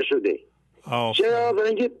لاغر شده. چرا؟ برای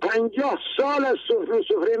اینکه 50 سال از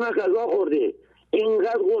سفره من غذا خورده،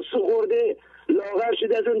 اینقدر غصه خورده لاغر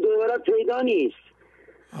شده، از اون دوباره پیدا نیست.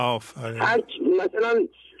 آفرین. مثلا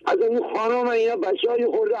از اون خانم اینا بچه‌ای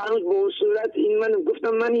خورده هنوز به اون صورت. این من گفتم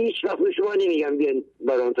من هیچ وقت به شما نمیگم بیان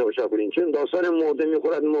برام تماشا کنین، چون داستان مرده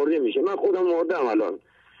میخورد مرده میشه. من خودم مردم، الان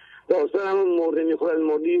داستانم مرده میخورد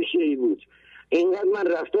مرده یه شیعی بود. اینقدر من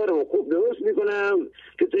رفتارمو خوب درست میکنم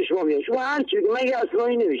که تو شما میگن شما هر چی من یه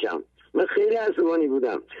عصبانی نمیشم. من خیلی عصبانی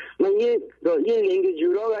بودم. من یه لنگ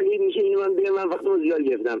جورا ولی میشه اینو من بگم، من وقتمو زیاد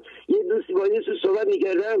گرفتم. یه دوستی با یه صحبت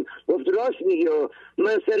میکردم، گفت راست میگی،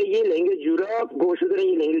 من سر یه لنگ جورا گم شده،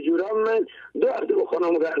 یه لنگ جورا من 2 هفته با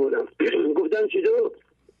خانم بر بودم. گفتم چطور؟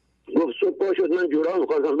 گفت صبح پا شد من جورا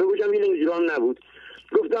میخواستم بپوشم، یه لنگ جورا نبود.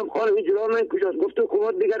 گفتم خانم این جورا من کجاست؟ گفت تو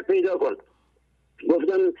کمد بگرد پیدا کن.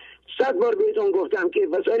 گفتم 100 بار بهتون گفتم که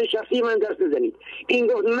وسایل شخصی من دست بزنید. این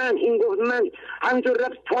گفت من همینطور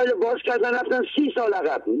رفت فایل باز کردن، رفتن 30 سال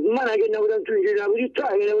عقب. من اگه نبودم تو اینجوری نبودی، تو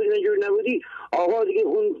اگه نبودی اینجوری نبودی. آقا دیگه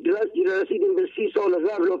اون رسیدیم به 30 سال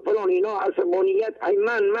قبل و فلان اینا، عصبانیت، ای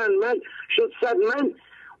من شد 100 من.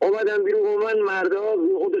 اومدم بیرون و من مردا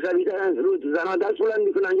خود خریدن رو زنا دست بلند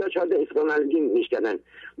میکنن یا چهار اسکانالگی میشکنن.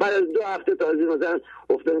 بعد از 2 هفته تازه مثلا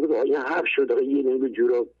افتادن که این حب شد، یه نگو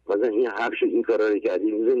جورا مثلا این حب شد، این کارا رو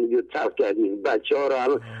کردیم، زندگی رو ترک کردیم، بچه‌ها رو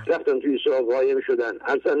هم رفتن توی سراغ قایم شدن.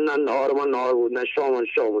 اصلا نه نهار بود نه شام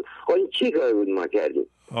بود. خب این چی کار بود ما کردیم؟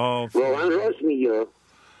 واقعا راست میگی.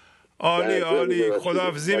 عالی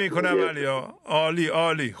خداحافظی میکنم علیا.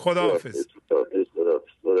 عالی خداحافظ.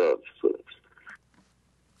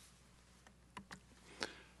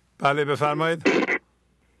 بله بفرمایید.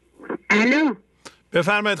 الو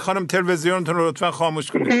بفرمایید خانم، تلویزیونتون رو لطفا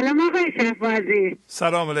خاموش کنید. سلام آقای شهبازی.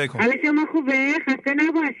 سلام علیکم. حال شما خوبه؟ خسته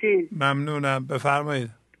نباشین. ممنونم. بفرمایید.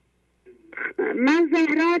 من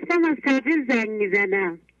زهرا هستم، از تبریز زنگ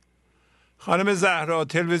میزنم. خانم زهرا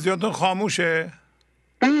تلویزیونتون خاموشه؟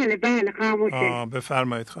 بله بله خاموشه.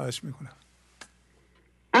 بفرمایید، خواهش میکنم.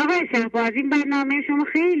 آقای شهبازی، برنامه شما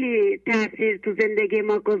خیلی تاثیر تو زندگی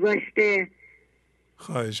ما گذاشته.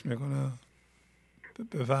 خواهش میکنم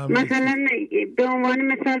بفرمایید. مثلا به عنوان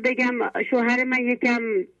مثال بگم، شوهر من یکم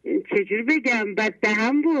چجور بگم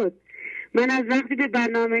بددهن بود. من از وقتی به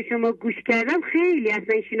برنامه شما گوش کردم خیلی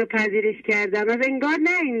اصلا ایشونو پذیرش کردم، از انگار نه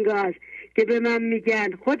انگار که به من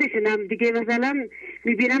میگن، خودشونم دیگه مثلا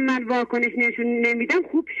میبینم من واکنش نشون نمیدم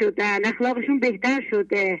خوب شدن، اخلاقشون بهتر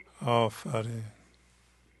شده. آفرین.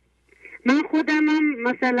 من خودم هم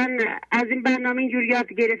مثلا از این برنامه اینجور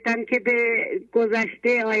یاد گرفتم که به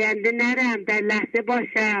گذشته آینده نرم، در لحظه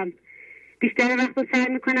باشم، بیشتر وقت رو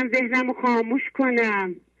سعی میکنم ذهنم رو خاموش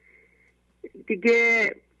کنم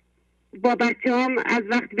دیگه. با بچه هم از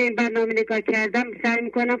وقتی به این برنامه نگاه کردم سعی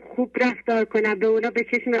میکنم خوب رفتار کنم، به اونا به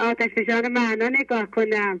چشم آتش فشان معنا نگاه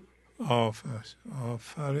کنم.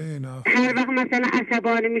 آفرین. هر وقت مثلا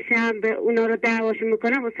عصبانی میشم به اونا رو دعواشون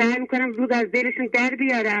میکنم و سعی میکنم زود از دلشون در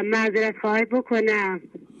بیارم، معذرت خواهی بکنم.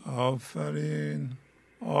 آفرین،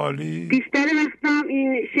 عالی. بیشتر وقتم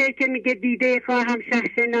این شعر که میگه دیده خواهم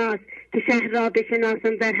شهرشناس که شهر را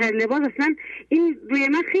بشناسم در هر لباس، اصلا این روی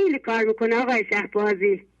من خیلی کار میکنه آقای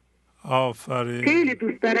شهبازی. آفرین. خیلی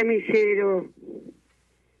دوست دارم این شعر رو.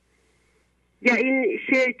 یا این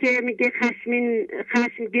شعر که میگه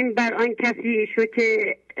خشمگین بر آن کسی شو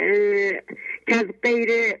که از غیر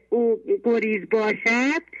او گریز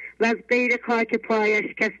باشد و از غیر خاک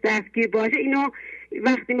پایش کس دستگیر باشه. اینو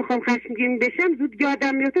وقتی میخوام خشمگین بشم زود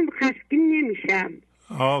یادم میفتم، خشمگین نمیشم.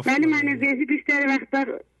 ولی من ذهنی بیشتر وقتا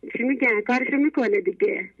چی میگن کارشو میکنه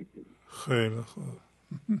دیگه. خیلی خوب.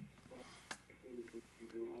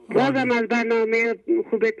 بازم از برنامه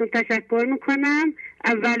خوبتون تشکر میکنم.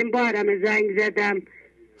 اولین بارم زنگ زدم.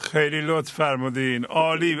 خیلی لطف فرمودین.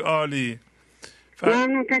 عالی.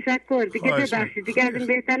 ممنون، تشکر. دیگه ببخشید دیگه از این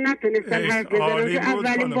بهتر نتونستم حرف بزنم،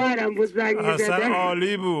 اولین بارم بود زنگ زدم. اصلا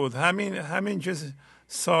عالی بود. همین که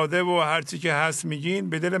ساده و هرچی که هست میگین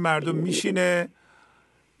به دل مردم میشینه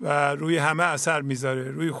و روی همه اثر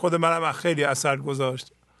میذاره. روی خود منم خیلی اثر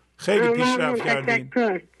گذاشت. خیلی پیشرفت کردین.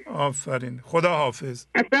 تشکر. آفرین. خدا حافظ.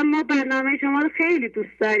 اصلا ما برنامه شما رو خیلی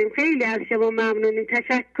دوست داریم، خیلی از شما ممنونیم.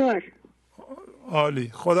 تشکر. عالی.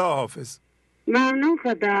 خدا حافظ. ممنون.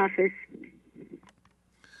 خدا حافظ.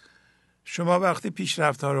 شما وقتی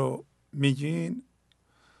پیشرفت ها رو میگین،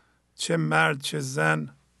 چه مرد چه زن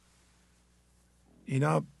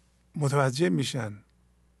اینا متوجه میشن.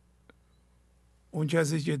 اون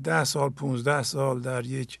کسی که 10 سال 15 سال در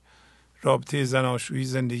یک رابطه زناشویی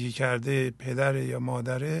زندگی کرده، پدر یا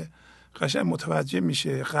مادره، قشنگ متوجه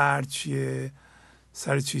میشه قهر چیه،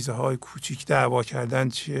 سر چیزهای کوچیک دعوا کردن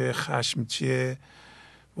چیه، خشم چیه،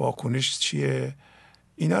 واکنش چیه.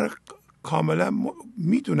 اینا رو کاملا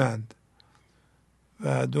میدونند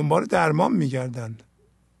و دنبال درمان میگردند.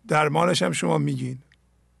 درمانش هم شما میگین،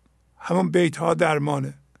 همون بیت ها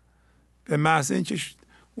درمانه. به محض اینکه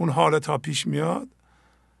اون حالت ها پیش میاد،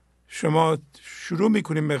 شما شروع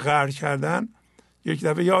میکنیم به قهر کردن، یک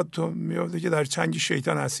دفعه یادتون میفته که در چنگ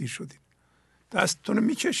شیطان اسیر شدید. دستتون رو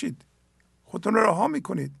میکشید، خودتون رو رها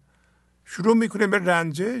میکنید، شروع میکنیم به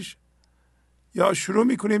رنجش، یا شروع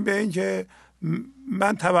میکنیم به این که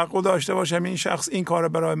من توقع داشته باشم این شخص این کار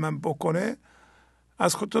برای من بکنه.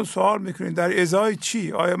 از خودتون سوال میکنید در ازای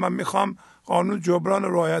چی؟ آیا من میخوام قانون جبران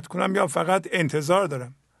رو رعایت کنم یا فقط انتظار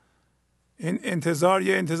دارم؟ این انتظار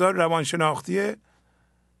یه انتظار روانشناختی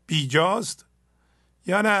بیجاست،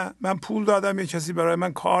 یا نه من پول دادم یه کسی برای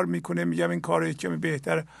من کار میکنه، میگم این کار رو کمی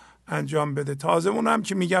بهتر انجام بده. تازه اونم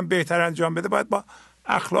که میگم بهتر انجام بده باید با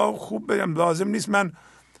اخلاق خوب بدم. لازم نیست من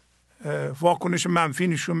واکنش منفی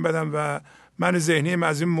نشون بدم و من ذهنیم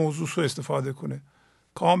از این موضوع سو استفاده کنه.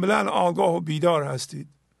 کاملا آگاه و بیدار هستید.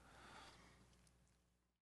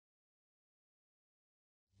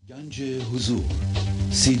 گنج حضور،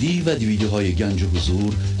 CD و دیویدیوهای گنج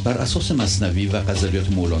حضور بر اساس مثنوی و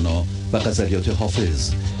غزلیات مولانا و غزلیات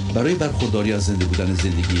حافظ برای برخورداری از زنده بودن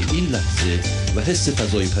زندگی این لحظه و حس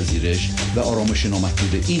فضای پذیرش و آرامش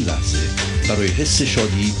نامحدود این لحظه، برای حس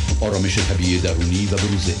شادی، آرامش طبیعی درونی و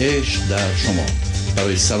بروز عشق در شما،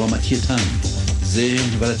 برای سلامتی تن،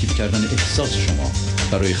 ذهن و لطیف کردن احساس شما،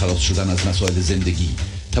 برای خلاص شدن از مسائل زندگی،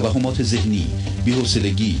 توهمات ذهنی،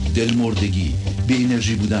 بی‌حوصلگی، دلمردگی، بی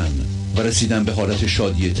انرژی بودن و رسیدن به حالت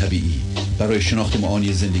شادی طبیعی، برای شناخت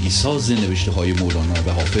معانی زندگی ساز نوشته های مولانا و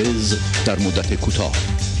حافظ در مدت کوتاه.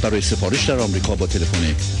 برای سفارش در آمریکا با تلفن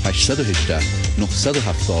 818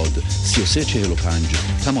 970 3345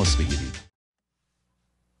 تماس بگیرید.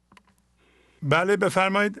 بله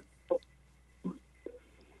بفرمایید.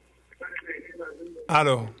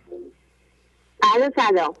 الو.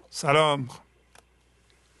 سلام.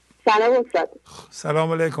 سلام استاد.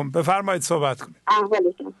 سلام علیکم. بفرمایید صحبت کنید.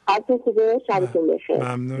 احوالتون خوبه؟ شبتون بخیر.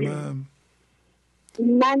 ممنونم.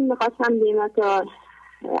 من میخواستم یه مقدار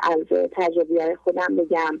از تجربیات خودم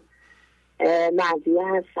بگم. معذیه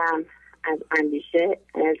هستم، از اندیشه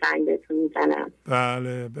زنگ بهتون میزنم.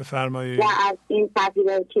 بله بفرمایید. و از این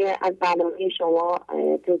تغییراتی که از برنامه شما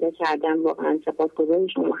پیدا کردم واقعا سپاسگزار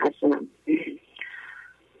شما هستم.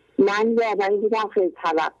 من یه آدمی بودم خیلی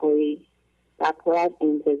توقعی و پر از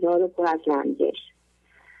انتظار و پر از رنجش.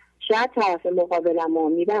 شاید طرف مقابلم رو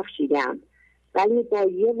میبخشیدم، ولی با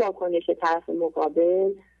یه واکنش طرف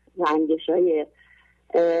مقابل رنجش‌های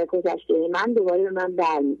گذشته من دوباره به من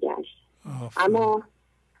برمیگشت. اما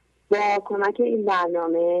با کمک این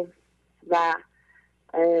برنامه و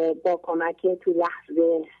با کمک تو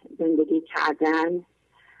لحظه زندگی کردن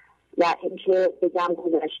و اینکه بگم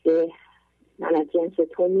گذشته من از جنس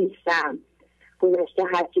تو نیستم، گذشته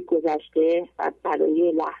هرچی گذشته و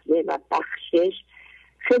برای لحظه و بخشش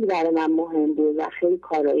خیلی برای من مهم بود و خیلی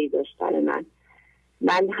کارایی داشت برای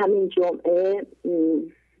من همین جمعه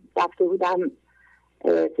رفته بودم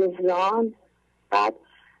تهران، بعد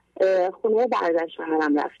خونه برادر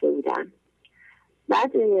شوهرم رفته بودم.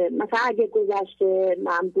 بعد مثلا اگه گذشته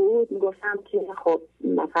من بود میگفتم که خب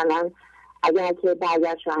مثلا اگر که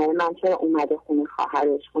برادر شوهر من چرا اومده خونه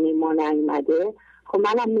خواهرش، خونه ما نیومده، خب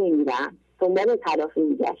منم نمیرم، دنبال تلافی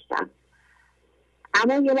میگشتم.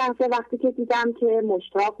 اما یه لحظه وقتی که دیدم که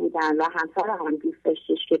مشتاق بودن و همسرم هم دوست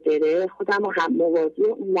داشتش که بره، خودم رو هم موازی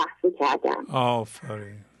اون لحظه کردم.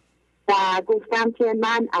 آفرین. و گفتم که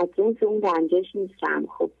من از جنس اون رنجش نیستم.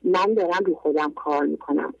 خب من دارم رو خودم کار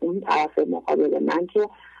میکنم، اون طرف مقابل من که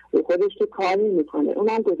رو خودش که کار نمیکنه،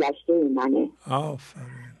 اونم گذشته منه.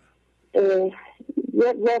 آفرین.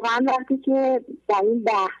 واقعا وقتی که در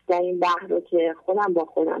این بحر رو که خودم با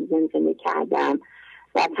خودم زمزمه کردم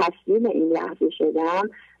و تسلیم این لحظه شدم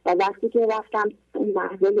و وقتی که رفتم اون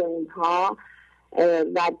محضر اونها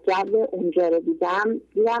و جو اونجا رو دیدم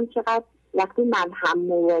چقدر وقتی من هم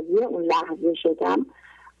موازی اون لحظه شدم،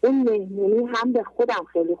 اون مهمونی هم به خودم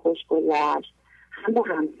خیلی خوش گذشت، هم به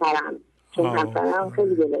همسرم، چون همسرم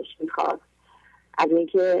خیلی دلش میخواست از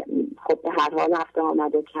اینکه خب به هر حال رفته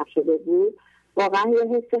آمد و کف شده بود، واقعا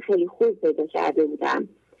یه حس خیلی خوب پیدا کرده بودم.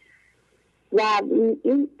 و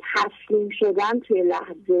این تسلیم شدن توی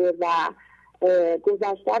لحظه و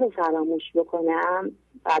گذشته رو فراموش بکنم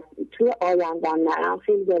و توی آیندم نرم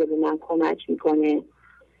خیلی داره به من کمک میکنه.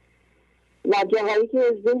 و جاهایی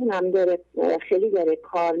که ذهنم خیلی داره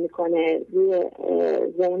کار میکنه روی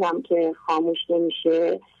ذهنم که خاموش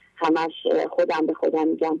نمیشه، همش خودم به خودم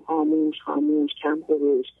میگم خاموش کم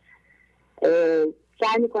خروش،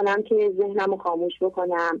 سعی میکنم که ذهنم رو خاموش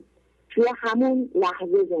بکنم، توی همون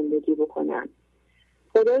لحظه زندگی بکنم.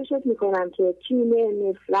 خدای شکر میکنم که کینه،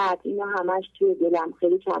 نفرت، اینا همش توی دلم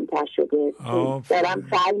خیلی کمتر شده. دارم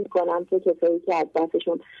سعی میکنم که کسایی که از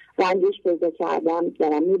دستشون رنجش پیدا کردم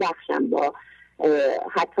دارم میبخشم با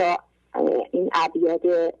حتی این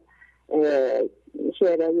ابیات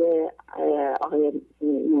شعرهای آقای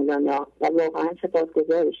مولانا و واقعا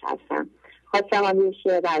سپاسگزارش هستم. خواستم هم یه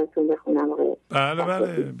شعر براتون بخونم آقای.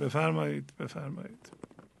 بله بفرمایید.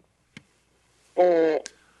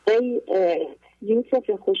 ای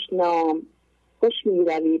یوسف خوشنام، خوش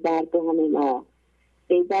میروی بر بام ما،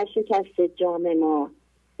 ای بر شکست جام ما،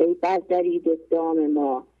 ای بر درید دام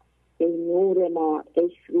ما، ای نور ما،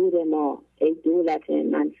 ای سرور ما، ای دولت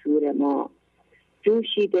منصور ما،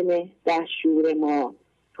 جوشیده نه در شور ما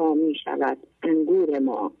تا می شود انگور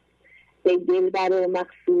ما، ای دلبر و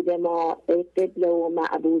مقصود ما، ای قبله و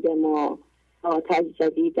معبود ما، آتش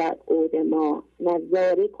زدی در عود ما،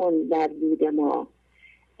 نظاره کن در دود ما،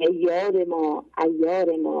 ای یار ما،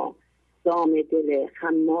 ایار ما، دام دل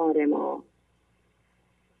خمار ما،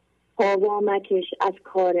 هوا مکش از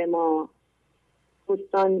کار ما،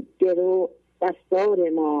 بستان گرو دستار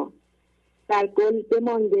ما، در گل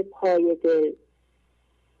بمانده پای دل،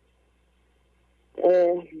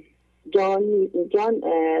 جان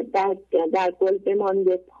در گل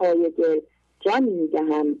بمانده پای دل، جان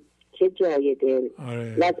میدهم چه جای دل،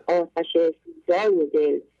 و از آتش سوزای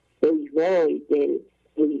دل، ای وای دل،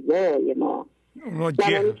 ای وای ما.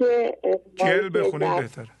 زمانی که گل بخونیم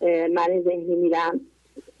بهتر من ذهنی میرم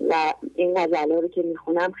و این غزل‌ها رو که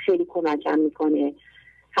میخونم خیلی کمکم میکنه.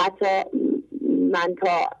 حتی من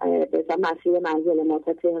تا مثلا مسیر منزل ما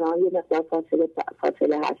تا تهران یه مقدار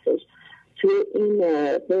فاصله هستش. توی این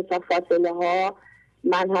فاصله ها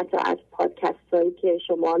من حتی از پادکست هایی که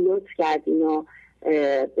شما لطف کردین و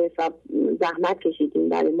به حساب زحمت کشیدین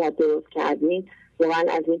برای ما درست کردین، واقعا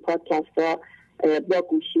از این پادکست ها با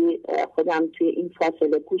گوشی خودم توی این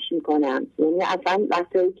فاصله گوش میکنم. یعنی اصلا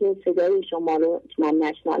وقتی که صدای شما رو من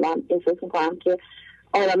نشنوم احساس میکنم که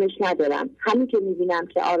آرامش ندارم. همین که میبینم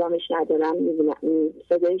که آرامش ندارم، میبینم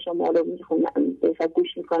صدای شما رو میخونم،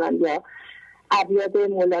 گوش میکنم یا ابیات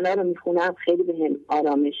مولانا رو میخونم، خیلی بهم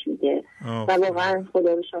آرامش میده و واقعا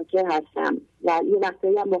خدا رو شاکر هستم. و یه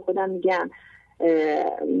وقتایی هم با خودم میگم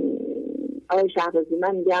آقای شهبازی،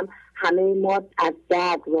 من میگم همه ما از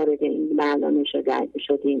درد وارد این برنامه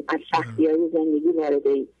شدیم، از سختی‌های زندگی وارد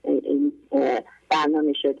این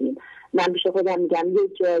برنامه شدیم. من پیش خودم میگم یه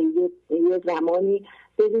جایی یه زمانی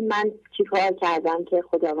ببین من چی کار کردم که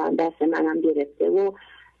خداوند دست منم گرفته و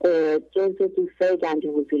جزو دوستای گنج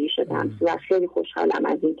حضوری شدم و خیلی خوشحالم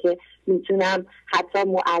از این که میتونم حتی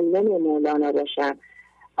معلم مولانا باشم.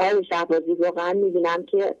 آقای شهبازی واقعا میبینم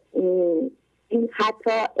که این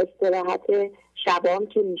حتی استراحت شبام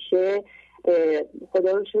که میشه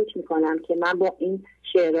خدا رو شکر میکنم که من با این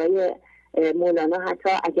شعرهای مولانا حتی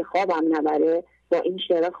اگه خوابم نبره با این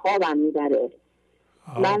شعرها خوابم میبره.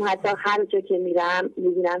 من حتی هر جا که میرم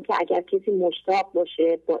میبینم که اگر کسی مشتاق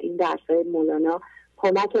باشه با این درسهای مولانا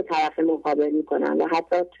کمک طرف مقابل میکنم و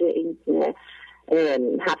حتی توی این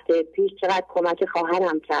هفته پیش چقدر کمک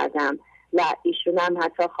خواهرم کردم و ایشون هم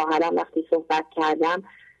حتی خواهرم وقتی صحبت کردم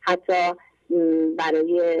حتی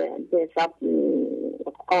برای به حساب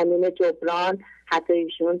قانون جبران حتی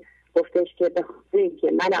ایشون گفتش که به خاطر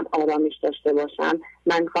اینکه منم آرامش داشته باشم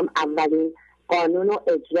من میخوام اولین قانون رو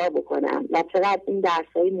اجرا بکنم و چقدر این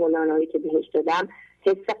درسای مولانایی که بهش دادم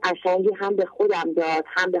حس قشنگی هم به خودم داد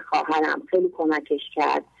هم به خواهرم، خیلی کمکش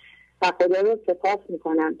کرد و خدا رو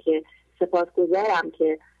سپاسگزارم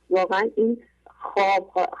که واقعا این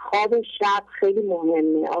خواب شب خیلی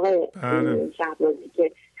مهمه. آقای شهبازی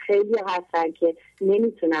که خیلی هستن که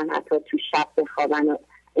نمیتونن حتی تو شب بخوابن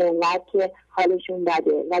اینقدر که حالشون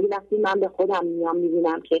بده، ولی وقتی من به خودم میام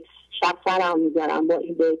میبینم که شب سرم میذارم با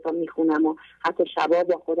این بیتا میخونم و حتی شبا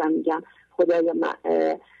با خودم میگم خدایا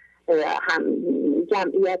هم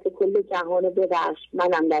جمعیت کل جهان ببخش،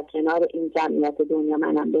 منم در کنار این جمعیت دنیا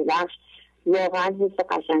منم ببخش، واقعا حس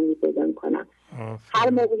قشنگی پیدا میکنم. هر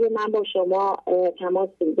موقع من با شما تماس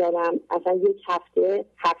بگیرم اصلا یک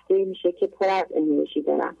هفته میشه که پر از انرژی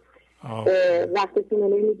دارم. وقتتون رو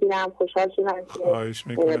نمیگیرم، خوشحال شدم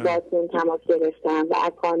که باتون تماس گرفتم و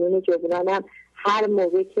از قانون جبرانم هر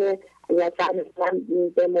موقع که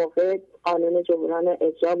به موقع قانون جبران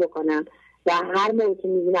اجرا بکنم و هر موقع که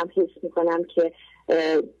میبینم حس میکنم که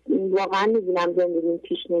واقعا میبینم زندگیم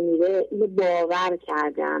پیش نمیره، اینو باور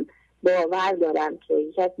دارم که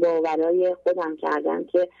یکی از باورهای خودم کردم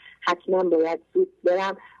که حتما باید زود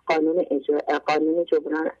برم قانون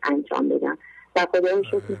جبران انجام بدم و خدا رو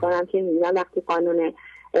شکر میکنم که میبینم وقتی قانون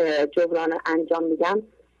جبران انجام میدم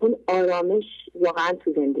اون آرامش واقعا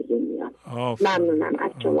تو زندگی میاد. ممنونم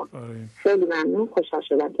از شما، خیلی ممنون، خوشحال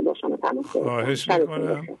شدم که با شما تماس گرفتم. خواهش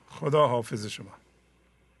میکنم، خدا حافظ شما.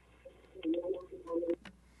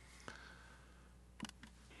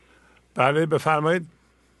 بله بفرمایید.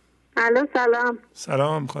 الو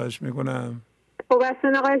سلام. خواهش میکنم. خوب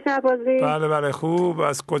هستین آقای شهبازی؟ بله خوب.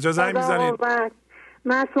 از کجا زنگ میزنید؟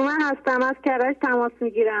 معصومه هستم، از کرج تماس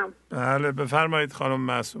میگیرم. بله بفرمایید خانم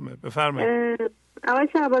معصومه، بفرمایید. آقای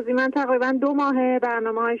شهبازی من تقریبا 2 ماه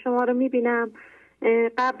برنامه های شما رو میبینم.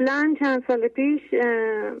 قبلا چند سال پیش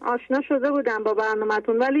آشنا شده بودم با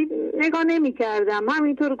برنامه‌تون ولی نگاه نمی کردم،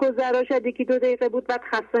 همینطور گذراش 1-2 دقیقه بود بعد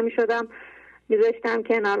خسته می شدم میذاشتم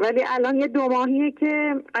کنار، ولی الان یه 2 ماهیه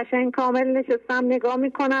که قشنگ کامل نشستم نگاه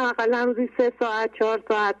میکنم، اقلا روزی 3 ساعت 4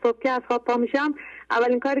 ساعت. صبح که از خواب پا میشم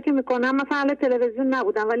اولین کاری که میکنم، مثلا تلویزیون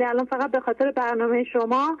نبودم ولی الان فقط به خاطر برنامه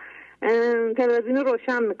شما تلویزیون رو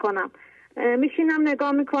روشن میکنم، میشینم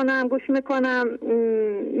نگاه میکنم، گوش میکنم،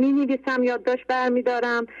 مینویسم، یادداشت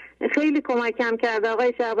برمیدارم. خیلی کمکم کرده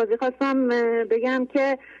آقای شهبازی. خواستم بگم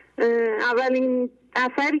که اولین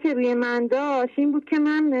اثری که روی من داشت این بود که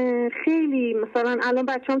من خیلی مثلا الان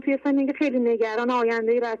بچه‌ام توی سنی که خیلی نگران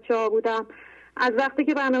آینده بچه‌ها بودم. از وقتی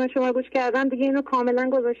که برنامه شما گوش کردم دیگه اینو کاملا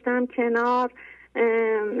گذاشتم کنار،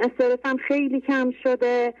 استرسم خیلی کم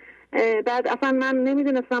شده. بعد اصلا من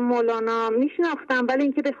نمیدونستم مولانا، میشناختم ولی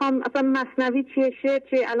اینکه بخوام اصلا مثنوی چیه شعر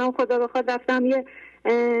چیه، الان خدا بخواد رفتم یه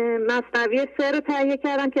مثنوی 3 رو تهیه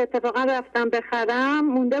کردم که اتفاقا رفتم بخرم،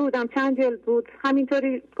 مونده بودم چند جلد بود،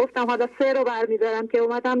 همینطوری گفتم حالا 3 رو برمیدارم که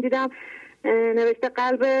اومدم دیدم نوشته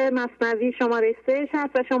قلب مثنوی شماره 3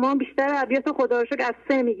 هست و شما بیشتر ابیات خدا رو شکر از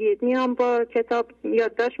 3 میگید. میام با کتاب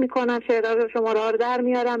یادداشت میکنم، شعرها رو شماره رو در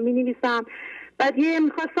میارم مینویسم. بعد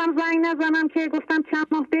میخواستم زنگ نزنم که گفتم چند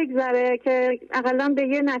ماه بگذره که اقلا به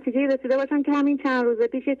یه نتیجه رسیده باشم که همین چند روز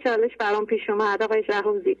پیش چالش برام پیش اومد آقای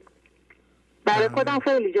شهبازی. برای خودم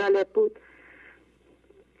خیلی جالب بود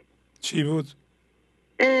چی بود؟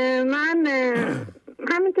 من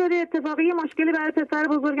همینطوری اتفاقی مشکلی برای پسر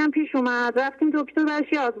بزرگم پیش اومد. رفتیم دکتر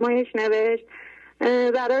براش آزمایش نوشت،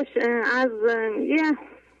 براش از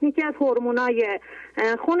یکی از هورمونای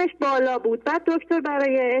خونش بالا بود. بعد دکتر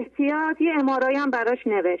برای احتیاط یه MRI هم براش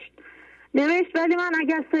نوشت. ولی من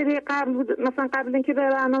اگر سری قبل بود، مثلا قبل اینکه به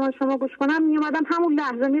برنامه شما گوش کنم، می اومدم همون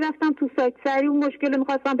لحظه میرفتم تو سایت، سری اون مشکل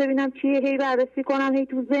میخواستم ببینم چیه، هی بررسی کنم، هی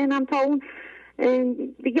تو ذهنم تا اون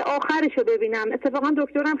دیگه آخرشو ببینم. اتفاقا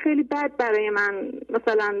دکترم خیلی بد برای من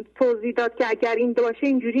مثلا توضیح داد که اگر این باشه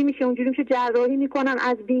اینجوری میشه، اونجوری میشه، جراحی میکنن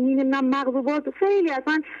از بینی، نمیدونم مغز و باز، خیلی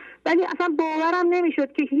اصلا. ولی اصلا باورم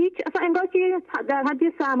نمیشد که هیچ، اصلا انگار که در حد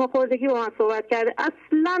سرماخوردگی با من صحبت کرده.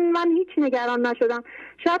 اصلا من هیچ نگران نشدم.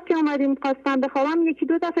 شب که اومدیم خواستم بخوابم، یکی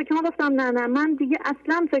دو دفعه که من گفتم نه من دیگه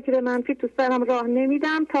اصلا فکر منفی تو سرم راه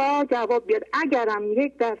نمیدم تا جواب بیاد. اگرم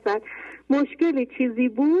 1% مشکلی چیزی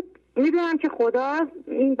بود، میدونم که خدا،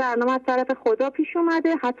 این برنامه از طرف خدا پیش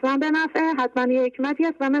اومده، حتما به نفعه، حتما یه حکمتی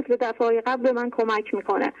هست و مثل دفعه قبل به من کمک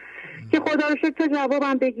میکنه که خدا رو شکر تا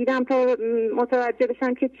جوابم بگیرم، تا متوجه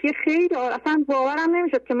بشم که چیه. خیلی اصلا باورم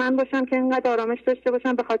نمیشد که من باشم که اینقدر آرامش داشته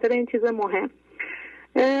باشم به خاطر این چیز مهم.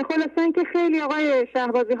 خلاصه اینکه خیلی آقای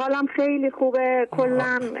شهبازی حالم خیلی خوبه،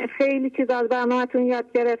 کلا خیلی چیز از برنامه‌تون یاد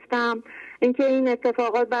گرفتم. اینکه این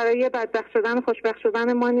اتفاقات برای بدبخت شدن و خوشبخت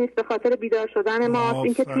شدن ما نیست، به خاطر بیدار شدن ماست.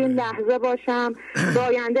 اینکه توی این لحظه باشم، به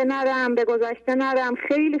آینده نرم، به گذشته نرم.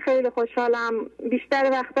 خیلی خیلی خوشحالم. بیشتر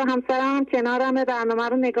وقتا همسرم کنارم برنامه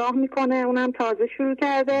رو نگاه میکنه، اونم تازه شروع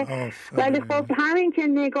کرده. ولی خب همین که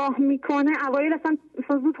نگاه میکنه، اوایل اصلا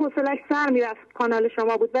زود حوصله‌اش سر میرفت، کانال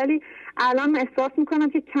شما بود، ولی الان احساس میکنم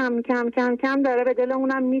که کم کم کم کم داره به دل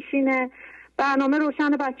اونم میشینه. برنامه روشن،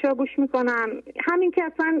 بچه‌ها گوش میکنن. همین که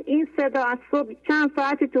اصلا این صدا از صبح چند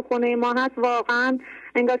ساعتی تو خونه ما هست، واقعا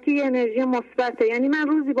انگار که یه انرژی مثبته. یعنی من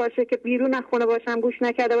روزی باشه که بیرون از خونه باشم گوش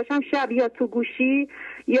نکرده باشم، شب یا تو گوشی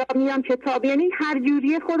یا میام کتاب، یعنی هر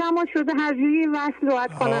جوری خودم رو شده هر جوری وصل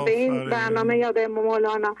راحت کنم به این برنامه یا به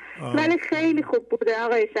مولانا. ولی خیلی خوب بوده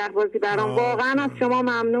آقای شهبازی برام. واقعا از شما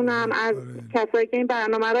ممنونم، از کسایی که این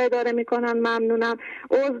برنامه رو اداره میکنن ممنونم.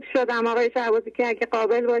 عضو شدم آقای شهبازی که اگه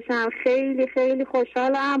قابل باشم. خیلی خیلی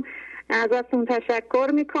خوشحالم، ازتون تشکر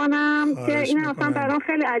میکنم که این اصلا برام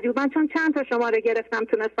خیلی عجیبه، چون چند تا شماره گرفتم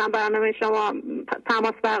تونستم برنامه شما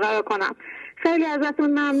تماس برقرار کنم. خیلی ازتون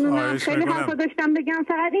ممنونم. خیلی حرفا داشتم بگم،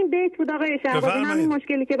 فقط این بیت بود آقای شهبازی. همین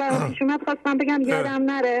مشکلی که برام پیش اومد خواستم بگم یادم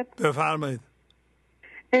نره. بفرمایید.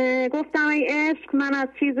 گفتم ای عشق من از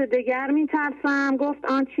چیز دیگر میترسم، گفت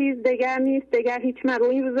آن چیز دیگر نیست، دیگر هیچ مگو.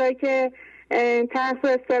 این روزایی که ترس و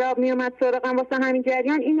اضطراب میومد سراغم واسه همین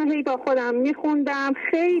جریان، اینو هی با خودم میخوندم.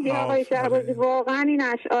 خیلی آقای شهبازی واقعا این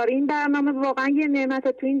اشعار، این برنامه واقعا یه نعمت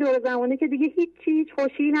تو این دور زمانه که دیگه هیچ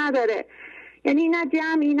خوشی نداره. یعنی نه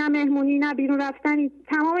جمعی، نه مهمونی، نه بیرون رفتنی،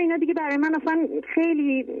 تمام اینا دیگه برای من اصلا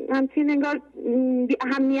خیلی همچین انگار بی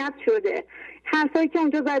اهمیت شده. حرفایی که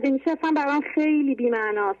اونجا زده میشه اصلا برام خیلی بی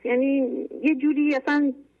معناست. یعنی یه جوری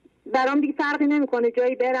اصلا برام دیگه فرقی نمیکنه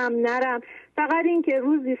جایی برم نرم، فقط این که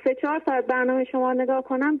روزی 3-4 ساعت برنامه شما نگاه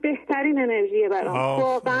کنم بهترین انرژیه برام.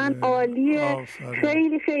 واقعا عالیه.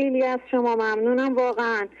 خیلی خیلی از شما ممنونم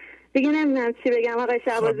واقعا. دیگه نمیدونم چی بگم آقای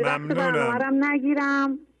شهبازی، وقت برنامه رم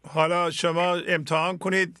نگیرم. حالا شما امتحان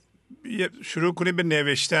کنید، شروع کنید به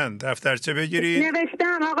نوشتن، دفترچه بگیرید.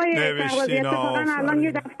 نوشتم آقای شهبازی، اتفاقا الان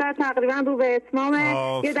یه دفتر تقریبا رو به اتمامه.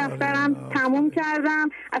 یه دفترم تموم کردم.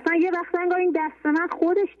 اصلا یه وقت انگار این دست من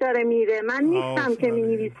خودش داره میره، من نیستم که می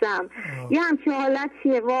نویسم. یه همچین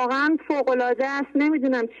حالتیه، واقعا فوق‌العاده است.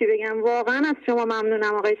 نمیدونم چی بگم. واقعا از شما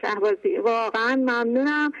ممنونم آقای شهبازی، واقعا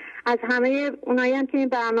ممنونم از همه اونایی هم که این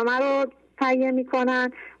برنامه رو تهیه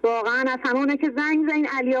میکنن. واقعا از همونه که زنگ زنین،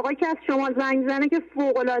 علی آقا که از شما زنگ زنه که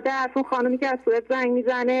فوق العاده است، اون خانمی که از سوئد زنگ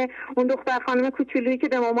میزنه، اون دختر خانم کوچولویی که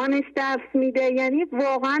به مامانش درس میده. یعنی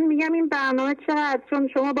واقعا میگم این برنامه چقدر، چون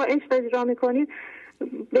شما با عشق اجرا میکنید،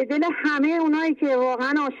 به دل همه اونایی که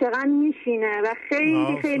واقعا عاشقن میشینه و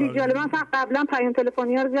خیلی خیلی جالب. من فقط قبلا پیام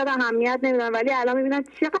تلفنی ها رو زیاد اهمیت نمیدونم، ولی الان میبینم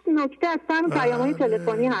چقدر نکته از همین پیام‌های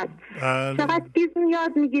تلفنی هست. چقدر چیز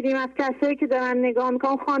یاد میگیریم از کسایی که دارن نگاه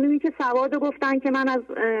میکنن. خانومی که سواد گفتن که من از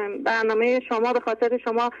برنامه شما به خاطر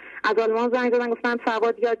شما از آلمان زنگ زدن گفتن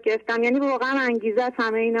سواد یاد گرفتم. یعنی واقعا انگیزه است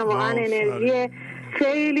همه اینا، واقعا انرژی.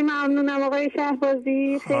 خیلی ممنونم آقای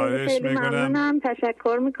شهبازی، خیلی خیلی ممنونم.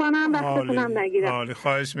 تشکر میکنم، وقتتونم نگیرم.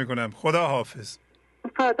 خواهش میکنم. خدا حافظ.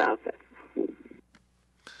 خدا حافظ.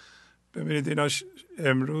 ببینید اینا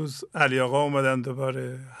امروز علی آقا اومدن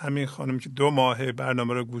دوباره، همین خانم که 2 ماه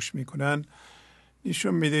برنامه رو گوش میکنن،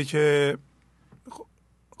 نشون میده که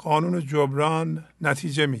قانون جبران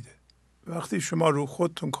نتیجه میده. وقتی شما رو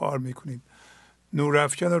خودتون کار میکنید،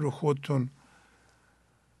 نورافکن رو خودتون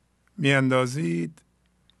میاندازید،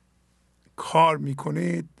 کار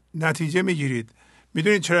میکنید، نتیجه میگیرید.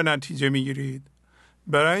 میدونید چرا نتیجه میگیرید؟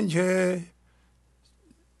 برای اینکه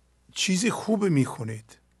چیزی خوب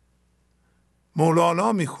میخونید.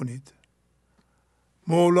 مولانا میخونید.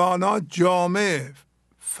 مولانا جامع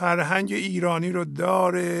فرهنگ ایرانی رو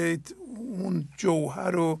داره، اون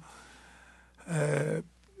جوهر و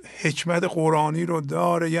حکمت قرآنی رو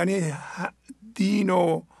داره، یعنی دین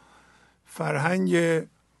و فرهنگ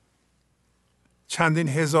چندین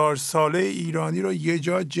هزار ساله ایرانی رو یه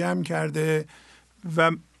جا جمع کرده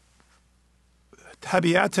و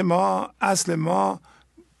طبیعت ما، اصل ما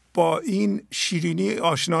با این شیرینی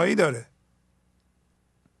آشنایی داره.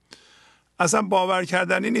 اصلا باور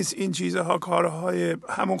کردنی نیست این چیزها، کارهای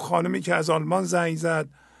همون خانمی که از آلمان زنگ زد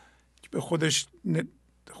که به خودش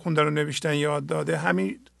خوندن و نوشتن یاد داده،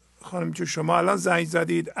 همین خانم که شما الان زنگ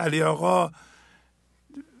زدید، علی آقا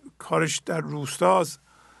کارش در روستاست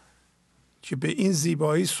که به این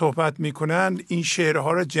زیبایی صحبت میکنند، این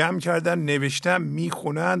شعرها رو جمع کردن، نوشتن،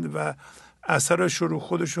 میخونند و اثرش رو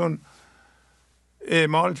خودشون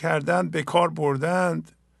اعمال کردند، به کار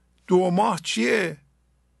بردند. 2 ماه چیه؟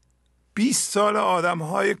 20 سال آدم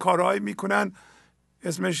های کارهایی میکنن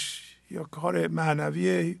اسمش یا کار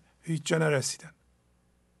معنوی، هیچ جا نرسیدن.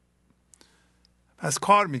 پس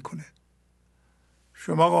کار میکنه.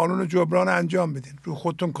 شما قانون جبران انجام بدین، رو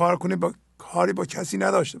خودتون کار کنید، با کاری با کسی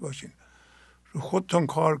نداشته باشین، رو خودتون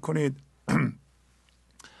کار کنید.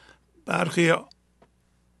 برخی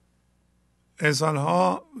انسان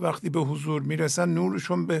ها وقتی به حضور میرسن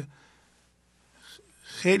نورشون به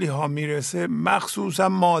خیلی ها میرسه، مخصوصا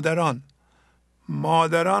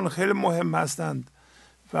مادران خیلی مهم هستند.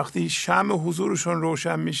 وقتی شمع حضورشون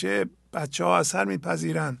روشن میشه بچه ها اثر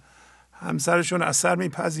میپذیرن، همسرشون اثر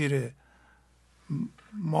میپذیره.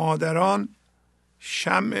 مادران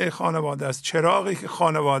شمع خانواده است، چراغی که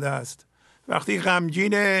خانواده است. وقتی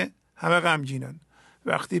غمگینه همه غمگینن،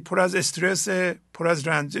 وقتی پر از استرس، پر از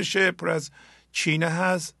رنجش، پر از کینه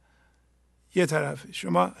هست یه طرفه.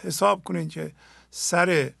 شما حساب کنین که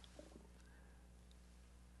سر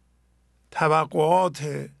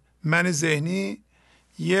توقعات من ذهنی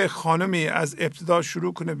یه خانمی از ابتدا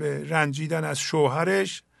شروع کنه به رنجیدن از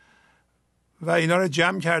شوهرش و اینا رو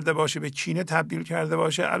جمع کرده باشه، به کینه تبدیل کرده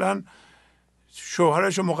باشه، الان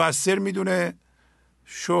شوهرش رو مقصر میدونه،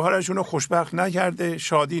 شوهرشون رو خوشبخت نکرده،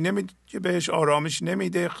 شادی نمیده، که بهش آرامش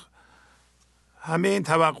نمیده، همه این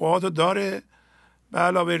توقعات رو داره، به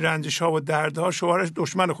علاوه رنجش ها و دردها شوهرش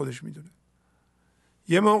دشمن خودش میدونه.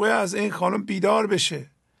 یه موقع از این خانم بیدار بشه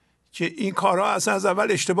که این کارها اصلا از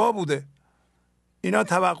اول اشتباه بوده، اینا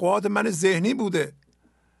توقعات من ذهنی بوده،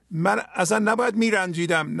 من اصلا نباید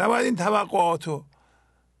میرنجیدم، نباید این توقعات رو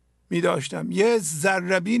میداشتم. یه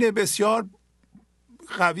ذره‌بین بسیار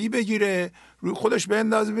قوی بگیره، روی خودش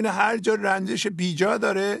بندازه، ببینه هر جا رنجش بیجا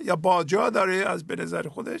داره یا باجا داره از به نظر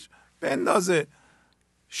خودش بندازه،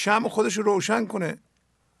 شمع خودش رو روشن کنه.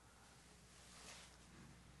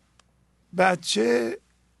 بچه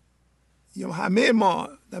یا همه ما،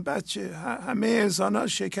 بچه همه انسان ها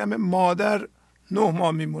شکم مادر 9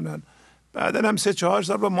 ماه میمونن، بعدا هم 3-4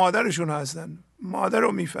 سال با مادرشون هستن، مادر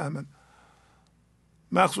رو میفهمن،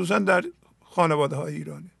 مخصوصا در خانواده های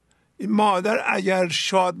ایرانی. این مادر اگر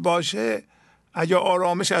شاد باشه، اگر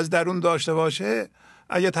آرامش از درون داشته باشه،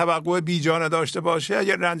 اگر توقع بیجا نداشته باشه،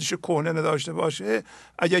 اگر رنجش کهنه نداشته باشه،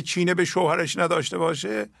 اگر کینه به شوهرش نداشته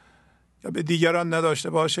باشه یا به دیگران نداشته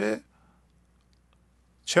باشه،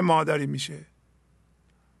 چه مادری میشه،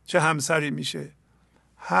 چه همسری میشه.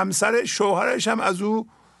 همسر شوهرش هم از او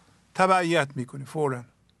تبعیت میکنه فوراً.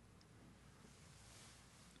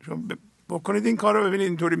 شما بکنید این کار رو، ببینید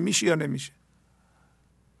اینطوری میشه یا نمیشه.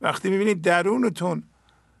 وقتی میبینید درونتون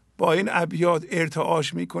با این ابیات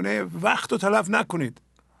ارتعاش میکنه، وقت رو تلف نکنید،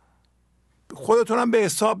 خودتون هم به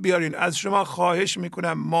حساب بیارین. از شما خواهش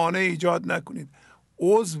میکنم مانع ایجاد نکنید،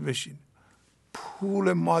 عضو بشین،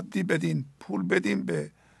 پول مادی بدین، پول بدین،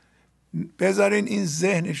 بذارین این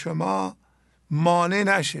ذهن شما مانع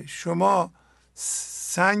نشه، شما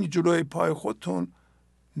سنگ جلوی پای خودتون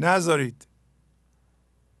نذارید.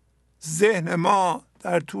 ذهن ما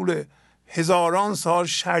در طول هزاران سال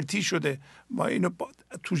شرطی شده، ما اینو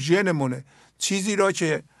تو ژنمونه، چیزی را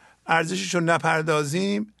که ارزشش رو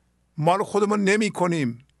نپردازیم مال خودمون نمی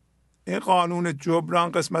کنیم. این قانون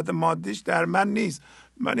جبران قسمت مادیش در من نیست.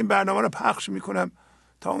 من این برنامه رو پخش میکنم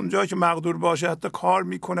تا اونجا که مقدور باشه، حتی کار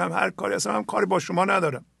میکنم، هر کاری، اصلا هم کاری با شما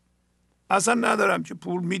ندارم، اصلا ندارم که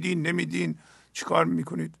پول میدین نمیدین چی کار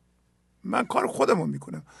میکنید. من کار خودمو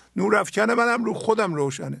میکنم، نور افکن منم رو خودم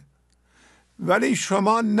روشنه. ولی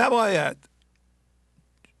شما نباید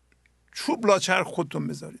چوب لاچرخ خودتون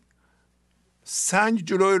بذارید. سنگ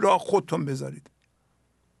جلوی راه خودتون بذارید.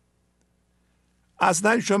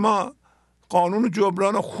 اصلا شما قانون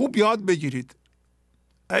جبران رو خوب یاد بگیرید.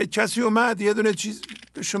 اگه کسی اومد یه دونه چیز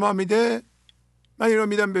به شما میده، من این رو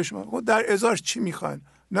میدم به شما، خب در ازاش چی میخواین؟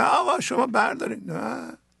 نه آقا شما بردارید.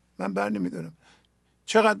 نه من بر نمیدارم.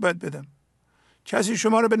 چقدر باید بدم؟ کسی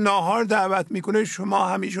شما رو به ناهار دعوت میکنه، شما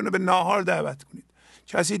هم ایشون رو به ناهار دعوت کنید.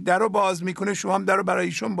 کسی در رو باز میکنه، شما هم در رو برای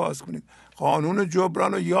ایشون باز کنید. قانون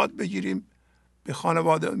جبران رو یاد بگیریم، به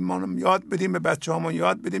خانواده ما یاد بدیم، به بچه هامون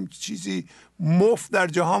یاد بدیم. چیزی مفت در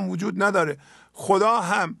جهان وجود نداره. خدا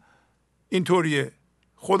هم اینطوریه.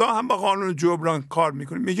 خدا هم با قانون جبران کار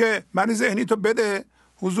میکنه. میگه من ذهنی تو بده،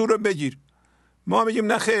 حضور رو بگیر. ما میگیم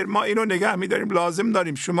نه خیر، ما اینو نگه میداریم، لازم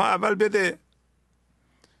داریم، شما اول بده.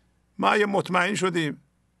 ما یه مطمئن شدیم.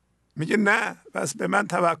 میگه نه، بس به من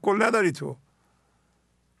توکل نداری، تو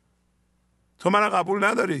من قبول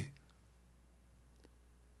نداری.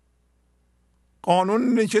 قانون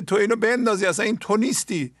اینه که تو اینو بندازی، اصلا این تو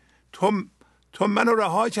نیستی. تو منو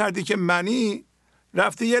رها کردی که منی،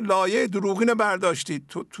 رفتی یه لایه دروغین برداشتی.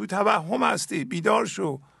 تو توهم هستی. بیدار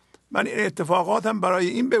شو. من این اتفاقاتم برای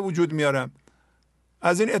این به وجود میارم.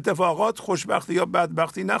 از این اتفاقات خوشبختی یا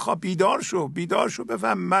بدبختی نخواه. بیدار شو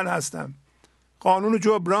بفهم من هستم. قانون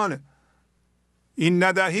جبرانه. این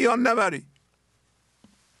ندهی آن نبری.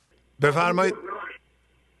 بفرمایید.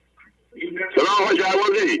 سلام آقای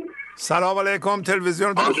شهبازی. سلام علیکم.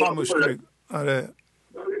 تلویزیون رو خاموش کنید. آره.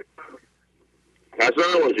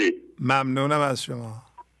 حسن باشی. ممنونم از شما.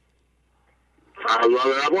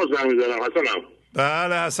 حسنم.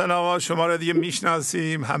 بله حسن آقا، شما رو دیگه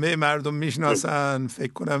میشناسیم، همه مردم میشناسن،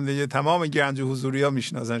 فکر کنم دیگه تمام گنج حضوری ها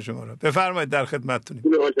میشناسن شما رو. بفرمایید، در خدمتتونیم.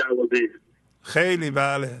 خیلی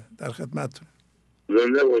بله، در خدمتتونیم.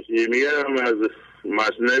 زنده باشی. میگم از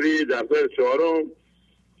مثنوی دفتر 4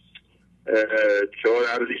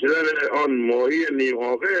 ارزی شدن آن ماهی نیم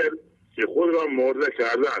عاقل که خود را مرده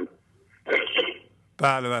کردن.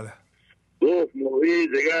 بله. گفت ماهی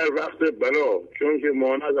دیگر وقت بلا، چون که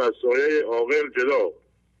ماند از سایه عاقل جدا.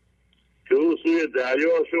 که او سوی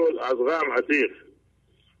دریا شد از غم عتیق،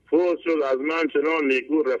 فوت شد از من چنان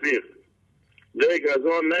نیکو رفیق. لیک از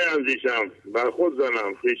آن نیندیشم بر خود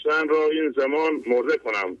زنم، خویشتن را این زمان مرده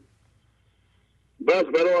کنم. بس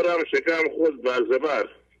برارم شکم خود بر زبر،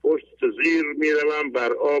 پشت زیر میروم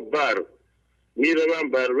بر آب بر. میروم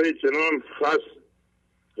بر وی چنان خس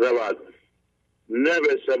رود، نه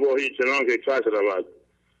به سباهی چنان که کس رود.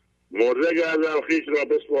 مرده گردم خویش را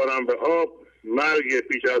بسپارم به آب، مرگ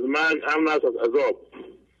پیش از مرگ امن است از عذاب.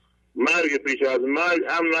 مرگ پیش از مرگ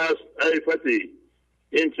امن است ای فتی،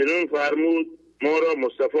 این چنون فرمود ما را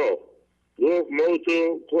مصطفی. گفت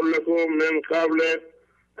موتو کلکم من قبل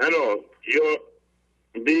انا یا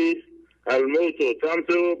بی الموتو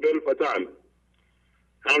تمتو بالفتن.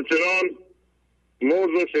 همچنان مرد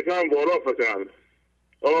و شکم بالا فکن،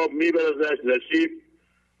 آب میبرزش نشیب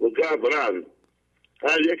و گه برند.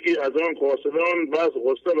 هر یکی از آن قاصدان بس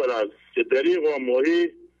غصه برد که دریغ و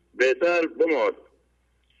ماهی بهتر بمارد.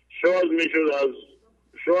 شاد میشد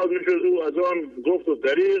او از آن گفت و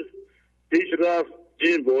دریغ، پیش رفت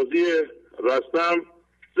این بازی رستم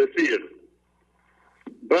زفیر.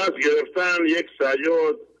 بس گرفتن یک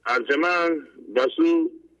صیاد ارجمند،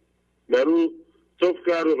 برو توف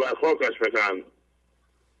کرد و بر خاکش فکند.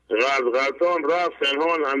 غلطان رفت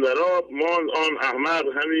پنهان اندر آب، ماند آن احمق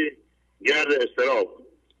همی گرد استراب.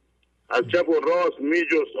 از چپ و راست می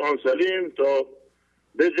جست آن سلیم، تا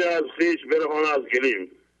بجز خویش برهان از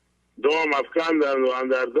گلیم. دام افکندند و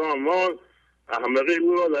اندر دام ماند، احمقی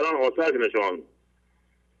او را در آن آتش نشاند.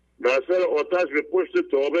 بر سر آتش به پشت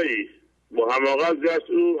تابه ای، با حماقت گشت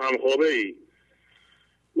او همخوابه ای.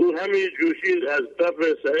 او همی جوشید از تف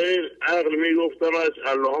سعیر، عقل می گفتمش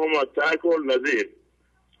اللهم تأکل نذیر.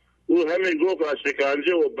 او همی گفت از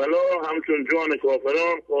شکنجه و بلا، همچون جان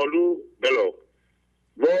کافران قالو بلا.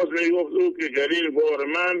 باز می گفت او که گرین بار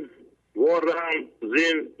من، وار هم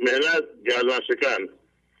زین مهنت گردن شکن.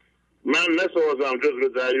 من نسازم جز به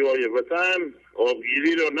دریای وطن،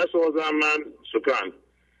 آبگیری را نسازم من سکن.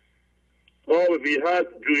 آب بی حد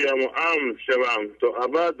جویم و امن شوم، تا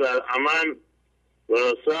ابد در امن و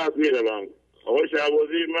ساعت می روم. آقای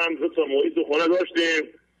شهبازی، من 2 تا محیط تو خانه داشتیم،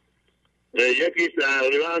 یکی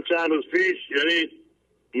تقریبا چند روز پیش یعنی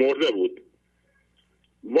مرده بود.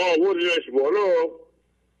 ما بردیمش بالا،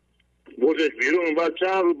 بردش بیرون، بعد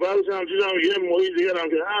چند روز بعدش هم دیدم یه محیط دیگر هم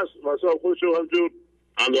که هست واسه خودش رو همجور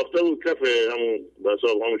انداخته بود کف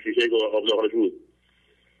همون شیشه که آب داخلش بود.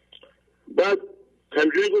 بعد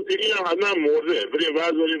همجوری گفت این هم حتما مرده، بریم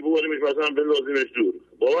وز بریم ببریمش مثلا بندازیمش دور.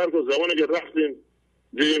 باور کن زمانی که رفتیم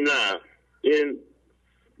دیدیم نه، این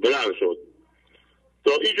بلند شد.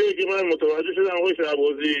 تا این جایی که من متوجه شدم آقای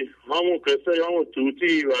شهبازی، همون قصه همون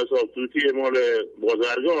توتی و حساب توتی مال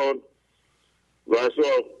بازرگان و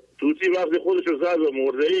حساب توتی وقتی خودش رو زد و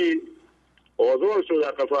مرده‌ای آزار شد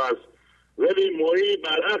در قفس، ولی ماهی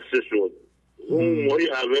برعکس شد. اون ماهی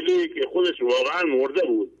اولی که خودش واقعا مرده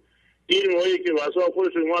بود، این ماهی که حساب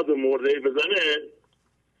خودش رو اومد و مرده‌ای بزنه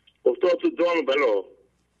افتاد تو دام بلا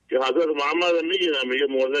که حضرت محمد میگیرم میگه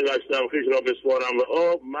مرده گشتم خیش را بسپارم و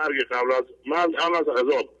آب مرگ قبل از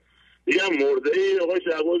عذاب. میگم مرده ای آقای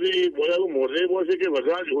شهبازی باید اون مرده باشه که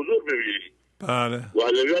مثلا حضور ببینی، بله، و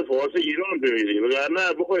ادبیات فارسی ایران ببینی،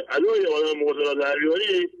 وگرنه بخوای ادای آدم مرده را در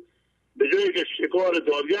بیاری به جایی که شکار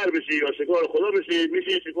دادگر بشی یا شکار خدا بشی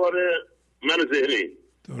میشه شکار من ذهنی.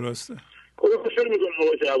 درسته. خدا خوشحال میکنه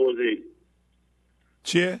آقای شهبازی.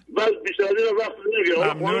 چیه؟ بس بیشتر از این وقت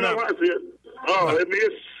نمیگیرم. ممنونم. میگه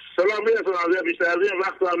سلام میرسون، بیشتر از این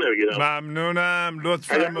وقت هم نمیگیرم. ممنونم، لطف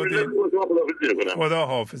فرمودید. خدا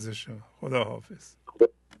حافظ شما. خدا حافظ.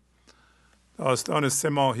 داستان 3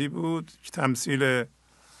 ماهی بود که تمثیل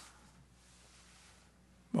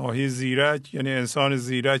ماهی زیرک، یعنی انسان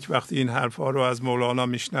زیرک وقتی این حرفا رو از مولانا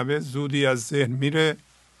میشنوه زودی از ذهن میره،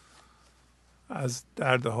 از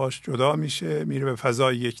دردهاش جدا میشه، میره به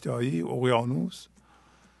فضای یکتایی، اقیانوس.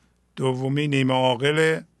 دومی نیمه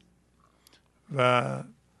عاقله و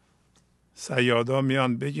صیادا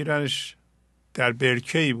میان بگیرنش. در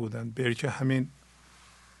برکه‌ای بودن، برکه همین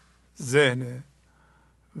ذهنه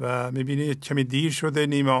و میبینی کمی دیر شده،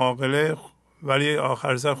 نیمه عاقله، ولی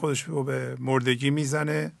آخر سر خودش رو به مردگی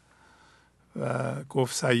میزنه و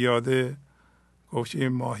گفت صیاده گفت این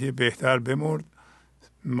ماهی بهتر بمرد،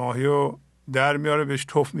 ماهی رو در میاره بهش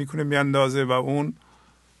تف میکنه میاندازه و اون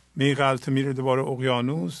میغلطه میره دوباره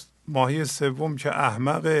اقیانوس. ماهی سوم که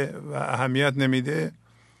احمقه و اهمیت نمیده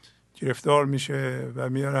گرفتار میشه و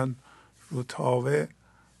میارن رو تاوه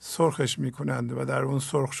سرخش میکنند و در اون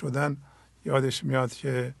سرخ شدن یادش میاد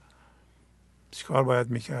که چیکار باید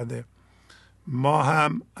میکرده. ما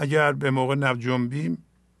هم اگر به موقع نجنبیم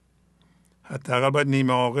حداقل باید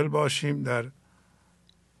نیمه عاقل باشیم در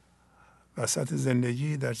وسط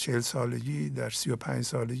زندگی، در 40 سالگی، در 35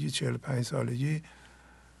 سالگی، 45 سالگی.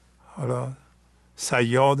 حالا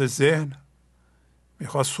صیاد ذهن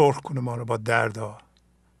میخواد سرخ کنه ما رو با دردها،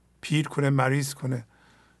 پیر کنه، مریض کنه.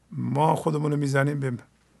 ما خودمون رو میزنیم به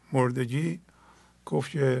مردگی.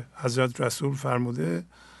 گفت که حضرت رسول فرموده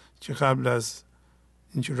که قبل از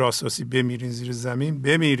اینکه راستاسی بمیرین زیر زمین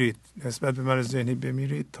بمیرید، نسبت به من ذهنی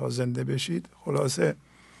بمیرید تا زنده بشید. خلاصه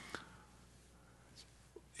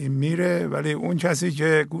این میره، ولی اون کسی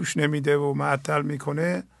که گوش نمیده و معطل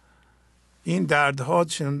میکنه این دردها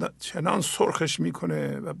چنان سرخش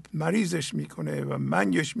میکنه و مریضش میکنه و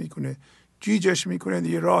منگش میکنه، جیجش میکنه،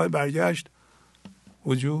 دیگه راه برگشت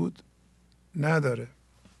وجود نداره.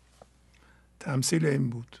 تمثیل این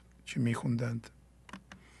بود که میخوندند.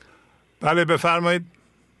 بله بفرمایید.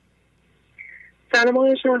 سلام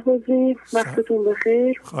آقای شهبازی، وقتتون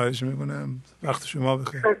بخیر. خواهش میکنم، وقت شما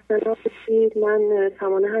بخیر. خسته نباشید. من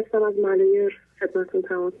سمانه هستم از ملایر، خدمتتون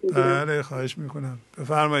تماس میگیرم. بله خواهش میکنم،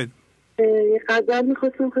 بفرمایید. یه غزل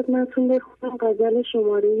میخواستم خدمتتون بخونم، غزل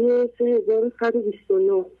شماره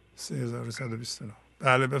 3129. 3129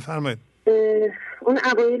 بله بفرمایید. اون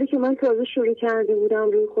اوایلی که من تازه شروع کرده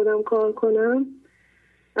بودم روی خودم کار کنم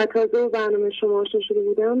و تازه برنامه شما آشنا شده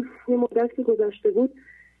بودم، یه مدتی گذشته بود،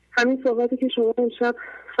 همین صحبتی که شما امشب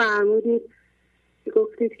فرمودید،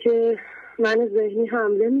 گفتید که من ذهنی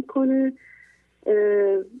حمله میکنه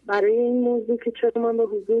برای این موضوع که چرا من به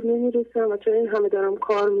حضور نمیرسم و چرا این همه دارم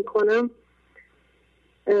کار میکنم،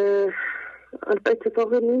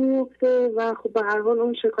 اتفاق نمیفته و خب به هر حال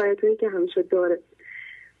اون شکایت هایی که همیشه داره.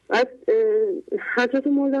 بعد حضرت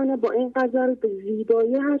مولانا با این غزل به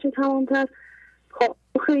زیبایی هرچه تمامتر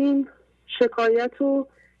پاسخ این شکایت و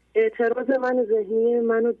اعتراض من ذهنی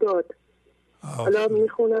منو داد. حالا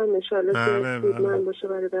میخونم انشاءالله که من باشه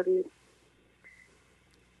برای بقیه.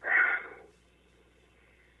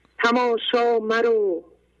 تماشا مرو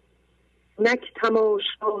نک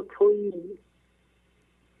تماشا تویی،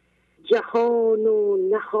 جهان و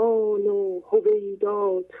نهان و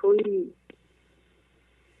هویدا تویی،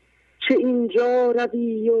 چه اینجا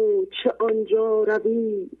روی و چه آنجا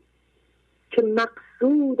روی، که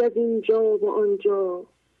مقصود از اینجا و آنجا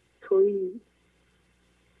تویی.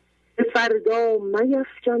 به فردا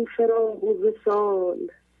میفکن فراق و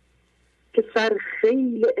وصال، که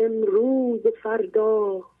سرخیل امروز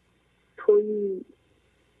فردا تویی.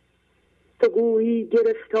 تو گویی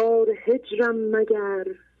گرفتار هجرم مگر،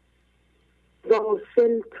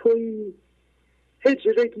 واصل تویی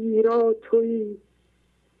هجر گیرا تویی.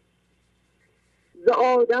 ز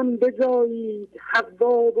آدم بزایید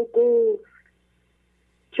حوا و گفت،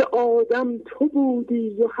 که آدم تو بودی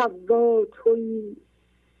و حوا تویی.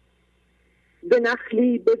 به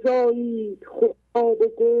نخلی بزایید خواب و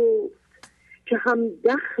گفت که هم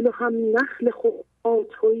دخل و هم نخل خدا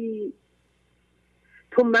تویی.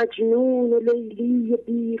 تو مجنون و لیلی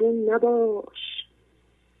بیرون نباش،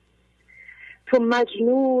 تو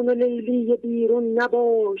مجنون و لیلی بیرون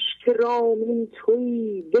نباش که رامین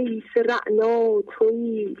تویی، بیس رعنا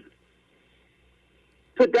تویی.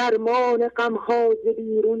 تو درمان غم‌ها ز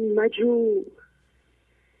بیرون مجو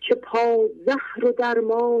که پا زهر و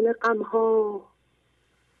درمان غم‌ها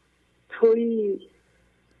تویی.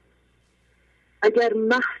 اگر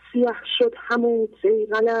مه سیه شد همون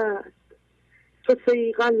صیقل است، تو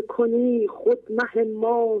صیقل کنی خود مه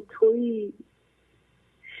ما تویی.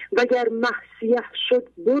 وگر مه سیه شد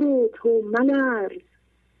برو تو ملرز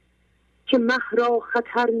که مه را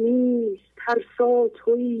خطر نیست ترسا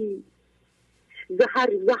تویی. ز هر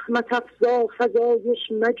زحمت افزا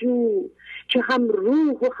فزایش مجو که هم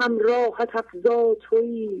روح و هم راحت افزا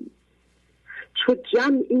تویی. چو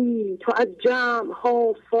جمعی تو از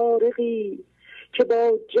جمعها فارغی که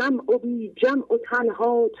با جمع و بی جمع و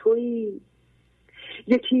تنها تویی.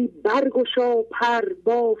 یکی برگشا پر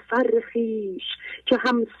با فر خویش که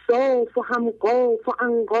هم صاف و هم قاف و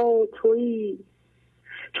عنقا تویی.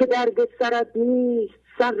 چو درد سرت نیست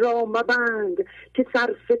سر را مبند که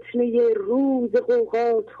سر فتنه روز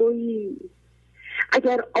غوغا تویی.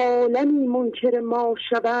 اگر عالمی منکر ما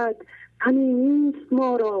شود غمی نیست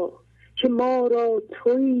ما را که ما را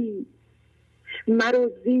تویی.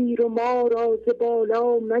 مرو زیر و ما را ز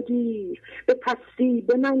بالا مگیر، به پستی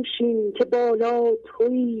بمنشین که بالا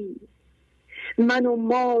تویی. من و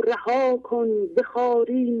ما رها کن ز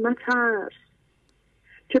خواری مترس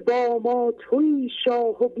که با ما تویی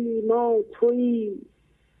شاه و بی ما تویی.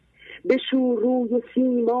 بشو روی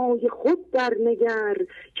سیمای خود در نگر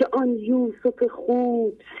که آن یوسف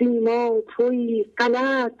خوب سیما تویی.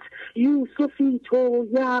 غلط یوسفی تو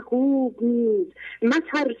یعقوب نیز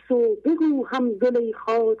مترس و بگو هم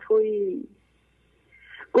زلیخا تویی.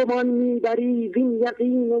 گمان میبری وین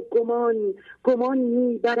یقین و گمان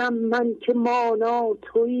میبرم من که مانا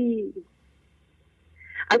تویی.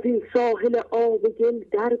 از این ساحل آب و گل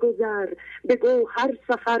درگذر، به گوهر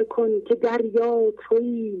سفر کن که دریا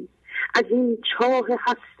تویی. از این چاه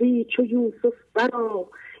هستی چو یوسف برآ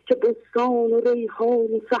که بستان و ریحان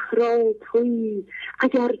و صحرا تویی.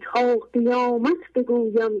 اگر تا قیامت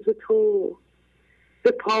بگویم ز تو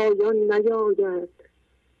به پایان نیاید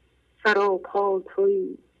سراپا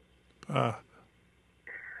تویی.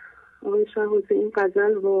 آقای شهبازی این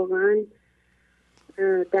غزل واقعا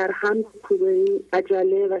در هم کوبه این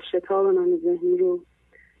عجله و شتاب من ذهنی رو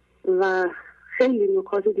و خیلی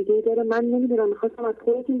نکات دیگه داره. من نمیدونم، میخواستم از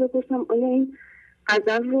خودتون بپرسم آیا این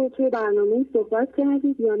غزل رو توی برنامه صحبت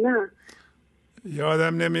کردید یا نه؟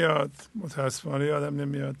 یادم نمیاد، متاسفانه یادم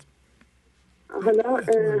نمیاد. حالا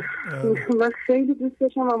من خیلی دوست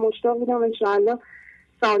داشتم و مشتاق بودم انشاءالله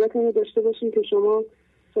سعادت اینو داشته باشیم که شما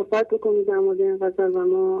صحبت بکنید در مورد این غزل و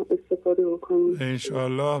ما استفاده بکنیم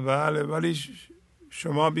انشاءالله. بله، ولی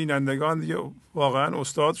شما بینندگان دیگه واقعا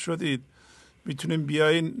استاد شدید، میتونیم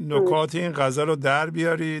بیاین نکات این غزل رو در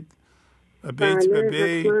بیارید و بیت به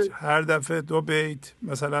بیت هر دفعه 2 بیت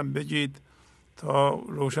مثلا بگید تا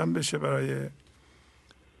روشن بشه برای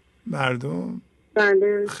مردم.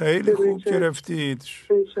 بله، خیلی خوب گرفتید.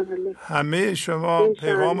 همه شما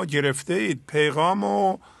پیغام رو گرفته اید. پیغام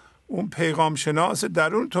و اون پیغام شناس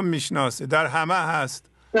درونتون میشناسه، در همه هست.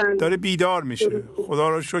 داره بیدار میشه. خدا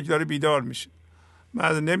رو شکر داره بیدار میشه.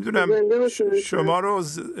 من نمیدونم شما رو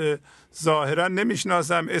ظاهرا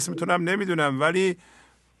نمیشناسم، اسمتونم نمیدونم، ولی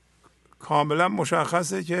کاملا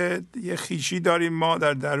مشخصه که یه خویشی داریم ما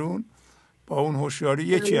در درون، با اون هوشیاری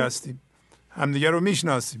یکی هستیم، همدیگه رو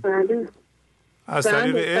میشناسیم. از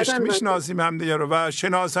طریق عشق میشناسیم همدیگه رو و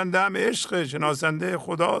شناسنده هم عشق، شناسنده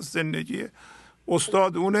خداست، زندگی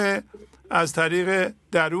استاد اونه. از طریق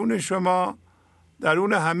درون شما،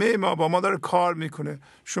 درون همه ما با ما داره کار میکنه.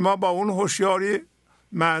 شما با اون هوشیاری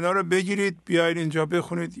معنا رو بگیرید، بیاید اینجا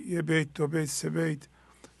بخونید 1 بیت 2 بیت 3 بیت.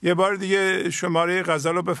 یه بار دیگه شماره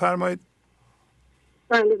غزل رو بفرمایید.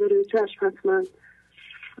 بله برای چشم حتما.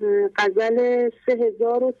 غزل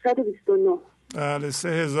 3129. بله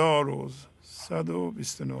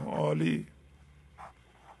 3129. عالی.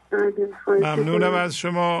 ممنونم از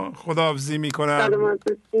شما. خداحافظی میکنم. سلامت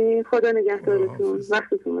باشید. خدا نگهدارتون.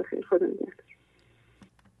 وقتتون بخیر. خدا نگهدار.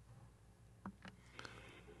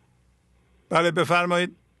 بله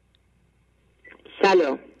بفرمایید.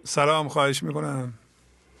 سلام خواهش میکنم.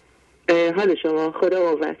 حال شما؟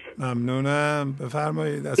 خدا قوت. ممنونم.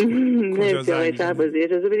 بفرمایید. از کجا زنگ شهبازی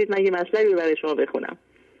اجازه بدید من یه مطلبی رو برای شما بخونم.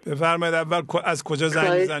 بفرمایید. اول از کجا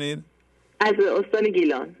زنگ میزنید؟ از استان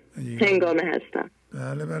گیلان هنگامه هستم.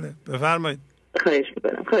 بله بله بفرمایید.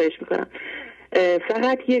 خواهش میکنم.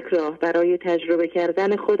 فقط یک راه برای تجربه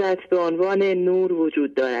کردن خودت به عنوان نور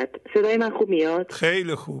وجود دارد. صدای من خوب میاد؟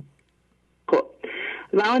 خیلی خوب. خب،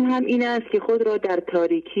 و آن هم این است که خود را در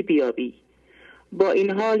تاریکی بیابی. با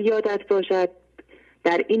این حال یادت باشد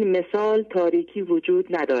در این مثال تاریکی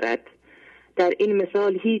وجود ندارد. در این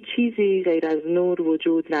مثال هیچ چیزی غیر از نور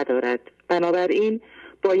وجود ندارد. بنابراین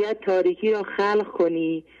باید تاریکی را خلق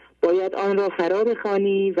کنی، باید آن را فرا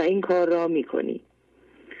بخوانی و این کار را میکنی.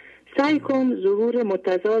 سعی کن ظهور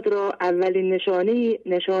متضاد را اولین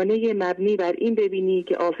نشانه مبنی بر این ببینی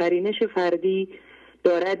که آفرینش فردی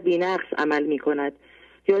دارد بی‌نقص عمل میکند.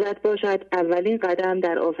 یادت باشد اولین قدم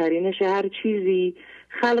در آفرینش هر چیزی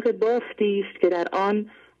خلق بافتی است که در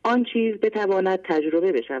آن چیز بتواند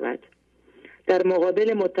تجربه بشود. در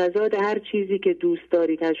مقابل متضاد هر چیزی که دوست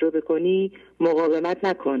داری تجربه کنی مقاومت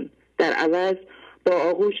نکن. در عوض با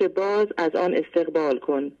آغوش باز از آن استقبال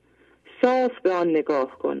کن. صاف به آن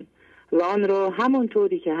نگاه کن و آن را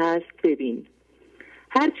همانطوری که هست ببین.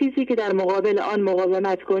 هر چیزی که در مقابل آن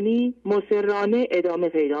مقاومت کنی مصرانه ادامه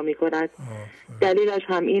پیدا می کند. دلیلش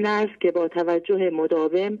هم این است که با توجه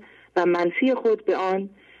مداوم و منفی خود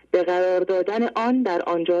به قرار دادن آن در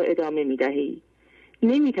آنجا ادامه می دهی.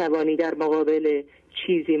 نمی توانی در مقابل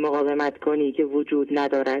چیزی مقاومت کنی که وجود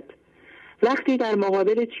ندارد. وقتی در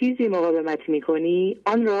مقابل چیزی مقاومت می کنی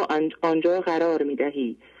آن را آنجا قرار می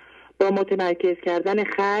دهی. با متمرکز کردن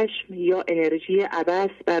خشم یا انرژی عبث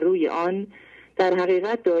بر روی آن در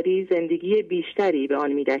حقیقت داری زندگی بیشتری به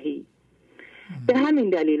آن می دهی. به همین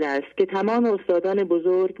دلیل است که تمام استادان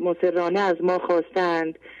بزرگ مصرانه از ما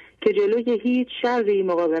خواستند که جلوی هیچ شری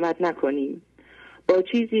مقاومت نکنیم. با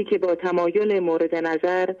چیزی که با تمایل مورد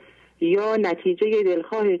نظر یا نتیجه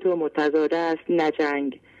دلخواه تو متضاد است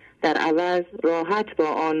نجنگ. در عوض راحت با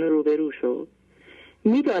آن روبرو شو.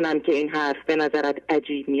 میدانم که این حرف به نظرت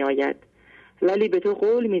عجیب می آید، ولی به تو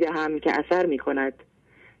قول می دهم که اثر می کند.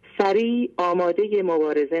 سریع آماده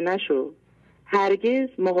مبارزه نشو. هرگز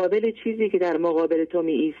مقابل چیزی که در مقابل تو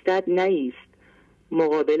می ایستد نیست.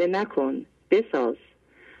 مقابله نکن، بساز.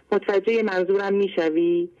 متوجه منظورم می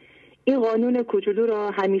شوی؟ این قانون کوچولو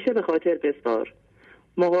را همیشه به خاطر بسپار.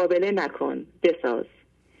 مقابله نکن، بساز.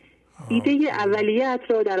 ایده اولیت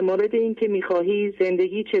را در مورد این که می‌خواهی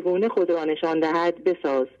زندگی چگونه خود را نشان دهد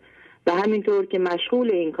بساز و همینطور که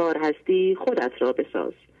مشغول این کار هستی خودت را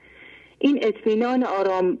بساز. این اطمینان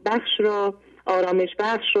آرامش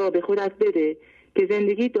بخش را به خودت بده که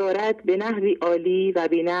زندگی دارد به نحوی عالی و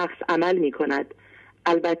بی‌نقص عمل می‌کند.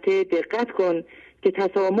 البته دقت کن که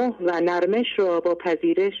تسامح و نرمش را با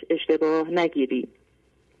پذیرش اشتباه نگیری.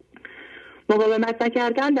 مقاومت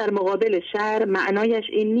نکردن در مقابل شر معنایش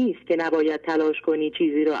این نیست که نباید تلاش کنی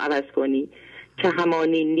چیزی را عوض کنی که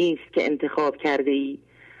همانی نیست که انتخاب کرده ای.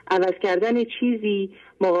 عوض کردن چیزی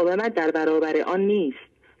مقاومت در برابر آن نیست،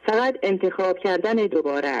 فقط انتخاب کردن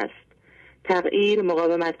دوباره است. تغییر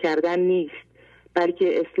مقاومت کردن نیست،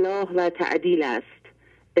 بلکه اصلاح و تعدیل است.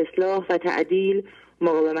 اصلاح و تعدیل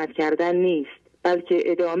مقاومت کردن نیست، بلکه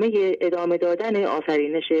ادامه دادن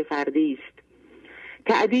آفرینش فردی است.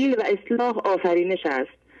 تعدیل و اصلاح آفرینش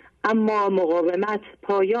است، اما مقاومت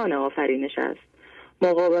پایان آفرینش است.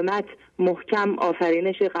 مقاومت محکم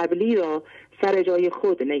آفرینش قبلی را سر جای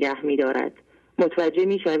خود نگه می دارد. متوجه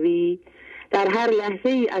می شوی؟ در هر لحظه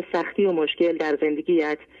ای از سختی و مشکل در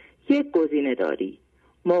زندگیت یک گزینه داری: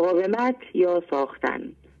 مقاومت یا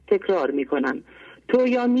ساختن. تکرار می کنم، تو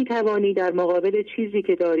یا می توانی در مقابل چیزی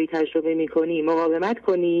که داری تجربه می کنی مقاومت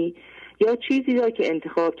کنی یا چیزی را که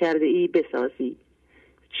انتخاب کرده ای بسازی.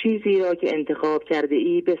 چیزی را که انتخاب کرده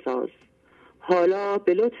ای بساز. حالا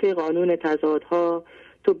به لطف قانون تضادها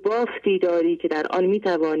تو بافتی داری که در آن می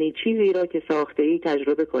توانی چیزی را که ساخته ای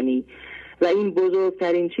تجربه کنی و این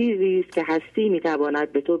بزرگترین چیزی است که هستی می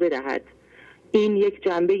تواند به تو بدهد. این یک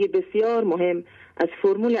جنبه بسیار مهم از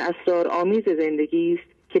فرمول اسرارآمیز زندگی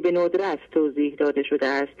است که به ندرت توضیح داده شده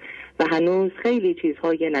است و هنوز خیلی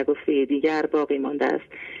چیزهای نگفته دیگر باقی مانده است.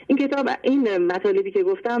 این مطالبی که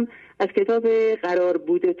گفتم از کتاب قرار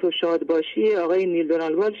بوده تو شاد باشی آقای نیل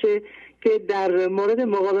دونالد والشه که در مورد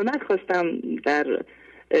مقاومت خواستم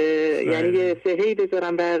یعنی یه صحه‌ای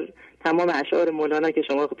بذارم بر تمام اشعار مولانا که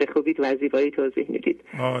شما به خوبی و زیبایی توضیح میدید.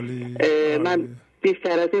 عالی. من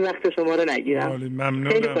بیشتر از این وقت شما رو نگیرم. عالی. ممنونم.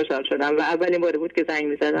 خیلی خوشحال شدم و اولین بار بود که زنگ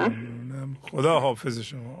می‌زدم. خدا حافظ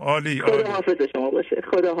شما. عالی. خدا حافظ شما باشه.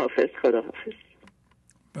 خدا حافظ. خدا حافظ.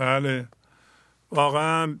 بله،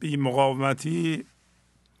 واقعا بی مقاومتی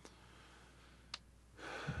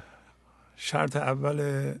شرط اول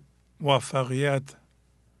موفقیت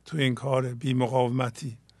تو این کار. بی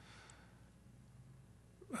مقاومتی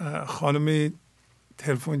خانمی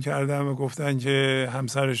تلفن کردم و گفتن که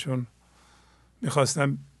همسرشون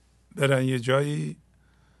میخواستن برن یه جایی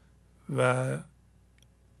و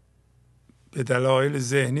به دلایل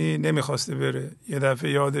ذهنی نمیخواسته بره. یه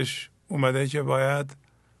دفعه یادش اومده که باید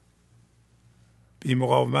بی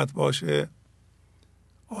مقاومت باشه،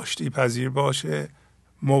 آشتی پذیر باشه،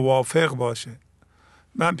 موافق باشه.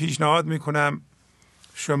 من پیشنهاد میکنم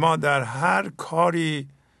شما در هر کاری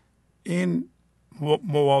این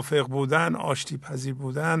موافق بودن، آشتی پذیر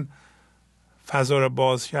بودن، فضا رو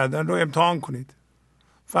باز کردن رو امتحان کنید.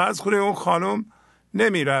 فرض کنید اون خانم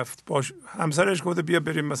نمیرفت، همسرش گفته بیا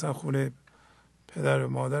بریم مثلا خونه پدر و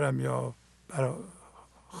مادرم یا برای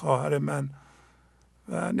خواهر من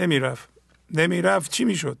و نمیرفت چی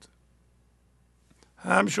میشد؟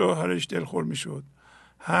 هم شوهرش دلخور میشد،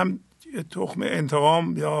 هم تخم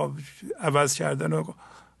انتقام یا عوض کردن رو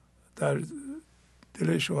در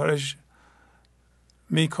دل شوهرش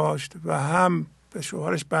میکاشت و هم به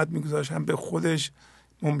شوهرش بد میگذاشت، هم به خودش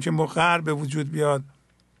ممکن با قهر به وجود بیاد.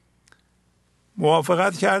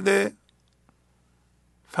 موافقت کرده،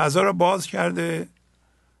 فضا رو باز کرده،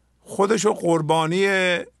 خودش رو قربانی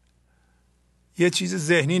یه چیز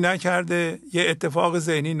ذهنی نکرده، یه اتفاق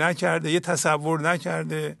ذهنی نکرده، یه تصور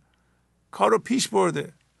نکرده، کار رو پیش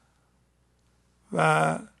برده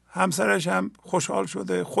و همسرش هم خوشحال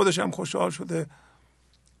شده، خودش هم خوشحال شده.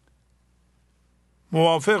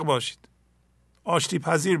 موافق باشید، آشتی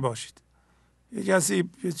پذیر باشید. یه کسی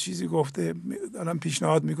یه چیزی گفته دارم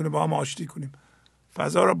پیشنهاد میکنه با هم آشتی کنیم،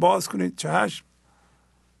 فضا رو باز کنید. چشم.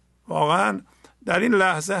 واقعا در این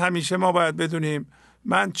لحظه همیشه ما باید بدونیم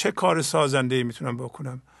من چه کار سازنده‌ای میتونم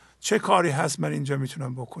بکنم، چه کاری هست من اینجا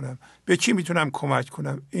میتونم بکنم، به کی میتونم کمک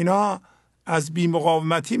کنم. اینا از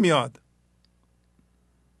بی‌مقاومتی میاد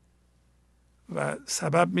و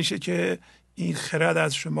سبب میشه که این خرد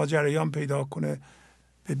از شما جریان پیدا کنه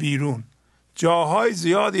به بیرون. جاهای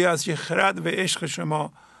زیادی هست که خرد و عشق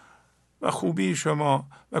شما و خوبی شما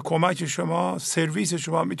و کمک شما، سرویس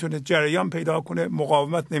شما میتونه جریان پیدا کنه،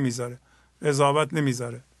 مقاومت نمیذاره، قضاوت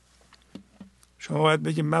نمیذاره. شما باید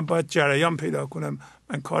بگید من باید جریان پیدا کنم،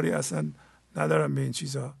 من کاری اصلا ندارم به این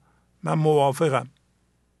چیزا، من موافقم.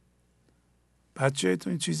 بچه تو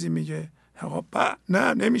این چیزی میگه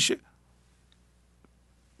نه نمیشه،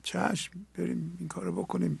 چشم بریم این کارو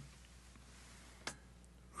بکنیم،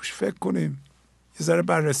 روش فکر کنیم، یه ذره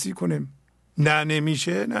بررسی کنیم. نه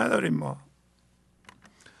نمیشه نداریم ما.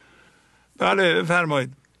 بله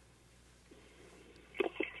بفرمایید.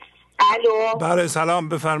 الو. بله سلام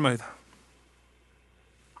بفرمایید.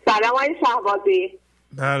 سلام آقای شهبازی.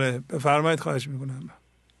 بله بفرمایید خواهش میکنم.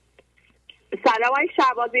 سلام آقای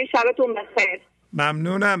شهبازی، شبتون بخیر.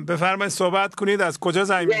 ممنونم، بفرمایید صحبت کنید. از کجا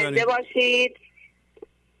زنگ میزنید؟ زنده باشید.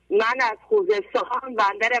 من از خوزستان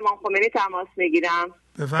بندر امام خمینی تماس میگیرم.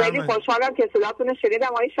 خیلی خوشحالم که صداتون رو شنیدم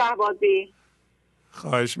آقای شهبازی.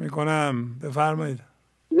 خواهش میکنم بفرمایید.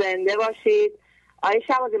 زنده باشید. آقای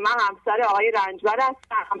شهبازی من همسر آقای رنجبر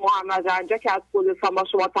هستم، محمد رنجا که از خوزستان با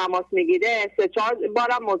شما تماس میگیره. 3-4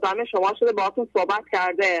 بارم مزاحم شما شده باهاتون صحبت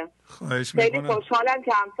کرده. خواهش میکنم. خیلی خوشحالم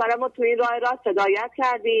که همسرمو تو این راه راست هدایت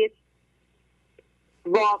کردید.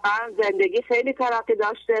 واقعا زندگی خیلی ترقی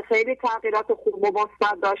داشته، خیلی تغییرات خوب و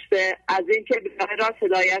مثبت داشته. از اینکه به راه راست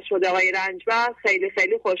هدایت شده آقای رنجبر خیلی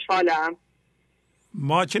خیلی خوشحالم.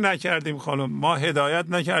 ما که نکردیم خانم، ما هدایت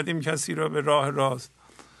نکردیم کسی رو به راه راست.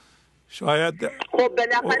 شاید خب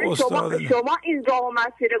بالاخره شما این راه و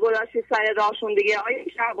مسیر گذاشتی سر راهشون دیگه آقای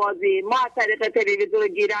شهبازی. ما از طریق تلویزیون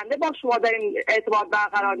گیرنده با شما داریم ارتباط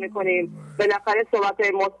برقرار میکنیم. بالاخره صحبت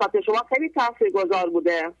مثبت شما خیلی تاثیرگذار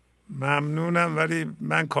بوده. ممنونم ولی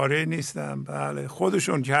من کاری نیستم. بله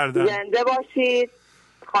خودشون کردن. زنده باشید.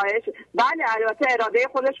 خواهش. بله البته اراده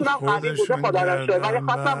خودشون هم قوی بوده خدا را شکر، ولی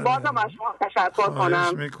خواستم بازم از شما تشکر کنم.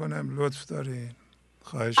 خواهش میکنم، لطف دارین.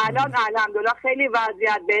 الان الحمدلله خیلی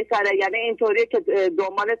وضعیت بهتره، یعنی اینطوری که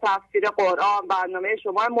دنبال تفسیر قرآن برنامه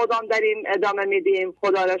شما مدام داریم ادامه میدیم.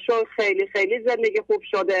 خدا را شکر خیلی خیلی زندگی خوب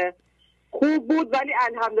شده. خوب بود ولی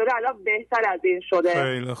الحمدلله الان بهتر از این شده.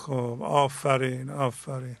 خیلی خوب، آفرین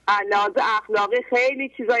آفرین. لحاظ اخلاقی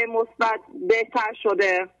خیلی چیزای مثبت بهتر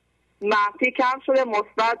شده، منفی کم شده،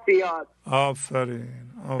 مثبت زیاد. آفرین.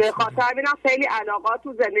 به خاطر بینم خیلی علاقات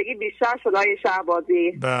تو زندگی بیشتر شده های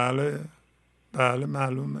شهبازی. بله بله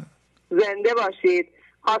معلومه. زنده باشید.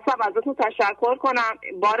 خواستم ازتون تشکر کنم.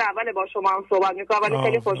 بار اول با شما هم صحبت میکنم ولی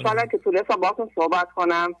خیلی خوشحالم که تونستم باهاتون صحبت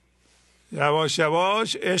کنم. یواش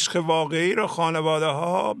یواش عشق واقعی رو خانواده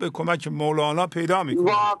ها به کمک مولانا پیدا میکنن.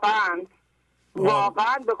 واقعا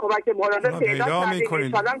واقعا به کمک مولانا پیدا کردیم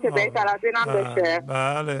انشالله که بهتر از این هم بشه.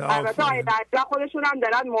 بله البته آقای اجرا خودشون هم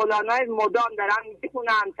دارن مولانای مدام دارن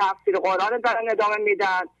میخونن، تفسیر قرآن دارن ادامه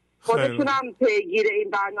میدن، خودشون هم پیگیر این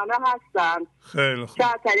برنامه هستن. خیلی خوب. چه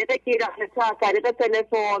از طریق گیرنده، چه از طریق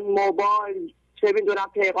تلفن، موبایل، چه میدونم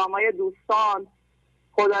پیغامای دوستان.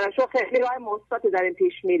 خدا را شکر خیلی راه مثبتی داریم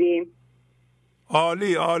پیش میریم.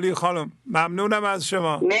 عالی عالی خانم، ممنونم از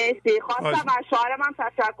شما. مرسی. خواستم از شاعرم هم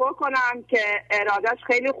تشکر کنم که ارادش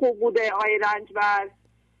خیلی خوب بوده. آقای رنجبر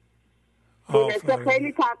تونسته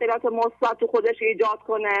خیلی تغییرات مثبت تو خودش ایجاد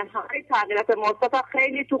کنه. همین تغییرات مثبت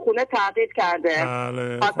خیلی تو خونه تغییر کرده.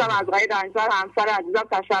 خواستم از آقای رنجبر همسر عزیزم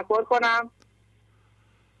تشکر کنم.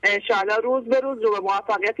 انشاءالله روز به روز رو به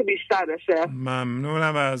موفقیت بیشتر بشه.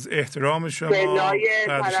 ممنونم از احترام شما. پله‌های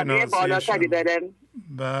طلبی بالاتری داره.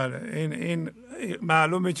 بله این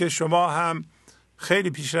معلومه که شما هم خیلی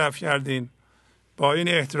پیشرفت کردین با این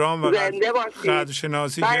احترام و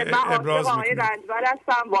قدرشناسی که ابراز میکنید. من رنجبر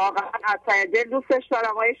هستم، واقعا از ته دل دوستش دارم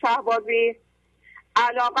آقای شهبازی.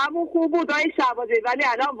 علاقمون خوب بود آقای شهبازی، ولی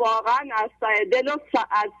الان واقعا از ته دل و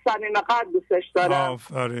از صمیم قلب دوستش دارم.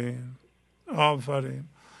 آفرین.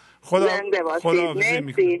 خداحافظی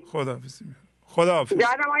میکنم. خداحافظ.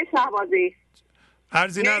 جانم آقای شهبازی.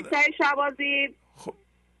 مرسی شهبازی.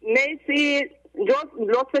 مرسی جز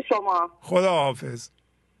لطف شما. خداحافظ.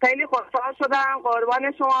 خیلی خوشحال شدم.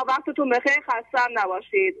 قربان شما. وقتتون بخیر. خسته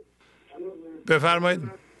نباشید. بفرمایید.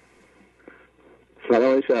 سلام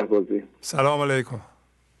آقای شهبازی. سلام علیکم.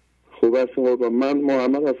 خوب هستم قربان. من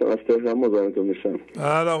محمد هستم از تهران مزاحمتون میشم.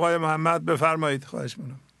 بله آقای محمد بفرمایید. خواهش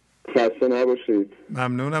می‌کنم. خسته نباشید.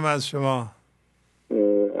 ممنونم از شما.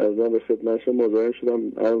 عرضم به خدمت شما مزاحم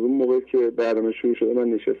شدم. از اون موقعی که برنامه شروع شده من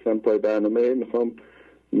نشستم پای برنامه، میخوام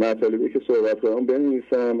مطالبی که صحبت کنم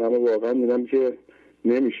بنویسم، اما واقعا میدم که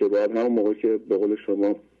نمیشه. باید همون موقع که به قول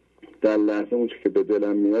شما در لحظه اون چی که به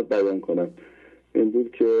دلم میاد بیان کنم. این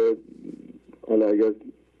بود که حالا اگر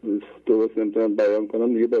درست نمیتونم بیان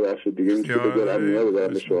کنم دیگه ببخشید، دیگه این چی به دلم میاد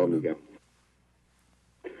دارم به شما میگم.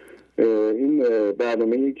 این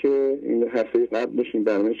برنامه‌ای که این هفته قبلش این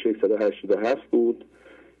برنامه 687 بود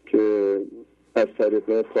که از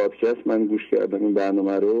طریق پادکست من گوش کردم این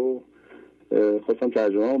برنامه رو. خواستم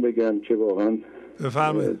ترجمه رو بگم که واقعا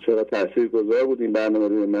چرا تاثیرگذار بود این برنامه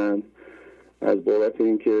روی من، از بابت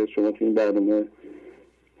اینکه شما تو این برنامه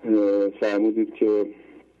فرمودید که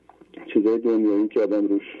چیزای دنیایی که آدم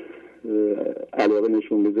روش علاقه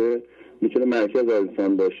نشون بده میتونه مرکز از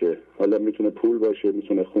انسان باشه. حالا میتونه پول باشه،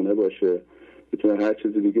 میتونه خونه باشه، میتونه هر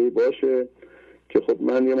چیز دیگه باشه که خب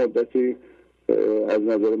من یه مدتی از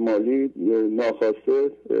نظر مالی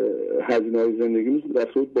ناخواسته هزینه‌های زندگی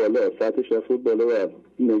رفت بود بالا، سطحش رفت بود بالا و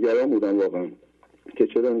نگران بودم واقعا که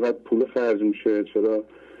چرا اینقدر پول خرج میشه، چرا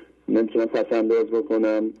نمیتونم پس‌انداز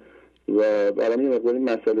بکنم و برام یه مقداری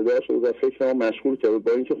مسئله دار شد و فکرم مشغول کرد.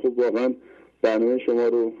 با اینکه خب واقعا برنامه شما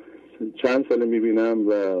رو چند ساله میبینم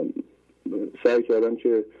و سعی کردم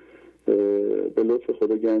که به لطف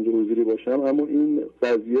خدا گنج حضوری باشم، اما این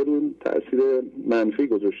قضیه رو تأثیر منفی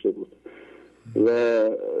گذاشته بود و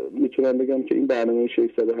میتونم بگم که این برنامه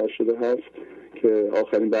 687 که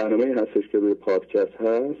آخرین برنامه هستش که روی پادکست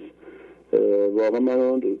هست واقعا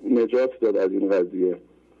من نجات داد از این قضیه.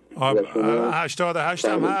 88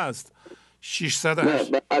 هم هست.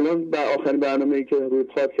 608 نه الان با آخرین برنامه‌ای که روی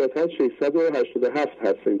پادکست هست 687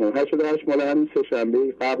 هست. 88 مال همین سه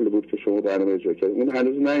شنبه قبل بود که شما برنامه اجرا کردید. اون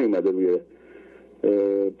هنوز نیومده روی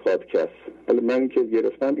پادکست. حالا من که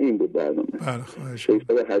گرفتم این بود برنامه. بله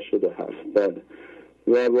 687. بله.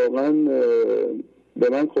 و واقعا به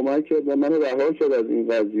من کمک کرد و من رها کرد از این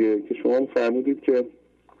قضیه که شما فرمودید که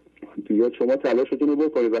دیگه شما تلاشتون رو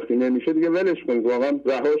بکنید، وقتی نمیشه دیگه ولش کنید، واقعا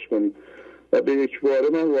رهاش کنید. و به یک باره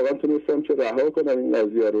من واقعا تونستم که رها کنم این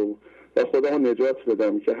قضیه رو و خودمو نجات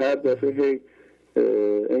بدم که هر دفعه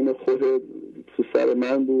این خود تو سر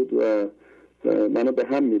من بود و منو به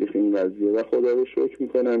هم میریخت این قضیه و خدا رو شکر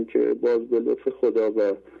میکنم که باز به لطف خدا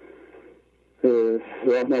و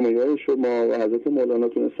راهنمایی شما و حضرت مولانا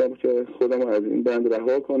تونستم که خودمو از این بند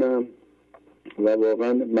رها کنم و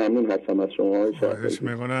واقعا ممنون هستم از شما. خواهش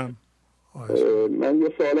میکنم. من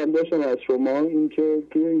یه سوالم داشتم از شما، این که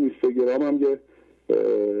توی اینستاگرام هم یه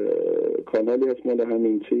کانالی هست مال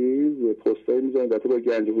همین چیز پستایی میذارن با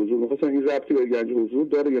گنج حضور، میخواستم این ربطی به گنج حضور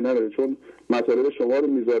داره یا نداره؟ چون مطالب شما رو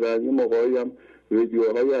میذارن یه موقعی هم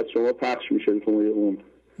ویدیوهایی از شما پخش میشه توی اون.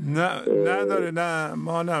 نه نداره. نه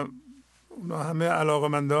ما نه، اونا همه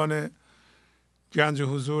علاقمندان گنج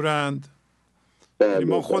حضورند.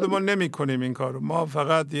 ما خودمون نمی کنیم این کارو. ما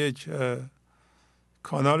فقط یک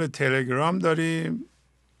کانال تلگرام داریم.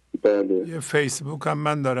 بله. یه فیسبوک هم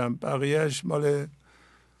من دارم، بقیهش مال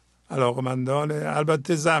علاقمندانه.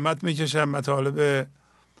 البته زحمت میکشن، مطالب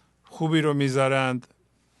خوبی رو میذارند،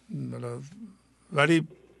 ولی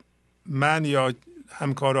من یا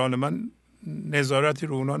همکاران من نظارتی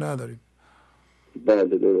رو اونا نداریم. بله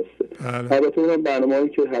درسته. البته اون برنامه‌ای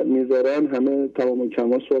که میذارن همه تمام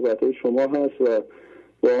کمال صحبت‌های شما هست و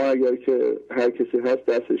واقعا اگر که هر کسی هست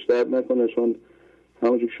دستش درد نکنه، چون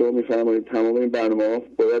همونجور که شما میفرمایید تمام این برنامه‌ها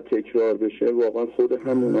باید تکرار بشه. واقعا خود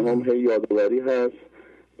همون هم هی یادآوری هست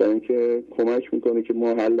برای اینکه کمک میکنه که ما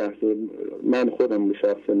هر لحظه، من خودم به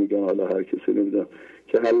شخصه میگم، حالا هر کسی نمیدونم،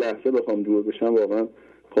 که هر لحظه بخوام دور بشم واقعا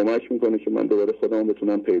کمک میکنه که من دوباره خودم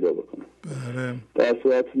بتونم پیدا بکنم. در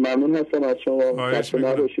صورت ممنون هستم از شما. خسته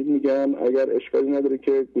نباشید. میگم اگر اشکالی نداره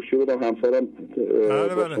که گوشی بدم همسرم.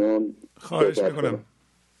 بله. خواهش میکنم.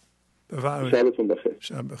 بفرمایید. شبتون بخیر.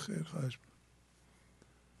 شب بخیر. خواهش.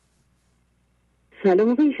 سلام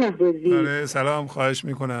آقای شهبازی. بله سلام، خواهش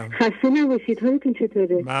میکنم. خسته نباشید. حالتون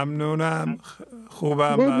چطوره؟ ممنونم،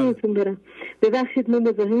 خوبم. قربونتون برم. ببخشید ما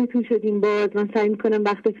مزاحمتون شدیم باز. من سعی میکنم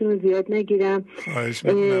وقتتون رو زیاد نگیرم. خواهش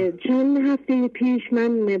میکنم. چند هفته پیش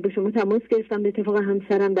من با شما تماس گرفتم، به اتفاق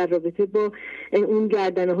همسرم در رابطه با اون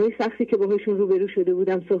گردنه های سختی که باهاشون روبرو شده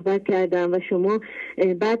بودم صحبت کردم و شما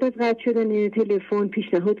بعد از قطع شدن تلفن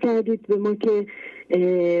پیشنهاد کردید به ما که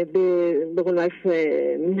به قول معروف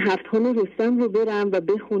هفت‌خوان رستم رو برم و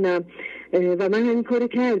بخونم و من همین کارو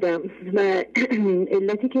کردم و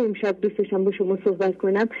علتی که امشب دوست داشتم با شما صحبت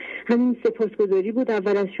کنم همین سپاسگزاری بود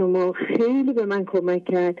اول از شما. خیلی به من کمک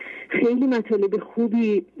کرد، خیلی مطالب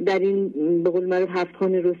خوبی در این به قول معروف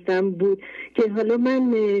هفت‌خوان رستم بود که حالا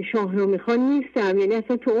من شاهنامه خوان نیستم، یعنی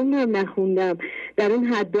اصلا تو عمرم نخوندم، در اون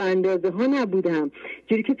حد و اندازه ها نبودم،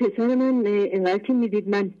 جوری که پسر من انقدر که میدید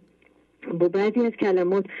من با بعضی از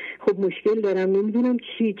کلمات خب مشکل دارم، نمیدونم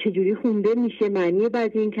چجوری خونده میشه، معنی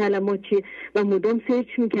بعضی این کلمات چیه و مدام سرچ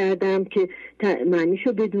میکردم که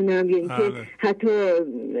معنیشو بدونم، یا اینکه حتی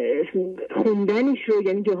خوندنش رو،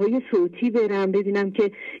 یعنی جاهای صوتی برم ببینم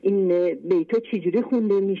که این بیتا چجوری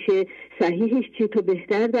خونده میشه، صحیحش چیه تا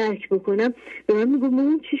بهتر درک بکنم. به من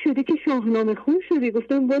میگم چی شده که شاهنامه خون شدی؟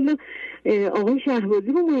 گفتم والا آقای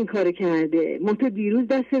شهبازی با ما این کار کرده، ما تا دیروز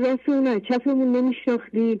دست راست اون از چپمون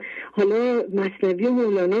نمیشناختیم، حالا مثنوی و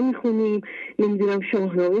مولانا میخونیم، نمیدونم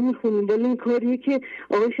شاهنامه میخونیم، ولی این کاریه که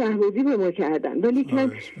آقای شهبازی به ما کردن. ولی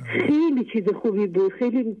که خیلی چیز خوبی بود،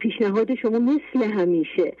 خیلی پیشنهاد شما مثل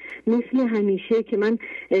همیشه که من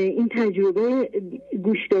این تجربه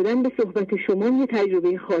گوش دادن به صحبت شما یه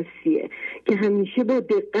تجربه خاصیه که همیشه با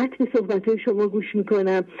دقت به صحبت شما گوش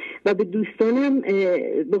میکنم و به دوستانم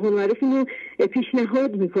به قول معروف اینو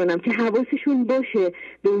پیشنهاد میکنم که حواسشون باشه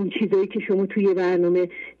به اون چیزایی که شما توی برنامه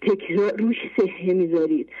تکرار روش صحه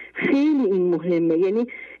میذارید. خیلی این مهمه، یعنی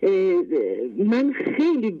من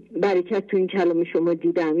خیلی برکت تو این کلام شما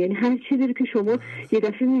دیدم، یعنی هر چیزی که شما یه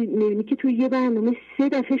دفعه میبینید که توی یه برنامه 3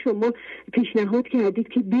 دفعه شما پیشنهاد کردید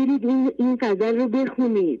که برید این غزل رو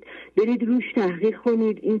بخونید، برید روش تحقیق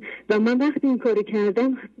کنید و من وقتی این کارو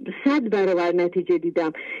کردم 100 برابر نتیجه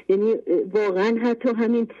دیدم. یعنی واقعا حتی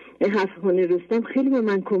همین هفت‌خوان رستم خیلی به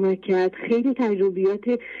من کمک کرد، خیلی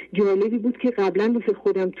تجربیات جالبی بود که قبلا واسه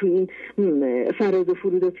خودم تو این فراز و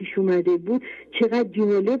فرود پیش اومده بود، چقدر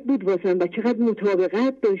جالب بود واسم و چقدر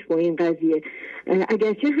مطابقت داشت با این قضیه.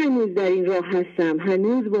 اگرچه هنوز در این راه هستم،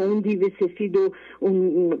 هنوز با اون دیو سفید و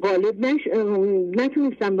اون غالب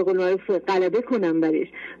نتونستم به قول معروف غلبه کنم برش،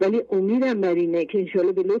 ولی امیدم بر اینه که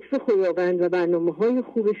انشالله به لطف خداوند و برنامه‌های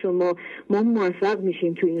خوب شما ما موفق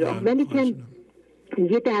میشیم تو این راه. ولی که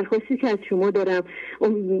یه درخواستی که از شما دارم،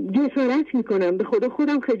 جسارت میکنم، به خدا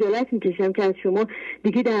خودم خجالت میکشم که از شما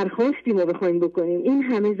دیگه درخواستی ما بخوایم بکنیم، این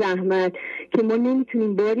همه زحمت که ما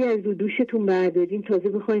نمیتونیم باری از رو دوشتون برداریم، تازه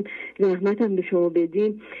بخوایم زحمت هم به شما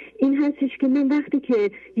بدیم. این هستش که من وقتی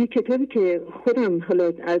که یه کتابی که خودم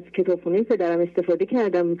حالا از کتابخونه پدرم استفاده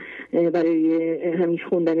کردم برای همیشه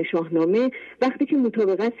خوندن شاهنامه، وقتی که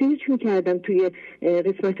مطابقت سرچ میکردم توی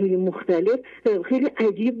قسمت‌های مختلف، خیلی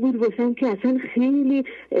عجیب بود واسم که اصلا خیلی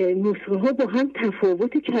نسخه ها با هم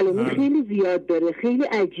تفاوت کلامی خیلی زیاد داره، خیلی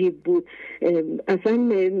عجیب بود. اصلا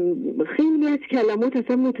خیلی از کلمات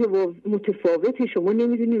اصلا متفاوته، شما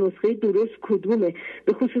نمیدونی نسخه درست کدومه،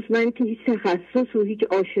 به خصوص من که هیچ تخصص و هیچ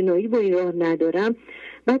آشنایی با این راه ندارم.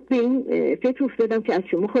 بعد به این فکر افتادم که از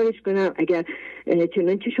شما خواهش کنم اگر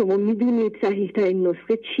چنانچه شما میدونید صحیح ترین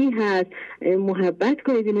نسخه چی هست، محبت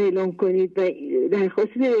کنید اینو اعلام کنید و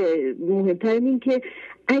درخواست مهمتر این که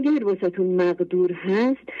اگر واسهتون مقدور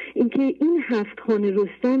هست اینکه این 7 خانه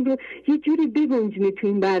رستم رو یه جوری بگنجونید تو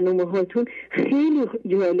این برنامه هاتون خیلی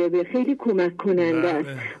جالبه، خیلی کمک کننده است.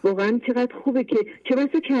 واقعا چقدر خوبه که چه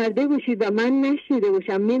بسا کرده باشید و من نشنیده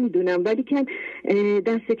باشم، نمیدونم، ولی که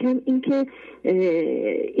دست کم این که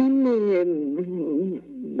این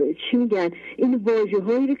چی میگن، این واژه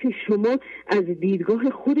هایی رو که شما از دیدگاه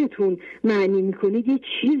خودتون معنی میکنید یه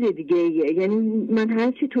چیز دیگه ایه. یعنی من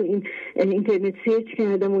هرچی تو این اینترنت سرچ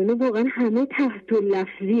کردم و اینو واقعا همه تحت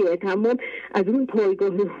لفظیه، تمام از اون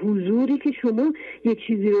پایگاه حضوری که شما یه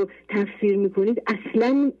چیزی رو تفسیر میکنید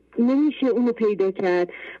اصلا نمیشه اونو پیدا کرد.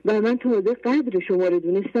 و من تازه قدر شما رو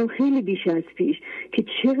دونستم خیلی بیش از پیش که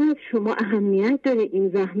چقدر شما اهمیت داره این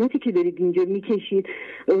زحمتی که دارید اینجا میکشید.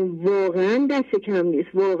 واقعا دست کم نیست،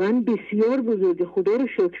 واقعا بسیار بزرگه. خدا رو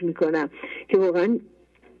شکر میکنم که واقعا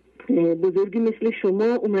بزرگی مثل شما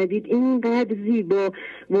اومدید اینقدر زیبا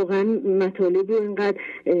واقعا مطالب رو اینقدر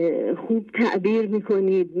خوب تعبیر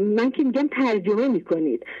میکنید. من که میگم ترجمه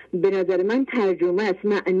میکنید، به نظر من ترجمه است،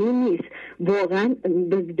 معنی نیست واقعا،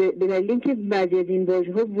 به دلیل اینکه بعضی از این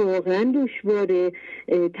واژه ها واقعا دشواره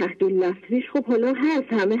تحت لفظیش. خب حالا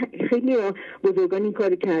هست، همه خیلی بزرگان این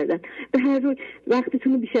کار کردن. به هر روی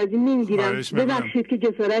وقتتون رو بیش از این نمیگیرم، ببخشید که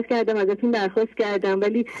جسارت کردم، ازتون درخواست کردم،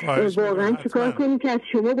 ولی واقعا چیکار کنیم که از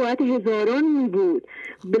شما باید هزاران می بود.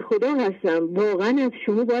 به خدا هستم واقعا از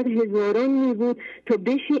شما باید هزاران می بود تا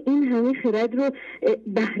بشه این همه خرد رو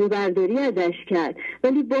بهره برداری ازش کرد.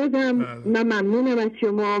 ولی بازم من ممنونم از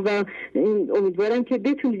شما و امیدوارم که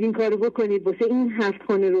بتونید این کارو بکنید واسه این 7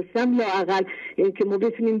 خانه رستم، لااقل که ما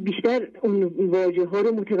بتونیم بیشتر اون واژه ها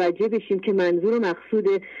رو متوجه بشیم که منظور و مقصود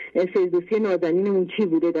فردوسی نازنینمون چی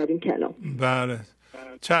بوده در این کلام. بله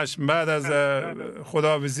چشم. بعد از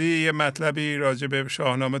خداحافظی یه مطلبی راجع به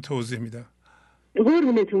شاهنامه توضیح میدم.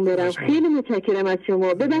 قربونتون برم، خیلی متشکرم از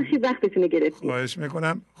شما. ببخشید وقتتون رو گرفتیم. خواهش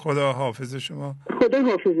میکنم. خدا حافظ شما. خدا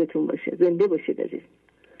حافظتون باشه. زنده باشید عزیز.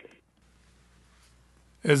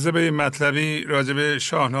 اجازه به مطلبی راجع به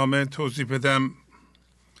شاهنامه توضیح بدم.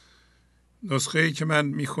 نسخه ای که من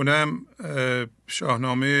میخونم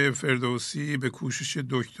شاهنامه فردوسی به کوشش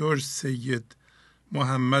دکتر سید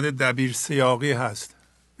محمد دبیر سیاقی هست.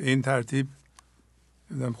 به این ترتیب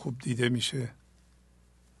دیدم خوب دیده میشه.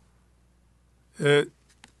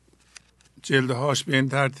 جلدهاش به این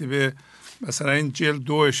ترتیبه، مثلا این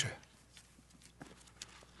جلد 2شه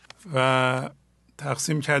و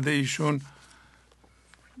تقسیم کرده ایشون.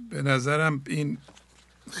 به نظرم این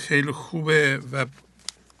خیلی خوبه و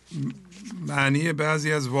معنی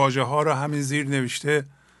بعضی از واژه ها رو همین زیر نوشته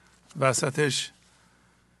وسطش.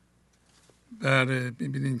 بله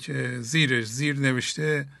میبینین که زیر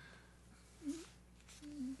نوشته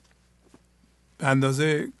به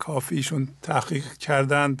اندازه کافیشون تحقیق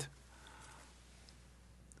کردند.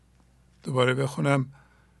 دوباره بخونم.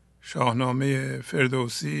 شاهنامه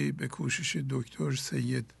فردوسی به کوشش دکتر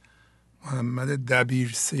سید محمد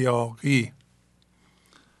دبیر سیاقی.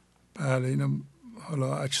 بله اینو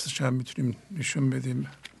حالا عکسش هم میتونیم نشون بدیم.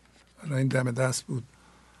 حالا این دم دست بود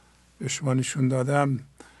به شما نشون دادم.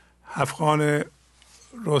 7 خانه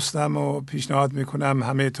رستم رو پیشنهاد میکنم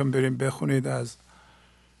همه‌تون بریم بخونید از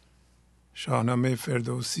شاهنامه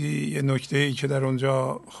فردوسی. یه نکته‌ای که در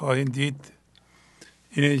اونجا خواهید دید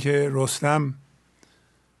اینه که رستم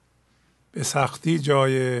به سختی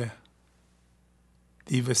جای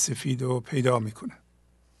دیو سفید رو پیدا میکنه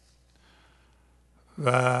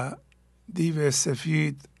و دیو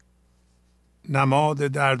سفید نماد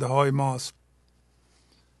دردهای ماست.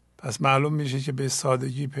 پس معلوم میشه که به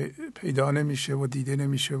سادگی پیدا نمیشه و دیده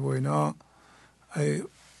نمیشه و اینا.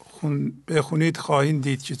 بخونید خواهید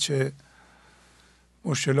دید که چه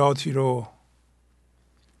مشکلاتی رو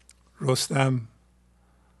رستم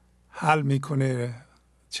حل میکنه،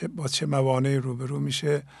 با چه موانعی روبرو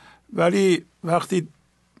میشه. ولی وقتی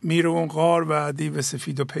میره اون غار و دیو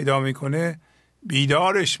سفید رو پیدا میکنه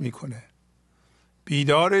بیدارش میکنه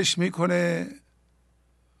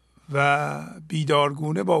و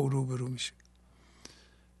بیدارگونه با او روبرو میشه.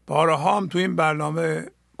 بارها هم تو این برنامه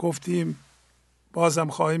گفتیم، بازم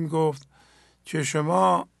خواهیم گفت که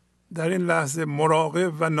شما در این لحظه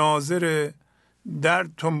مراقب و ناظر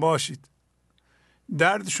دردتون باشید.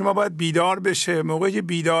 درد شما باید بیدار بشه. موقعی که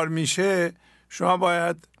بیدار میشه شما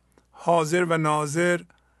باید حاضر و ناظر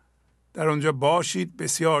در اونجا باشید.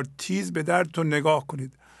 بسیار تیز به دردتون نگاه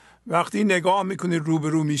کنید. وقتی نگاه میکنید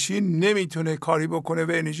روبرو میشین نمیتونه کاری بکنه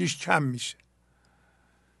و انرژیش کم میشه.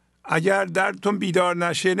 اگر دردتون بیدار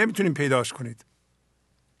نشه نمیتونید پیداش کنید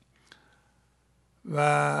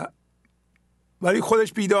ولی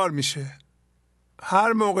خودش بیدار میشه.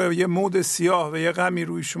 هر موقع یه مود سیاه و یه غمی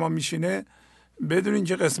روی شما میشینه بدونین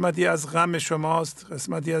که قسمتی از غم شماست،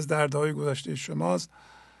 قسمتی از دردهای گذشته شماست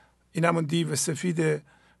این همون دیو سفیده.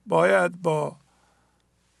 باید با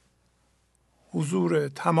حضور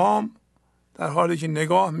تمام در حالی که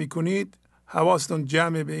نگاه میکنید حواستون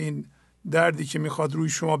جمع به این دردی که میخواد روی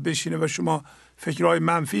شما بشینه و شما فکرهای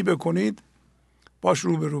منفی بکنید باش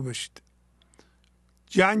روبرو بشید.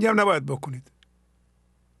 جنگ هم نباید بکنید،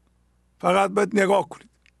 فقط باید نگاه کنید.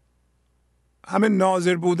 همه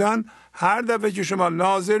ناظر بودن، هر دفعه که شما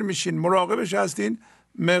ناظر میشین مراقبش هستین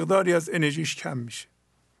مقداری از انرژیش کم میشه،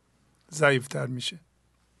 ضعیفتر میشه.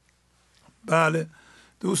 بله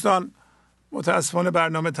دوستان، متاسفانه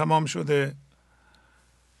برنامه تمام شده.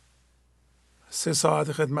 3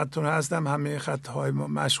 ساعت خدمتتون هستم. همه خطهای ما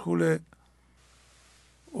مشغوله.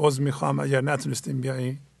 عذر میخوام اگر نتونستیم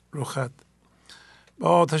بیاییم رو خط.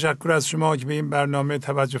 با تشکر از شما که به این برنامه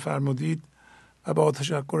توجه فرمودید و با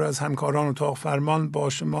تشکر از همکاران اتاق فرمان با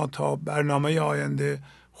شما تا برنامه آینده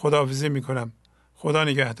خداحافظی میکنم. خدا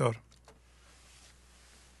نگهدار.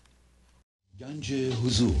 گنج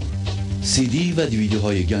حضور، CD و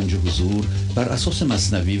دیویدیوهای گنج حضور بر اساس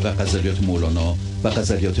مثنوی و غزلیات مولانا و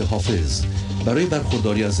غزلیات حافظ برای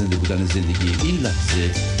برخورداری از زنده بودن زندگی این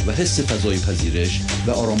لحظه و حس فضای پذیرش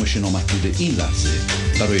و آرامش نامحدود این لحظه،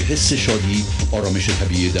 برای حس شادی، آرامش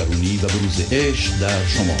طبیعی درونی و بروز عشق در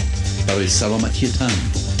شما، برای سلامتی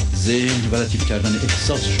تن، ذهن و لطیف کردن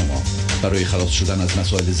احساس شما، برای خلاص شدن از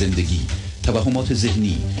مسائل زندگی، توهمات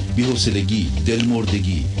ذهنی، بی‌حوصلگی،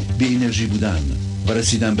 دلمردگی، بی انرژی بودن و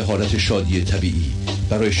رسیدن به حالت شادی طبیعی،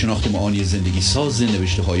 برای شناخت معانی زندگی ساز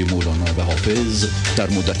نوشته های مولانا و حافظ در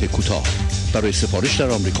مدت کوتاه. برای سفارش در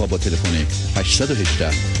آمریکا با تلفن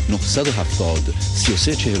 818 970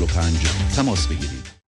 3345 تماس بگیرید.